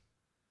 Yep.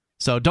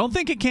 So don't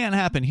think it can't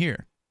happen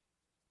here.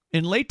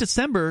 In late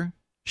December,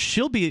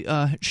 she'll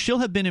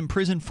have been in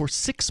prison for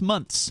 6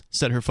 months,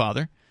 said her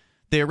father.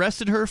 They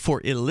arrested her for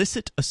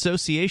illicit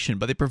association,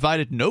 but they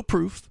provided no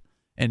proof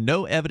and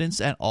no evidence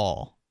at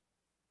all.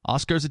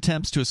 Oscar's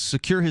attempts to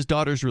secure his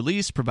daughter's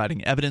release,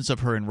 providing evidence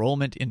of her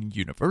enrollment in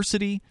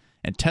university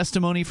and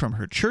testimony from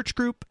her church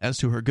group as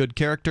to her good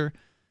character,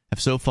 have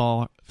so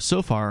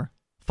far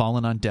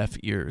fallen on deaf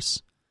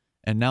ears.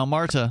 And now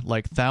Marta,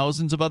 like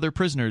thousands of other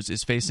prisoners,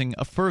 is facing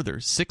a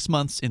further 6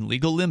 months in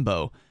legal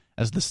limbo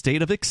as the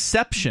state of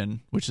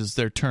exception, which is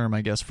their term,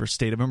 I guess, for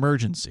state of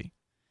emergency,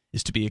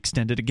 is to be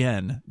extended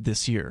again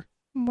this year.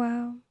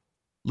 Wow.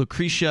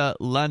 Lucrecia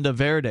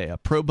Landaverde, a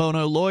pro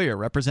bono lawyer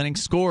representing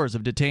scores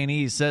of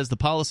detainees, says the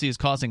policy is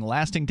causing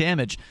lasting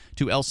damage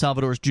to El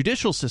Salvador's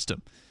judicial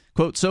system.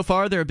 Quote, so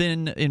far there have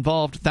been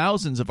involved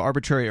thousands of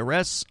arbitrary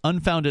arrests,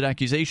 unfounded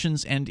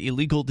accusations, and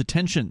illegal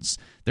detentions.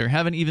 There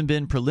haven't even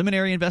been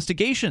preliminary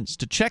investigations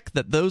to check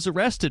that those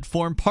arrested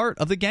form part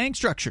of the gang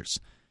structures,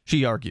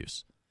 she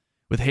argues.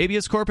 With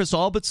habeas corpus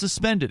all but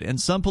suspended and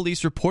some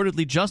police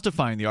reportedly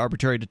justifying the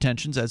arbitrary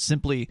detentions as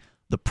simply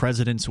the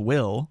president's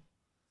will,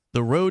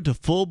 the road to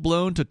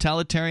full-blown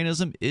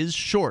totalitarianism is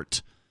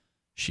short,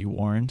 she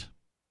warned.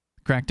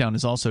 The crackdown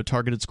has also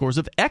targeted scores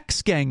of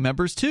ex-gang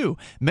members, too,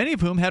 many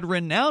of whom had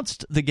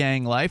renounced the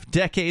gang life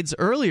decades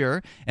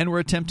earlier and were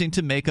attempting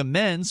to make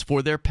amends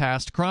for their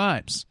past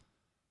crimes.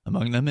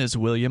 Among them is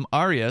William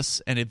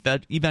Arias, an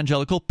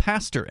evangelical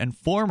pastor and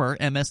former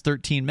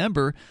MS-13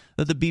 member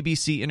that the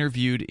BBC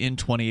interviewed in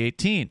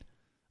 2018.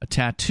 A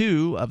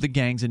tattoo of the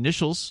gang's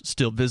initials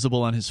still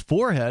visible on his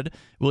forehead,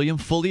 William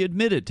fully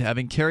admitted to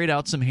having carried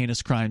out some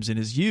heinous crimes in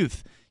his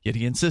youth, yet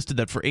he insisted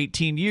that for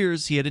 18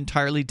 years he had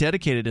entirely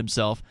dedicated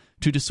himself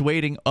to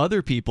dissuading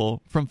other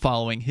people from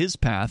following his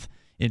path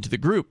into the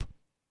group.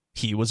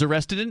 He was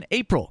arrested in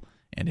April,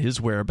 and his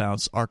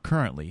whereabouts are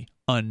currently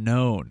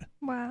unknown.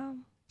 Wow.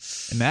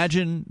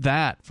 Imagine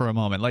that for a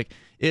moment. Like,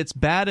 it's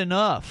bad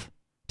enough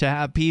to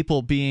have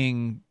people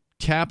being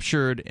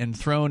captured and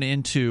thrown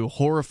into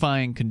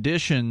horrifying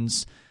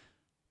conditions,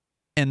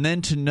 and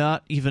then to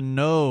not even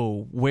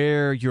know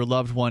where your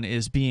loved one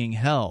is being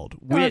held.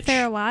 Or if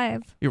they're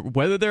alive.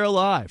 Whether they're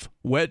alive,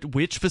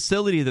 which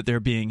facility that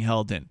they're being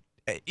held in.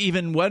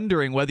 Even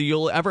wondering whether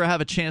you'll ever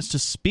have a chance to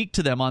speak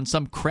to them on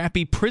some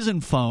crappy prison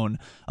phone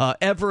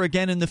ever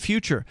again in the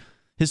future.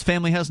 His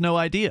family has no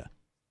idea.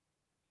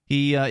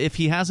 If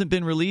he hasn't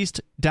been released,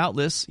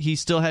 doubtless he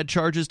still had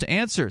charges to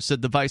answer,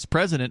 said the vice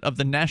president of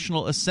the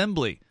National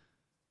Assembly.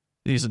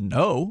 He said,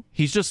 no,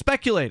 he's just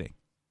speculating.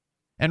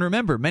 And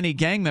remember, many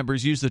gang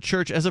members use the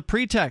church as a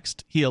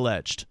pretext, he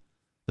alleged.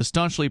 The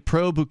staunchly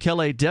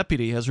pro-Bukele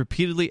deputy has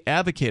repeatedly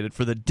advocated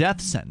for the death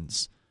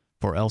sentence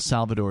for El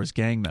Salvador's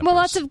gang members. Well,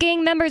 lots of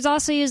gang members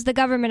also use the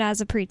government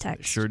as a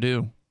pretext. They sure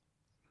do.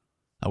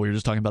 We were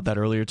just talking about that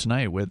earlier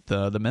tonight with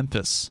the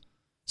Memphis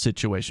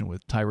situation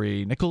with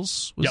Tyree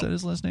Nichols. Was that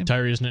his last name?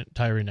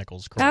 Tyree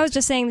Nichols, correct. I was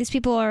just saying these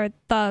people are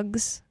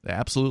thugs. They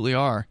absolutely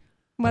are.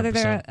 Whether 100%.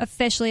 They're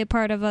officially a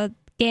part of a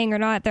gang or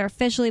not, they're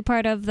officially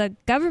part of the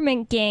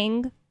government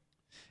gang.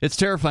 It's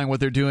terrifying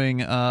what they're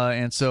doing,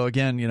 and so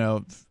again,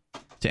 to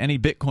any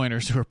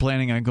Bitcoiners who are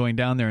planning on going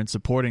down there and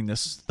supporting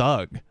this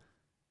thug,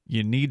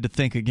 you need to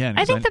think again.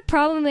 I think the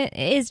problem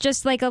is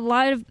just like a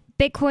lot of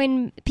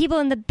Bitcoin people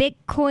in the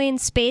Bitcoin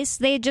space,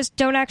 they just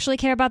don't actually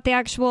care about the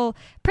actual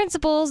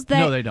principles that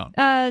no, they don't.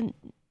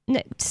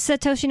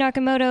 Satoshi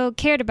Nakamoto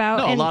cared about.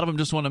 No, and a lot of them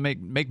just want to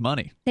make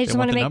money. They just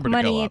want to the make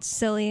money. It's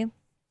silly.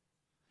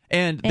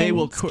 And they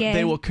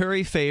will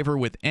curry favor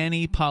with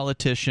any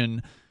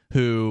politician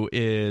who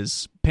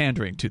is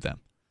pandering to them.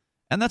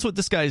 And that's what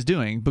this guy is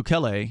doing,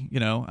 Bukele.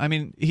 I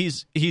mean,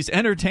 he's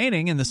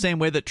entertaining in the same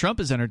way that Trump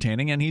is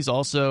entertaining, and he's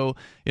also,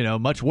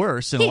 much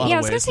worse in a lot of ways. Yeah, I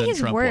was going to say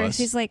he's worse. Was.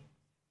 He's like,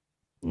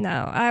 no,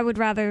 I would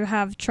rather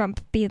have Trump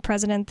be the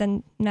president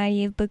than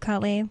naive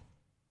Bukele.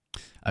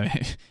 I mean,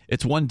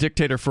 it's one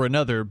dictator for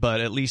another, but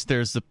at least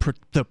there's the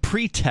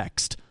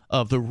pretext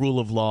of the rule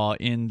of law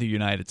in the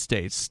United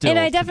States. Still, and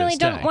I definitely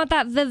don't want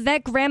that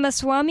Vivek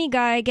Ramaswamy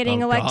guy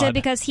getting elected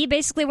because he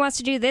basically wants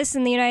to do this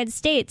in the United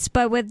States,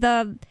 but with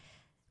the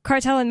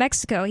cartel in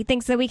Mexico. He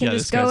thinks that we can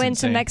just go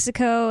into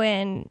Mexico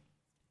and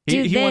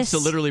do this. He wants to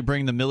literally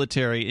bring the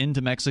military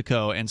into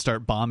Mexico and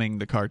start bombing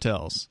the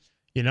cartels.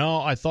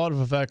 I thought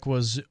Vivek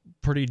was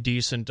pretty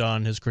decent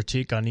on his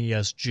critique on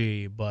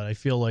ESG, but I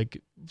feel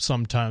like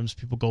sometimes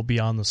people go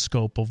beyond the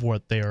scope of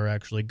what they are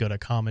actually good at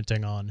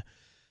commenting on.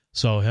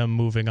 So him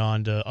moving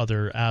on to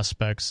other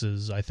aspects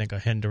is, I think, a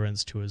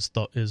hindrance to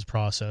his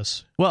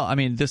process. Well, I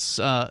mean, this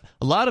a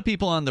lot of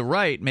people on the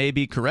right may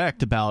be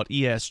correct about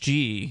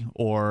ESG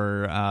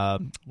or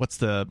what's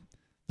the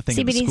thing CBDC?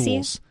 Of the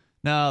schools?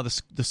 No,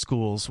 the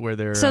schools where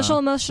they're social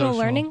emotional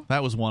learning.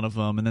 That was one of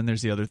them, and then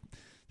there's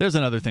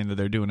another thing that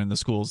they're doing in the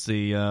schools,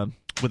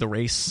 with the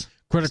race.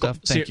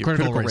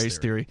 Critical race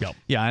theory. Yep.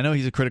 Yeah, I know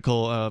he's a critic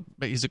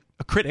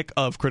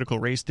of critical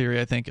race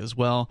theory, I think, as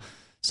well.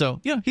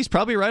 So, he's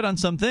probably right on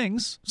some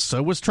things.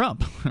 So was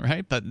Trump,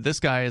 right? But this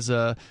guy is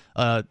a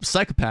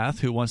psychopath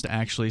who wants to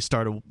actually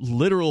start a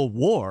literal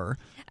war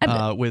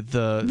with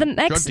the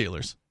drug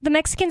dealers. The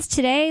Mexicans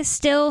today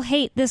still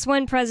hate this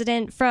one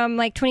president from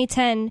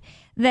 2010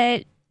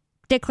 that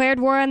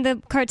declared war on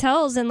the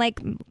cartels, and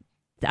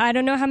I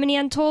don't know how many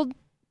untold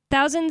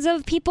thousands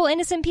of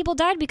innocent people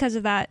died because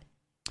of that.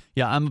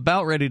 Yeah, I'm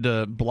about ready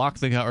to block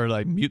the guy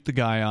or mute the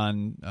guy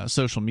on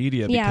social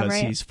media because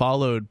he's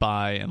followed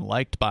by and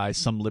liked by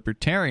some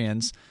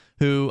libertarians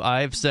who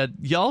I've said,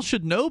 y'all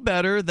should know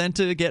better than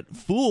to get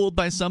fooled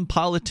by some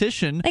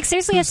politician.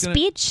 Seriously, a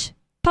speech?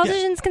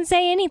 Politicians can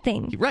say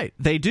anything. Right,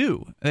 they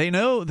do. They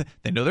know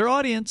their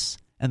audience,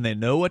 and they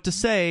know what to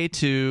say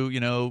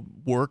to,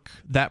 work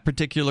that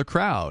particular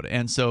crowd.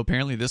 And so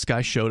apparently this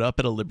guy showed up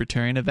at a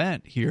libertarian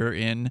event here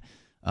in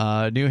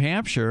New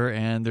Hampshire,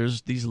 and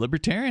there's these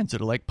libertarians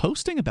that are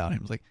posting about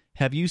him. It's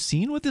have you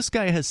seen what this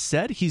guy has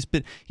said? He's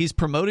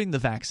promoting the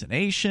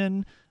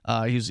vaccination.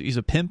 He's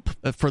a pimp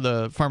for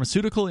the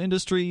pharmaceutical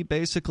industry,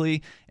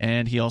 basically,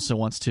 and he also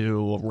wants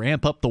to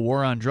ramp up the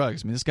war on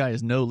drugs. I mean, this guy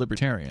is no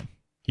libertarian.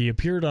 He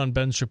appeared on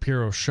Ben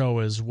Shapiro's show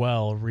as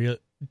well,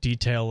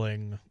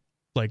 detailing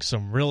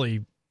some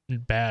really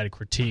bad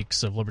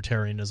critiques of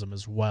libertarianism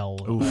as well.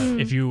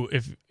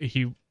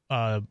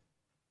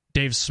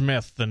 Dave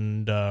Smith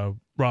and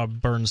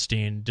Rob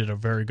Bernstein did a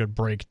very good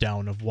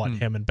breakdown of what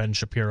him and Ben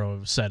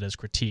Shapiro said as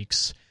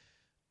critiques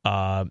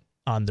on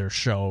their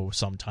show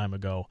some time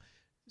ago.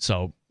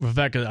 So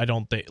Vivek, I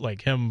don't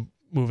think him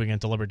moving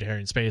into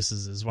libertarian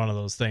spaces is one of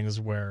those things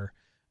where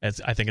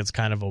I think it's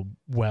kind of a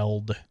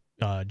Weld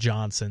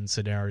Johnson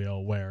scenario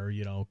where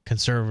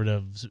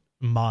conservatives'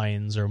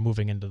 minds are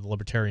moving into the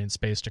libertarian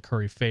space to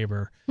curry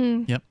favor.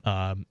 Yep.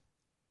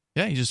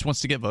 He just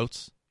wants to get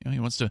votes. He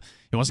wants to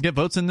get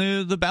votes in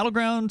the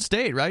battleground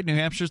state, right? New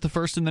Hampshire's the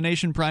first in the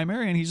nation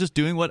primary, and he's just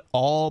doing what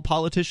all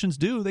politicians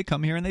do. They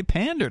come here and they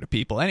pander to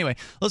people. Anyway,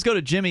 let's go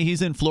to Jimmy.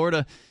 He's in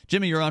Florida.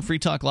 Jimmy, you're on Free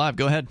Talk Live.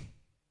 Go ahead.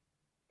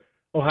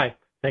 Oh, hi.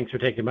 Thanks for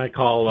taking my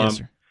call. Yes,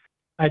 sir.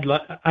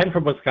 I'm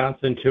from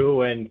Wisconsin,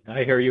 too, and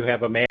I hear you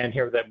have a man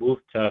here that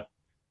moved to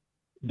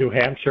New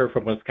Hampshire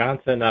from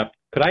Wisconsin.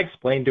 Could I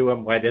explain to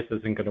him why this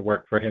isn't going to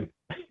work for him?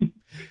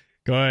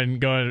 Go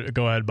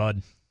ahead,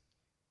 bud.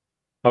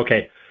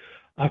 Okay.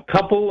 A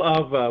couple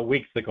of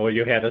weeks ago,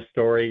 you had a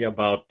story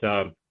about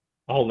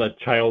all the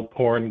child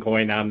porn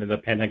going on in the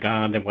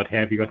Pentagon and what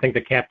have you. I think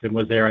the captain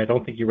was there. I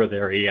don't think you were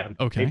there, Ian.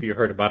 Okay. Maybe you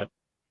heard about it.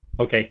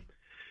 Okay.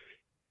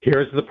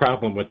 Here's the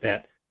problem with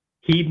that.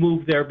 He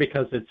moved there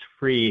because it's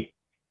free.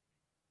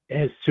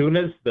 As soon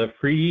as the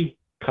free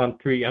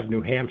country of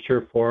New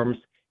Hampshire forms,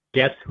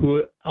 guess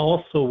who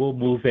also will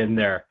move in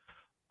there?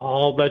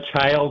 All the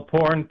child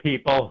porn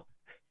people,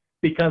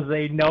 because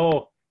they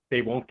know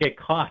they won't get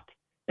caught.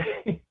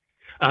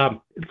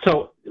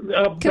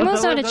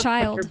 Kumo's not a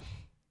child.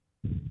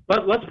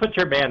 Let's put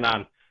your man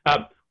on.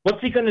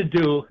 What's he going to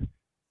do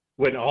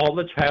when all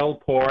the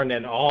child porn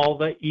and all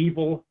the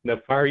evil,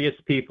 nefarious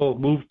people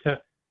move to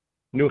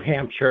New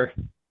Hampshire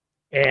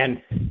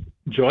and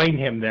join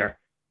him there?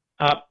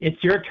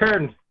 It's your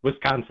turn,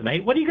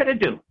 Wisconsinite. What are you going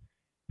to do?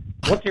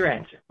 What's your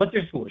answer? What's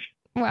your solution?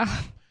 Wow.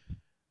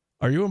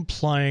 Are you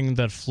implying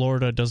that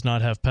Florida does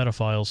not have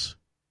pedophiles?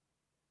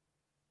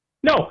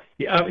 No.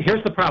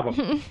 Here's the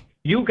problem.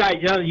 You guys,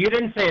 you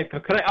didn't say it.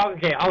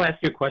 Okay, I'll ask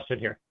you a question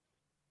here.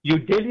 You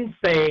didn't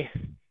say,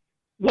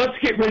 let's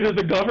get rid of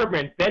the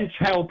government, then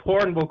child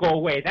porn will go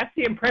away. That's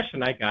the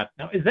impression I got.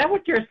 Now, is that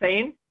what you're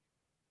saying?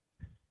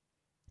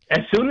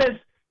 As soon as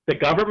the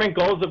government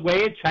goes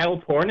away,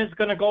 child porn is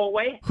going to go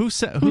away? Who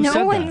said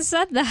No one that?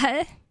 said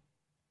that.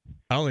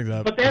 I don't think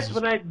that. But that's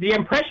the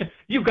impression.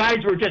 You guys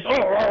were just.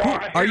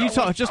 Are you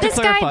talking? Just to This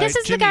clarify, guy, this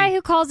is Jimmy, the guy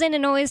who calls in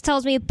and always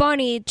tells me,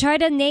 Bonnie, try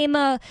to name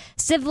a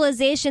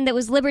civilization that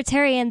was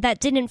libertarian that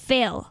didn't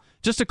fail.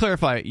 Just to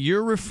clarify,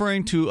 you're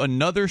referring to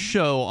another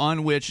show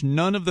on which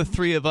none of the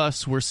three of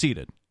us were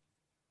seated.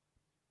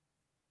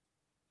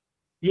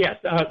 Yes.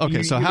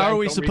 Okay, so how are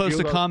we supposed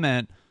to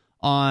comment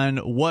on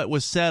what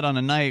was said on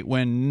a night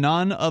when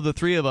none of the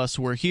three of us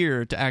were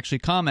here to actually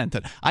comment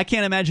it? I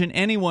can't imagine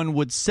anyone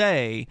would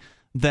say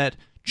that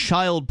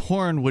child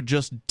porn would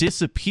just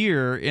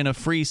disappear in a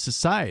free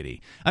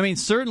society. I mean,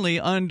 certainly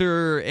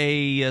under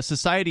a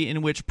society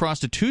in which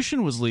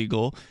prostitution was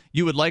legal,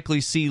 you would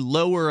likely see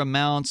lower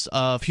amounts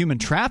of human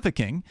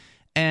trafficking,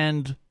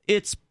 and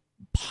it's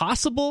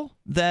possible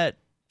that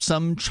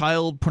some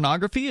child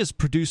pornography is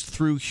produced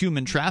through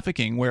human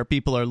trafficking where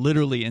people are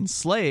literally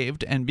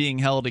enslaved and being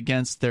held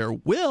against their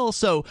will.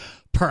 So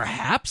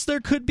perhaps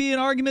there could be an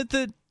argument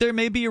that there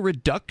may be a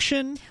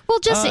reduction. Well,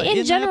 just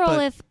in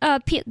general,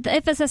 that,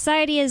 if a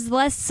society is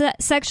less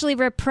sexually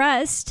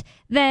repressed,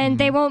 then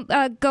they won't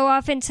go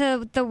off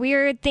into the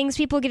weird things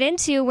people get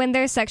into when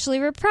they're sexually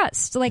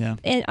repressed, like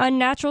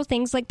unnatural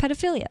things like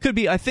pedophilia. Could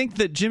be. I think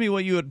that, Jimmy,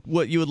 what you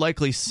would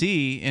likely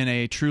see in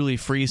a truly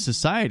free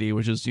society,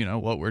 which is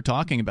what we're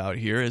talking about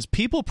here, is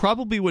people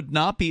probably would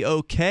not be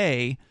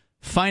okay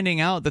finding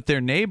out that their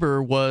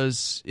neighbor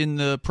was in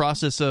the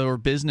process or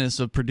business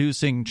of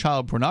producing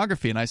child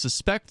pornography. And I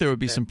suspect there would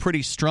be some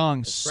pretty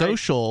strong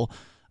social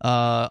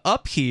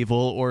upheaval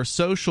or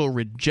social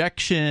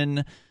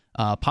rejection,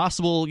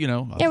 possible,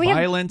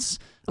 violence.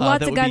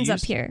 Lots of guns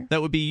up here.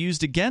 That would be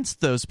used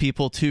against those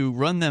people to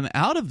run them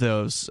out of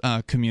those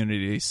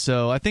communities.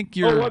 So I think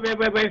you're... Oh,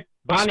 wait.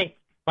 Bonnie,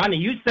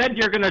 you said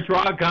you're going to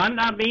draw a gun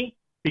on me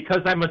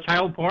because I'm a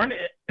child porn?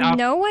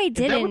 No, I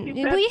didn't.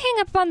 Will you hang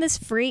up on this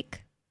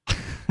freak?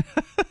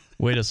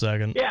 Wait a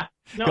second. Yeah.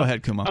 No. Go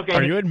ahead, Kuma. Okay.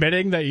 Are you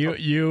admitting that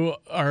you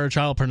are a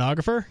child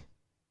pornographer?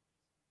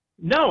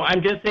 No,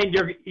 I'm just saying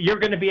you're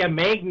going to be a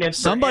magnet.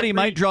 Somebody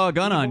might draw a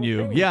gun on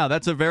you. Yeah,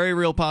 that's a very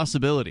real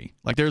possibility.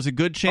 Like, there's a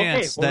good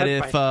chance that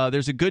if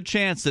there's a good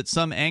chance that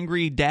some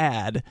angry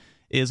dad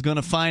is going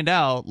to find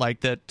out,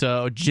 like,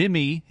 that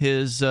Jimmy,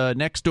 his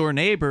next door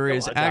neighbor,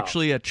 is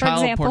actually a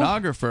child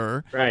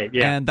pornographer. Right.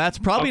 Yeah. And that's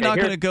probably not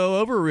going to go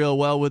over real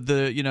well with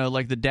the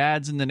like the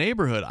dads in the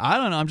neighborhood. I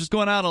don't know. I'm just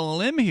going out on a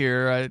limb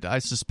here. I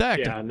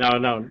suspect. Yeah.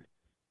 No.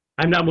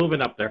 I'm not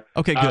moving up there.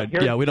 Okay. Good.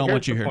 We don't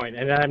want you here. Point.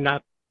 And I'm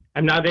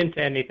not into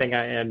anything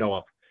I know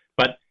of.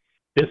 But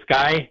this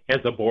guy has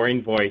a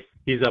boring voice.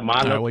 He's a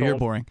monotone. All right, well, you're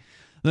boring.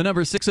 The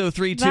number is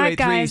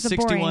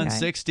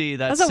 603-283-6160.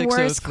 That's the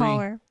worst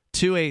caller.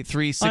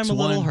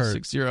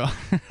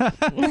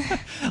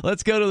 283-6160.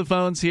 Let's go to the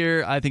phones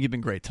here. I think you've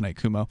been great tonight,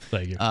 Kumo.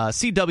 Thank you.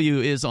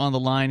 CW is on the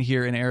line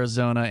here in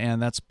Arizona,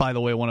 and that's, by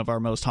the way, one of our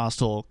most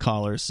hostile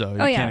callers, so you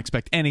can't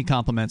expect any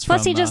compliments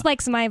Plus, from he just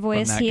likes my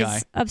voice. He's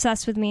guy.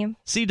 obsessed with me.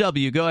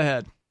 CW, go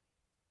ahead.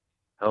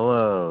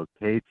 Hello,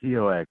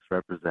 KTOX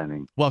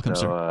representing. Welcome,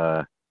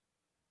 sir.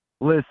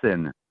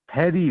 Listen,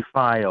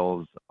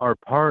 pedophiles are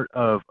part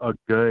of a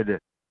good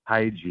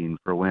hygiene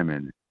for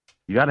women.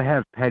 You got to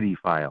have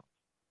pedophiles.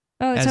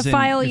 Oh, to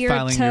file your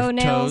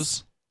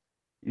toenails?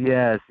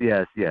 Yes.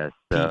 So,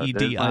 PEDI.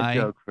 there's my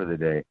joke for the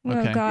day.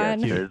 Okay. Oh, God.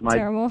 Yes,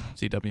 terrible.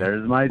 CW.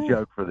 There's my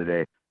joke for the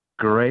day.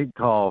 Great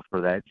call for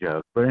that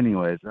joke. But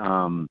anyways,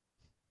 you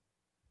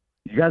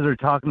guys were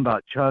talking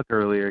about Chuck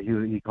earlier.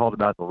 He called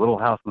about the Little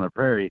House on the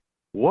Prairie.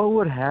 What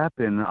would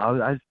happen, I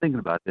was thinking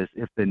about this,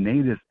 if the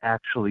natives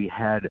actually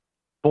had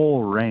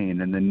full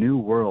reign and the New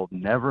World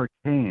never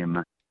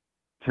came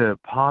to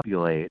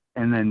populate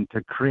and then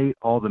to create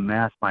all the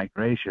mass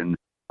migration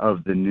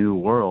of the New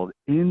World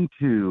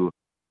into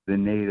the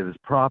natives'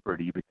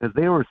 property because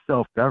they were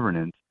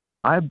self-governance.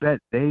 I bet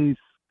they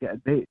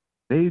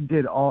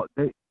did all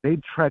they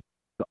trekked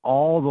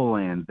all the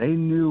land. They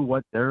knew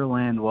what their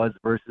land was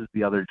versus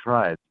the other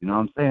tribes. You know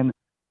what I'm saying?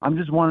 I'm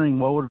just wondering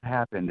what would have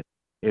happened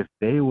if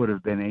they would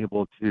have been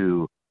able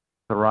to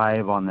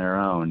thrive on their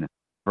own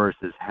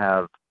versus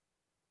have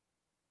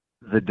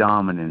the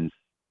dominance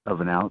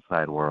of an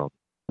outside world.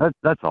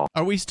 That's all.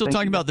 Are we still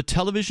talking about the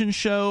television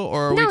show,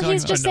 or are we talking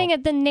he's just saying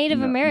it. The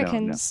Native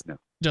Americans. No.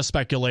 Just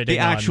speculating. The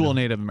actual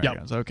Native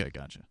Americans. Yep. Okay,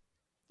 gotcha.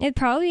 It'd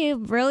probably be a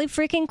really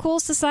freaking cool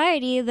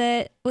society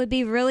that would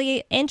be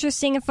really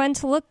interesting and fun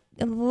to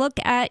look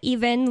at.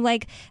 Even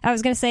like I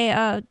was gonna say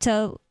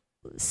to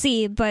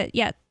see, but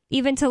yeah,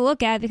 even to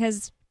look at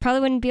because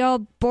probably wouldn't be all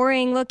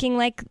boring looking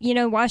like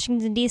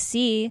Washington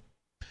D.C.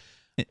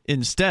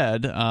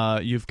 Instead,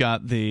 you've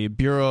got the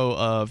Bureau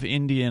of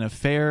Indian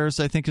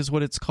Affairs, I think is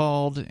what it's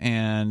called,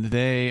 and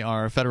they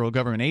are a federal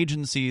government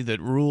agency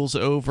that rules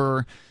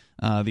over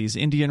these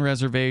Indian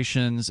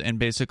reservations and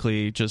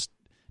basically just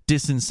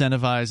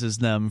disincentivizes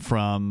them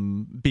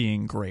from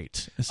being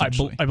great,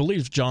 essentially. I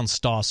believe John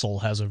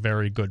Stossel has a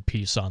very good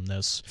piece on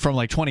this. From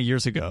like 20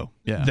 years ago.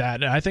 Yeah.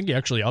 That I think he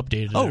actually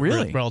updated it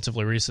really?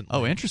 Relatively recently.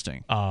 Oh,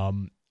 interesting.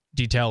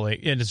 detailing,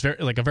 and it's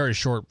a very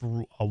short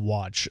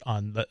watch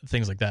on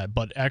things like that,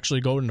 but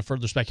actually go into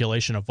further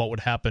speculation of what would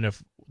happen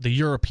if the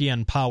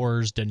European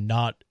powers did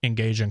not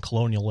engage in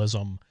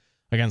colonialism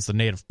against the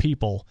native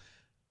people.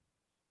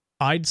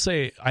 I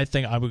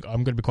think I'm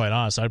going to be quite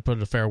honest, I'd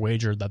put a fair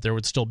wager that there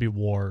would still be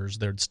wars,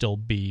 there'd still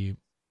be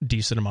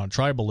decent amount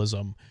of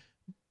tribalism,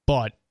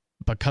 but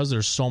because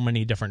there's so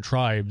many different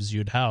tribes,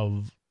 you'd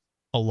have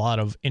a lot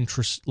of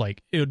interest.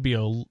 Like, it would be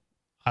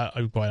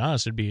I'm quite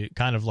honest, it'd be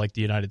kind of like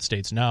the United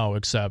States now,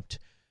 except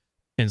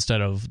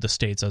instead of the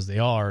states as they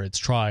are, it's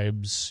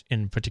tribes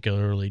in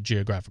particularly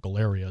geographical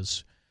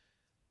areas.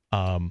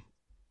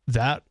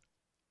 That,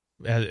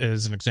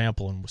 as an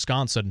example, in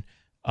Wisconsin,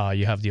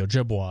 you have the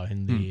Ojibwa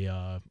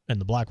in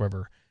the Black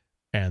River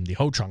and the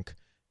Ho-Chunk.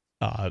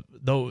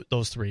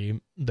 Those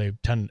three, they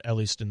tend, at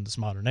least in this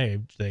modern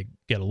age, they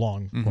get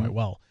along quite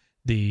well.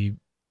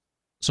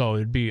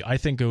 So I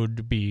think it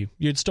would be,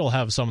 you'd still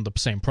have some of the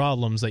same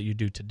problems that you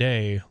do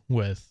today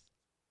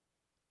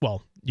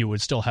you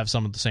would still have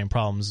some of the same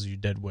problems as you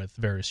did with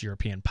various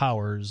European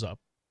powers up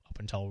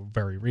until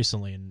very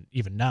recently, and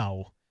even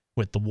now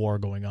with the war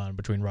going on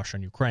between Russia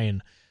and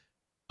Ukraine.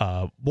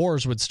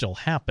 Wars would still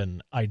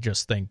happen. I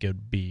just think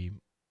it'd be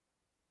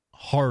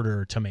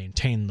harder to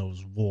maintain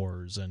those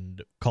wars,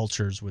 and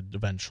cultures would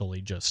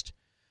eventually just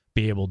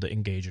be able to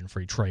engage in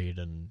free trade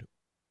and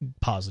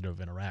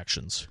positive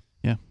interactions.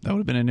 Yeah, that would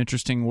have been an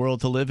interesting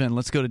world to live in.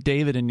 Let's go to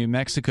David in New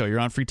Mexico.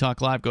 You're on Free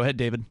Talk Live. Go ahead,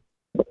 David.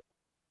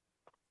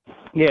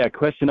 Yeah,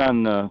 question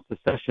on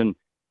secession.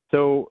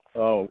 So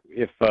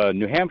if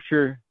New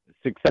Hampshire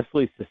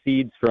successfully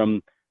secedes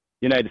from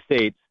the United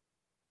States,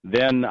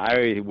 then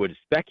I would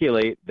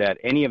speculate that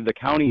any of the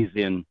counties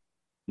in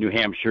New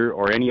Hampshire,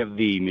 or any of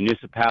the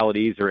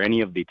municipalities, or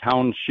any of the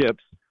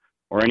townships,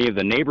 or any of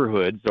the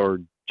neighborhoods, or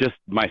just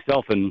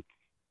myself and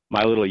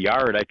my little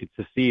yard, I could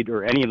secede,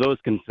 or any of those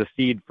can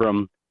secede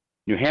from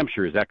New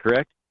Hampshire. Is that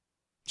correct?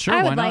 Sure, I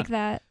why would not? like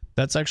that.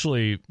 That's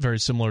actually very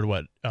similar to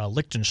what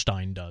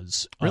Liechtenstein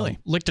does. Really?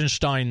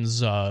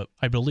 Liechtenstein's, I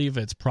believe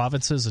it's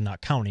provinces and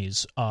not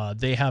counties.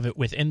 They have it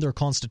within their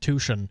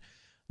constitution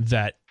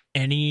that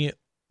any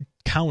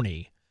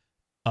county,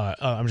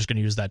 I'm just going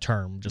to use that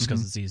term just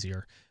because it's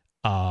easier,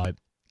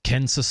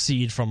 can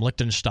secede from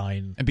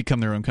Liechtenstein and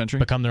become their own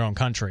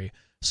country.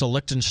 So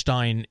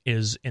Liechtenstein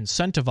is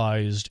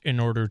incentivized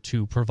in order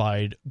to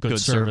provide good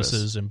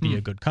services and be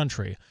a good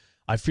country.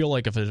 I feel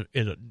like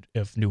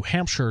if New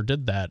Hampshire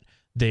did that,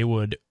 they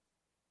would,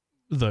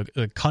 the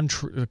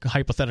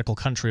hypothetical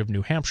country of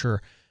New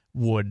Hampshire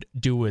would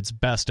do its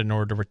best in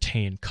order to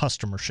retain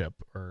customership,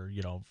 or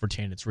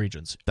retain its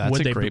regions. That's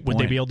a great point. Would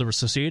they be able to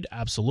secede?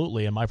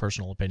 Absolutely, in my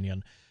personal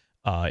opinion.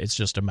 It's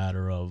just a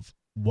matter of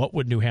what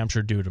would New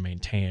Hampshire do to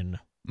maintain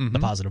the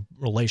positive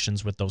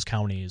relations with those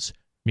counties,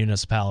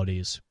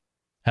 municipalities,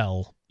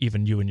 hell,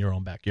 even you in your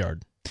own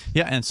backyard.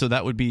 Yeah, and so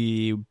that would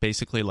be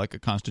basically like a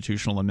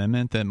constitutional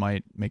amendment that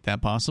might make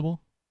that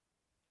possible.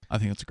 I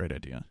think that's a great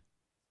idea.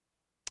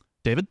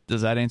 David,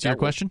 does that answer your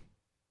question?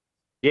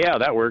 Yeah,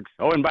 that works.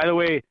 Oh, and by the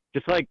way,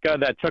 just like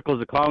that Chuckles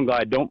the Clown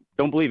guy, don't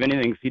believe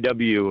anything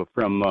CW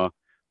from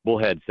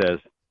Bullhead says.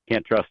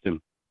 Can't trust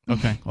him.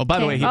 Okay. Well, by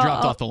the way, he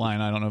dropped off the line.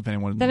 I don't know if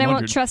anyone Then wondered. I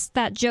won't trust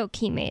that joke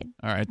he made.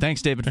 All right.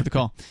 Thanks, David, for the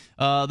call.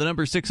 The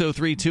number is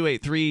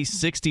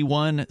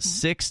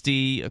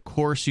 603-283-6160. Of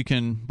course, you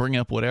can bring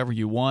up whatever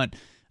you want.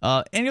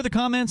 Any other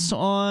comments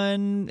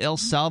on El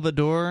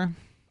Salvador?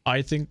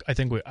 I think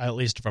we, at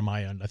least from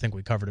my end, I think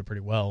we covered it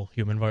pretty well.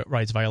 Human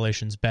rights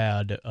violations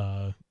bad.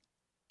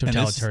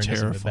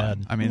 Totalitarianism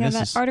bad. I mean,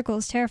 that article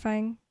is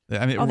terrifying.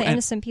 I mean, all the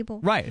innocent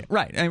people. Right.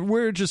 And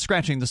we're just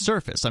scratching the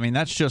surface. I mean,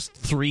 that's just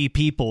 3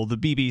 people the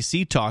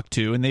BBC talked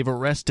to, and they've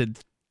arrested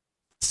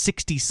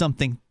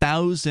 60-something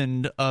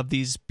thousand of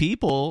these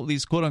people,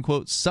 these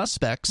quote-unquote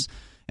suspects.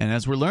 And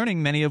as we're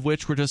learning, many of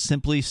which were just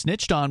simply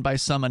snitched on by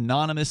some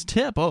anonymous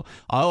tip. Oh,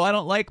 I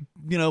don't like,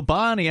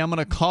 Bonnie. I'm going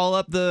to call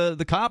up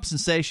the cops and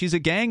say she's a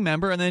gang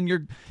member, and then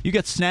you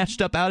get snatched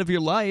up out of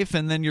your life,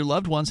 and then your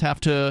loved ones have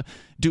to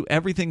do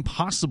everything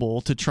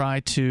possible to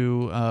try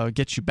to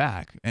get you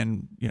back.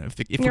 And if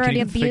we you're can already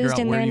even figure abused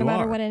out in where there you no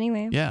matter are, what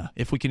anyway. Yeah,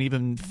 if we can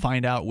even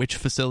find out which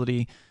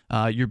facility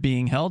you're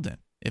being held in,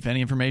 if any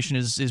information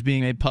is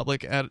being made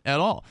public at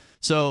all.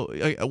 So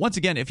once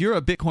again, if you're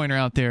a Bitcoiner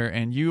out there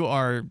and you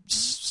are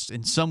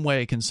in some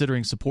way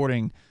considering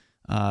supporting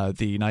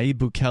the Nayib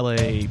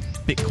Bukele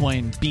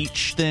Bitcoin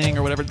beach thing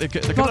or whatever, they're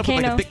coming up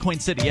with like a Bitcoin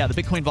city, the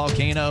Bitcoin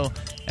volcano,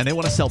 and they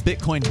want to sell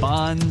Bitcoin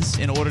bonds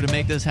in order to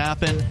make this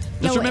happen.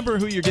 Just remember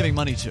who you're giving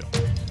money to.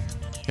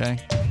 Okay?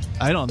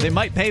 I don't know, they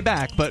might pay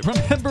back, but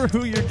remember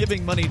who you're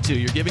giving money to.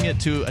 You're giving it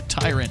to a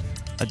tyrant,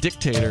 a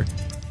dictator.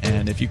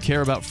 And if you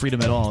care about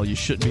freedom at all, you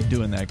shouldn't be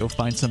doing that. Go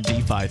find some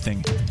DeFi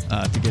thing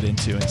to get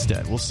into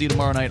instead. We'll see you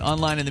tomorrow night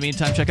online. In the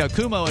meantime, check out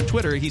Kumo on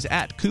Twitter. He's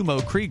at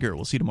Kumo Krieger.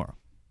 We'll see you tomorrow.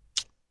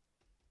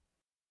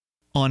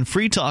 On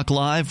Free Talk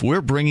Live,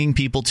 we're bringing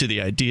people to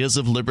the ideas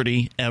of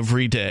liberty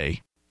every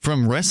day.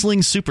 From wrestling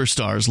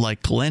superstars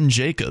like Glenn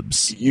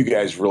Jacobs. You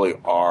guys really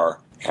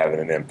are having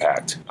an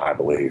impact, I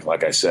believe.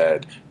 Like I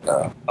said,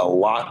 a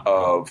lot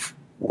of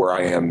where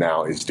I am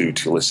now is due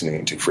to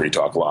listening to Free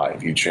Talk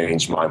Live. You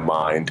changed my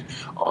mind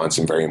on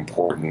some very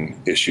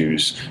important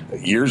issues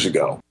years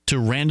ago. To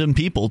random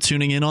people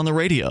tuning in on the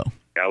radio.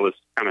 I was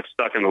kind of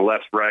stuck in the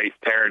left-right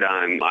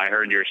paradigm. I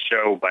heard your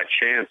show by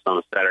chance on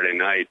a Saturday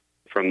night.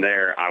 From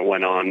there, I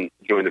went on,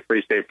 joined the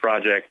Free State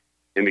Project,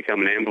 and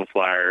become an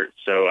amplifier.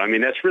 So, I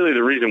mean, that's really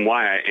the reason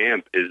why I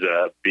amp is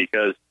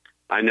because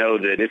I know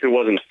that if it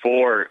wasn't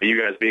for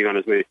you guys being on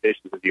as many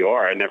stations as you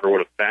are, I never would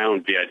have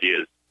found the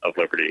ideas of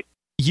liberty.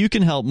 You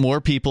can help more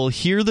people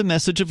hear the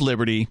message of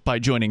liberty by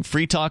joining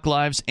Free Talk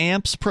Live's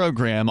AMPS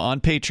program on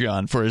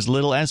Patreon for as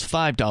little as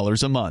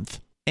 $5 a month.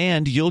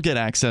 And you'll get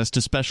access to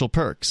special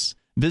perks.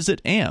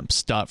 Visit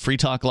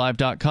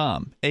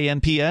amps.freetalklive.com,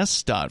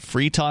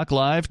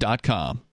 amps.freetalklive.com.